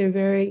they're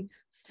very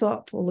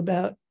thoughtful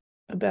about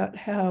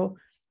how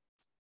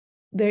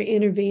they're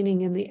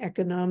intervening in the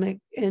economic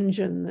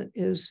engine that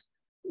is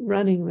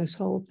running this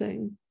whole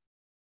thing.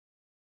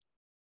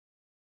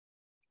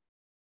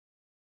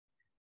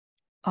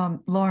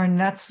 Lauren,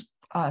 that's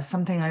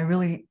something I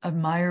really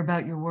admire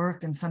about your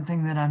work, and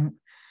something that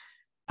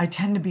I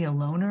tend to be a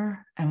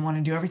loner and want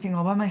to do everything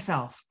all by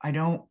myself. I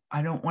don't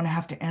want to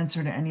have to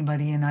answer to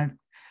anybody, and I'm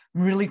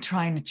really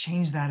trying to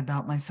change that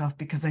about myself,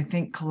 because I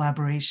think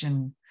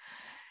collaboration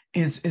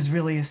is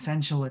really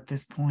essential at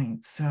this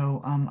point.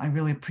 So I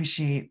really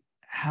appreciate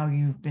how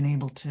you've been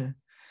able to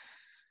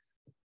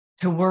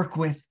work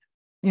with,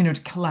 you know,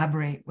 to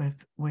collaborate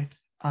with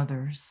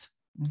others.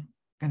 I'm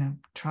gonna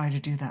try to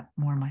do that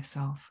more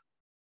myself.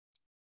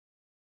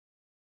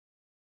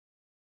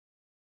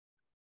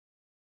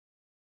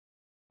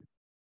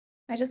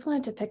 I just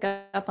wanted to pick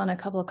up on a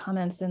couple of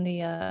comments in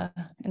the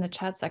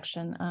chat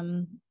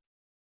section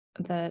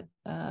that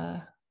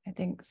I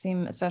think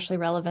seem especially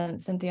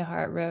relevant. Cynthia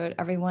Hart wrote,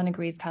 "Everyone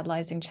agrees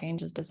catalyzing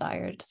change is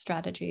desired,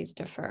 strategies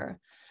differ."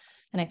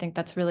 And I think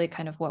that's really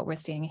kind of what we're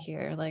seeing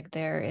here. Like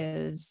there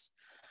is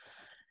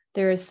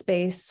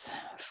space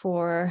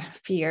for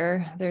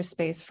fear, there's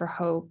space for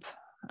hope,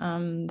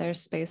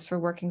 there's space for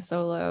working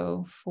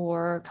solo,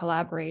 for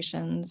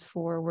collaborations,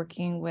 for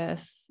working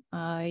with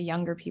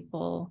younger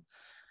people.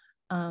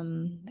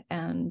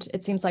 And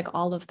it seems like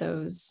all of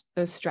those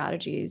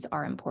strategies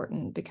are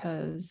important,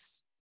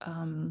 because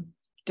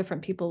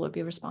different people would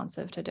be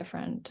responsive to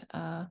different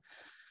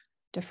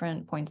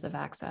points of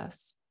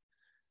access.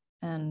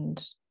 And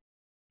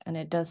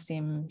it does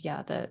seem,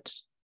 that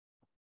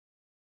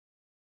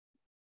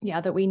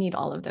we need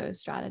all of those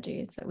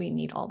strategies, that we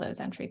need all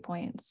those entry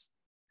points.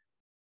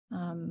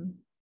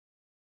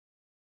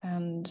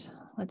 And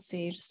let's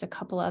see, just a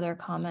couple other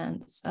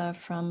comments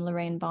from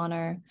Lorraine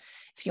Bonner.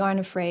 "If you aren't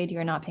afraid,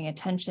 you're not paying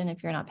attention.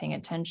 If you're not paying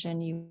attention,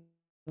 you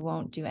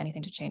won't do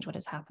anything to change what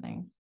is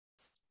happening."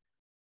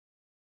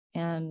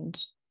 And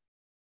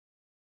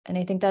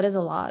I think that is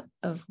a lot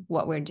of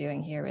what we're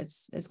doing here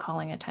is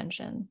calling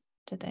attention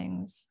to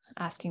things,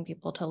 asking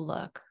people to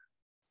look,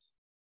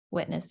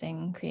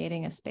 witnessing,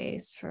 creating a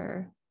space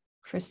for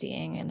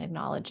seeing and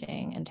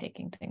acknowledging and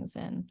taking things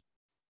in.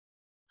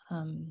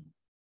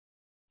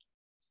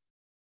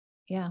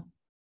 Yeah.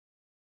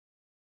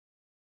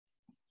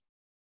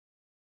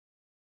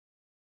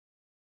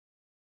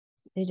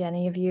 Did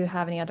any of you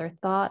have any other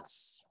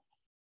thoughts?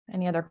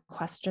 Any other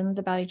questions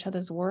about each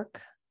other's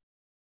work,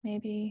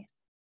 maybe?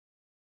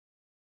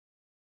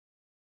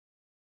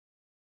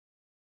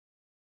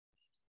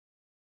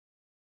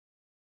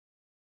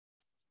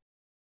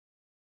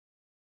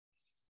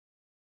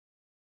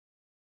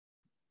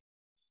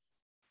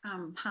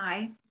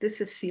 Hi,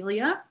 this is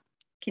Celia.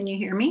 Can you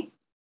hear me?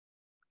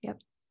 Yep.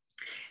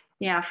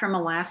 Yeah, from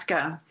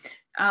Alaska.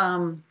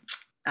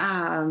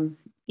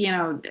 You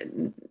know,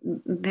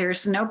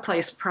 there's no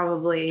place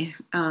probably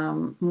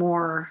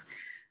more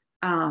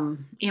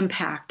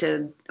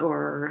impacted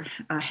or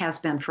has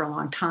been for a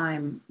long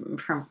time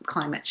from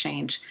climate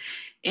change.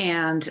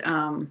 And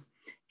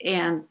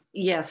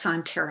yes,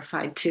 I'm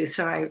terrified too.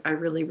 So I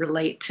really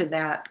relate to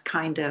that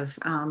kind of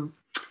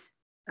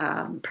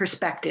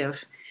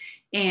perspective.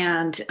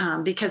 And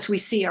because we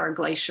see our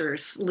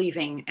glaciers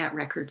leaving at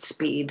record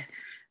speed,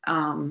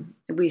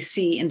 we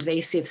see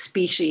invasive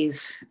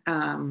species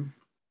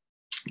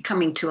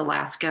coming to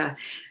Alaska,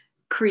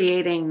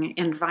 creating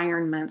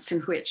environments in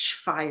which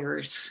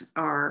fires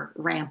are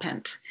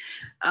rampant.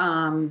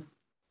 And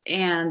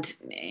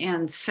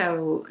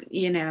so,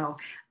 you know,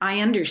 I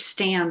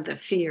understand the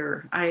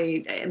fear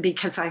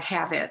because I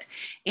have it,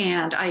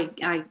 and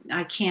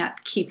I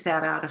can't keep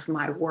that out of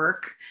my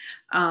work.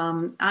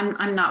 I'm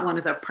not one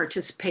of the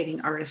participating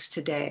artists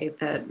today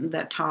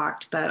that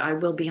talked, but I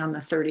will be on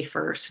the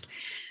 31st.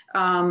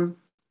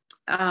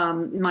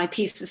 My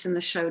pieces in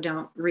the show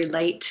don't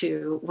relate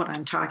to what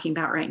I'm talking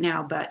about right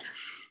now, but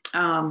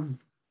the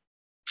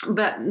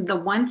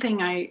one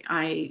thing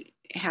I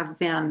have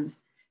been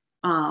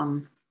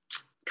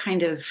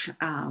kind of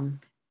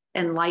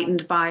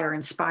enlightened by or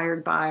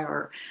inspired by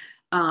or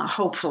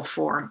hopeful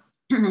for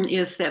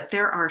is that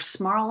there are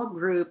small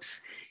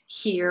groups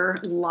here,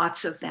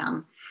 lots of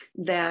them,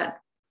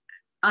 that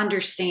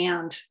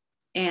understand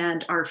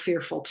and are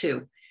fearful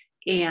too.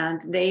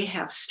 And they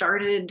have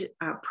started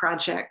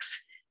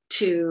projects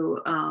to,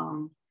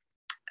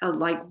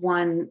 like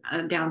one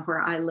down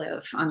where I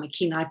live on the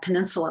Kenai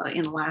Peninsula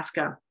in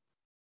Alaska,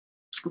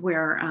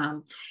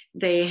 where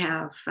they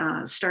have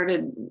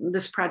started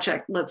this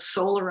project, Let's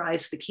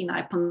Solarize the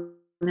Kenai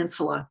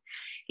Peninsula.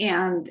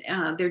 And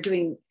they're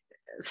doing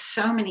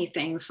so many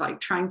things, like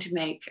trying to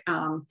make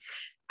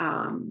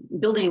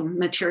building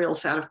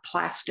materials out of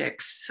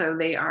plastics. So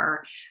they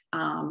are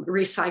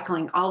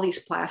recycling all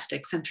these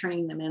plastics and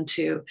turning them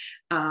into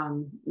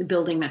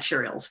building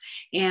materials.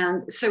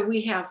 And so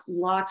we have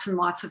lots and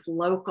lots of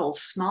local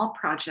small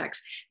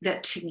projects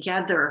that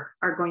together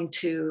are going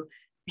to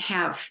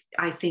have,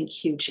 I think,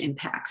 huge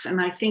impacts.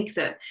 And I think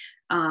that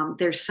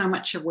there's so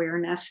much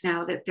awareness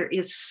now that there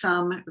is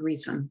some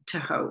reason to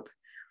hope.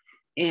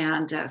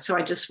 And so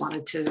I just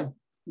wanted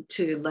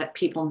to let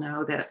people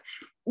know that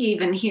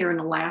even here in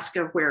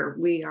Alaska, where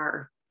we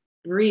are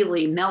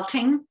really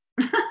melting,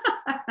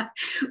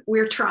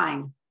 we're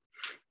trying.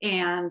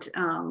 And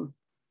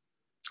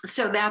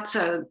so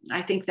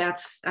I think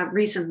that's a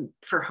reason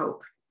for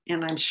hope.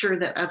 And I'm sure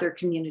that other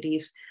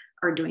communities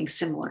are doing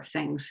similar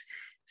things.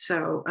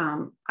 So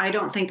I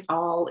don't think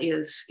all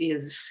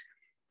is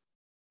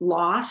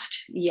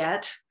lost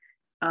yet.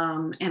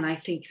 And I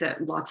think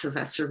that lots of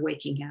us are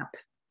waking up.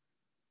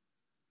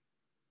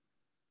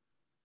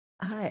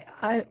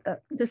 Hi,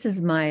 this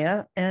is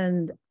Maya,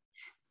 and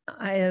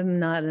I am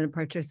not a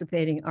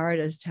participating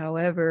artist.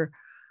 However,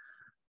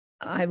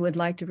 I would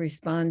like to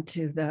respond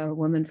to the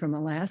woman from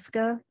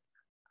Alaska.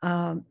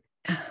 When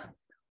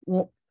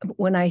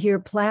I hear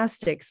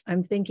plastics,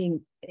 I'm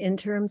thinking in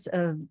terms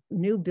of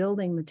new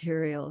building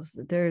materials.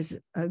 There's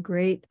a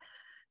great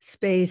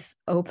space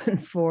open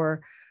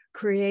for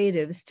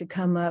creatives to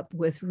come up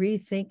with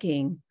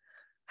rethinking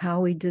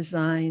how we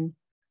design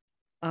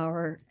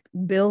our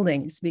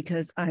buildings,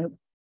 because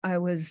I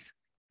was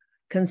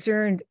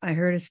concerned. I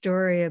heard a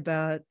story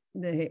about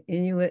the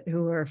Inuit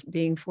who are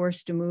being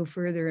forced to move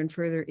further and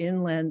further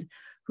inland,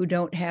 who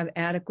don't have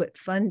adequate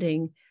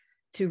funding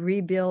to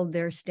rebuild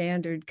their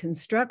standard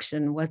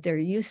construction, what they're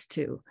used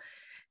to.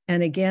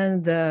 And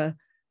again, the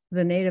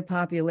native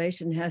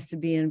population has to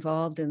be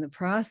involved in the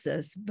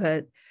process,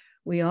 but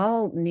we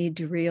all need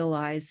to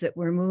realize that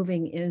we're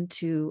moving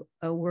into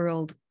a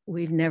world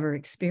we've never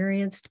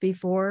experienced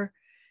before.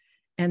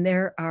 And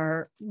there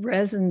are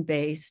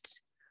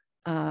resin-based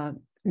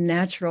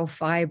natural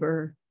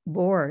fiber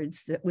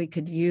boards that we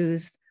could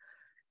use.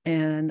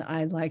 And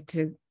I'd like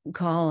to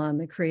call on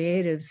the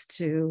creatives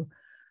to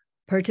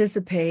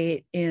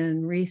participate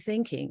in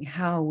rethinking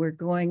how we're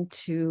going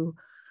to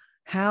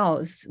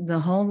house the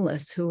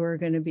homeless who are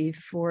going to be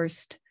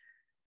forced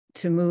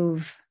to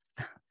move.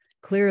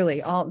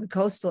 Clearly, all the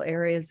coastal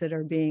areas that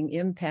are being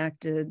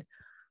impacted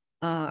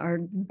are,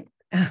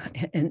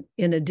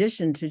 in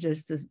addition to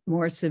just this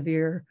more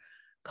severe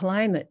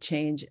climate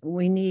change,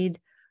 we need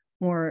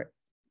more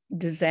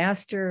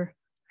disaster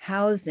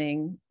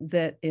housing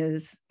that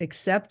is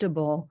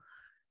acceptable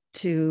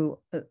to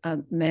a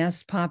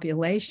mass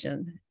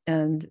population.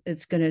 And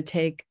it's going to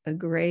take a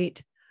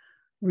great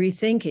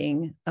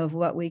rethinking of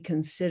what we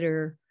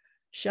consider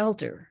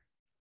shelter.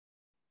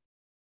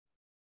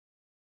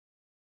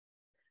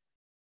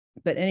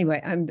 But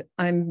anyway,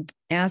 I'm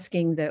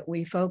asking that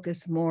we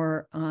focus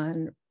more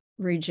on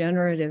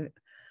regenerative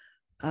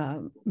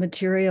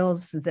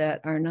materials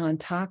that are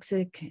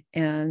non-toxic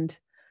and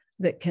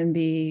that can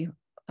be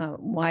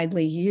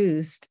widely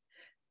used.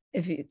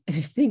 If you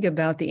think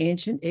about the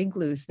ancient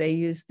igloos, they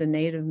used the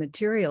native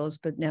materials,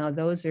 but now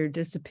those are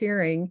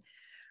disappearing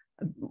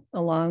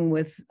along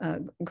with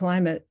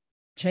climate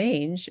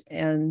change.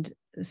 And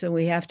so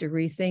we have to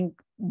rethink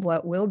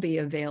what will be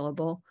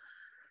available.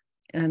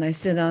 And I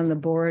sit on the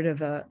board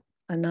of a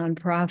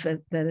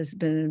nonprofit that has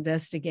been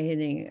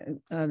investigating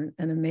an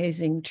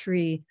amazing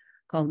tree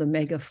called the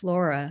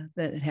megaflora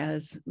that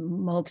has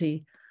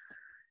multi-uses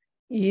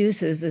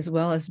as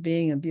well as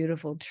being a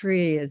beautiful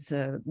tree. It's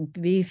a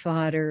bee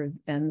fodder,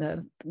 and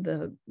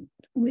the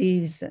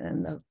leaves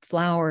and the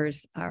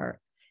flowers are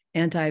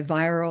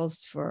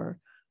antivirals for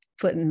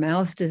foot and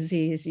mouth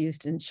disease,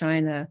 used in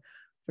China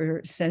for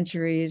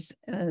centuries.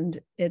 And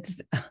it's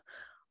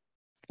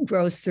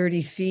grows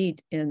 30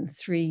 feet in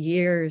 3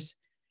 years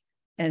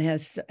and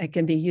it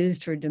can be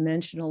used for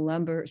dimensional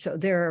lumber. So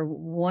there are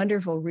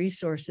wonderful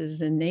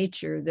resources in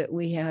nature that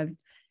we have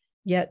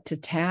yet to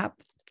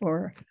tap,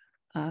 or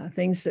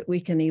things that we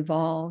can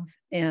evolve.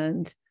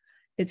 And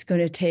it's going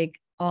to take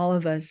all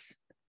of us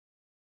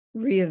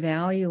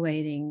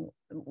reevaluating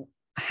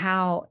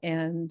how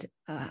and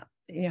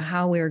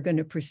how we're going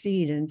to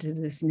proceed into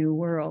this new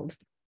world.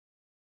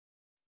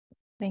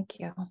 Thank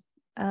you.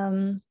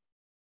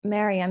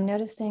 Mary, I'm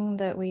noticing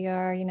that we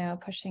are,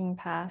 pushing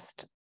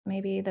past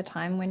maybe the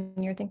time when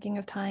you're thinking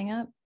of tying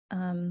up.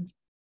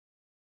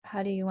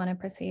 How do you want to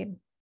proceed?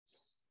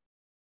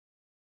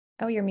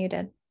 Oh, you're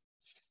muted.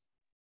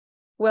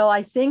 Well,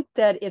 I think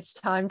that it's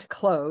time to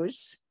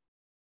close.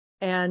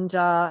 And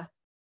I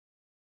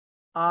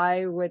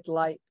would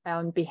like,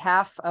 on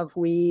behalf of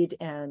WEAD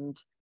and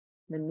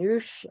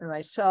Manoush and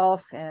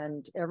myself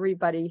and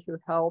everybody who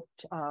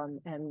helped,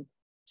 and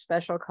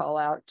special call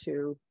out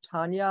to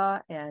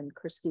Tanja and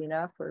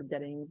Christina for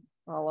getting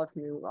all of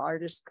you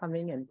artists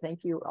coming, and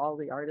thank you all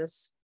the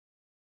artists.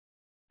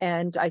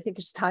 And I think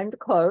it's time to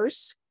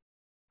close.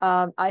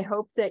 I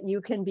hope that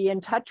you can be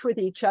in touch with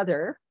each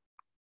other,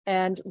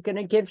 and I'm going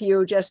to give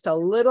you just a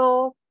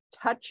little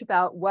touch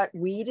about what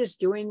WEAD is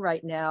doing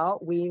right now.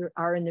 We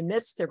are in the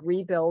midst of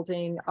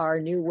rebuilding our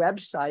new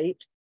website,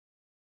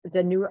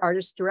 the new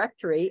artist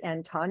directory,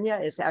 and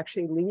Tanja is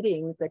actually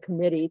leading the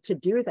committee to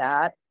do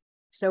that.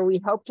 So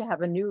we hope to have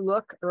a new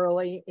look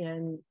early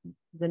in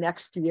the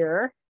next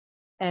year.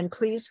 And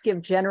please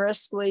give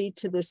generously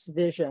to this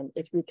vision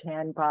if you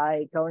can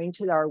by going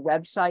to our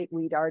website,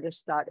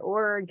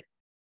 weedartist.org,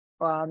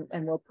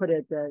 and we'll put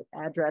the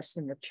address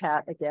in the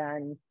chat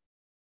again.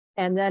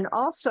 And then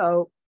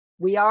also,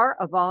 we are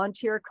a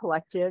volunteer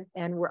collective,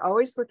 and we're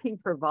always looking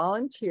for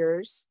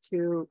volunteers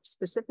to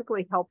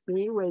specifically help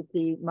me with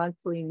the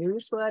monthly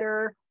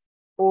newsletter,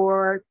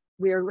 or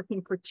we are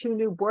looking for 2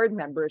 new board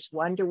members,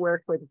 one to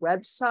work with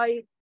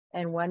website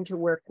and one to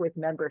work with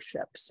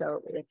membership.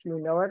 So if you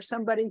know of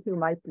somebody who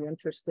might be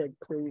interested,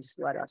 please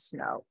let us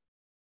know.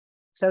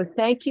 So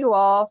thank you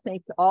all.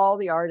 Thank all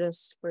the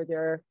artists for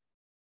their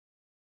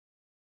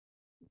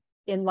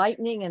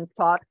enlightening and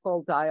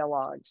thoughtful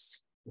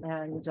dialogues.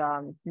 And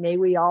may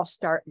we all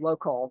start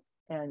local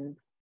and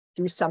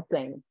do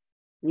something,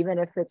 even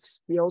if it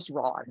feels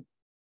wrong.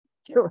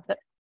 Do it.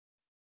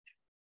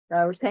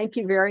 So thank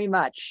you very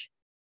much.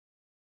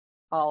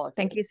 All of you.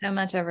 Thank you so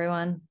much,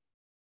 everyone.